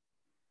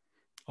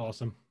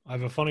 Awesome. I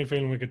have a funny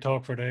feeling we could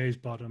talk for days,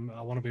 but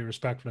I want to be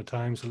respectful of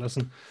time. So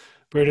listen,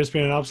 Breda, it's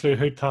been an absolute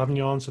hoot having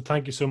you on. So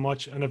thank you so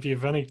much. And if you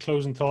have any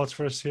closing thoughts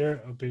for us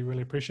here, I'd be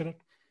really appreciative.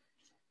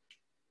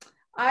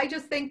 I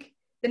just think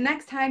the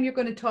next time you're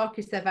going to talk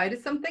yourself out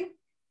of something,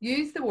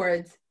 use the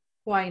words,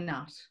 why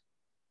not?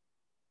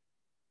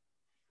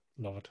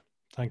 Love it.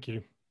 Thank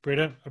you.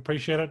 Breda,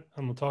 appreciate it.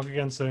 And we'll talk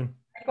again soon.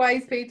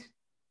 Likewise, Pete.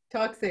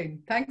 Talk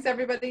soon. Thanks,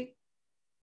 everybody.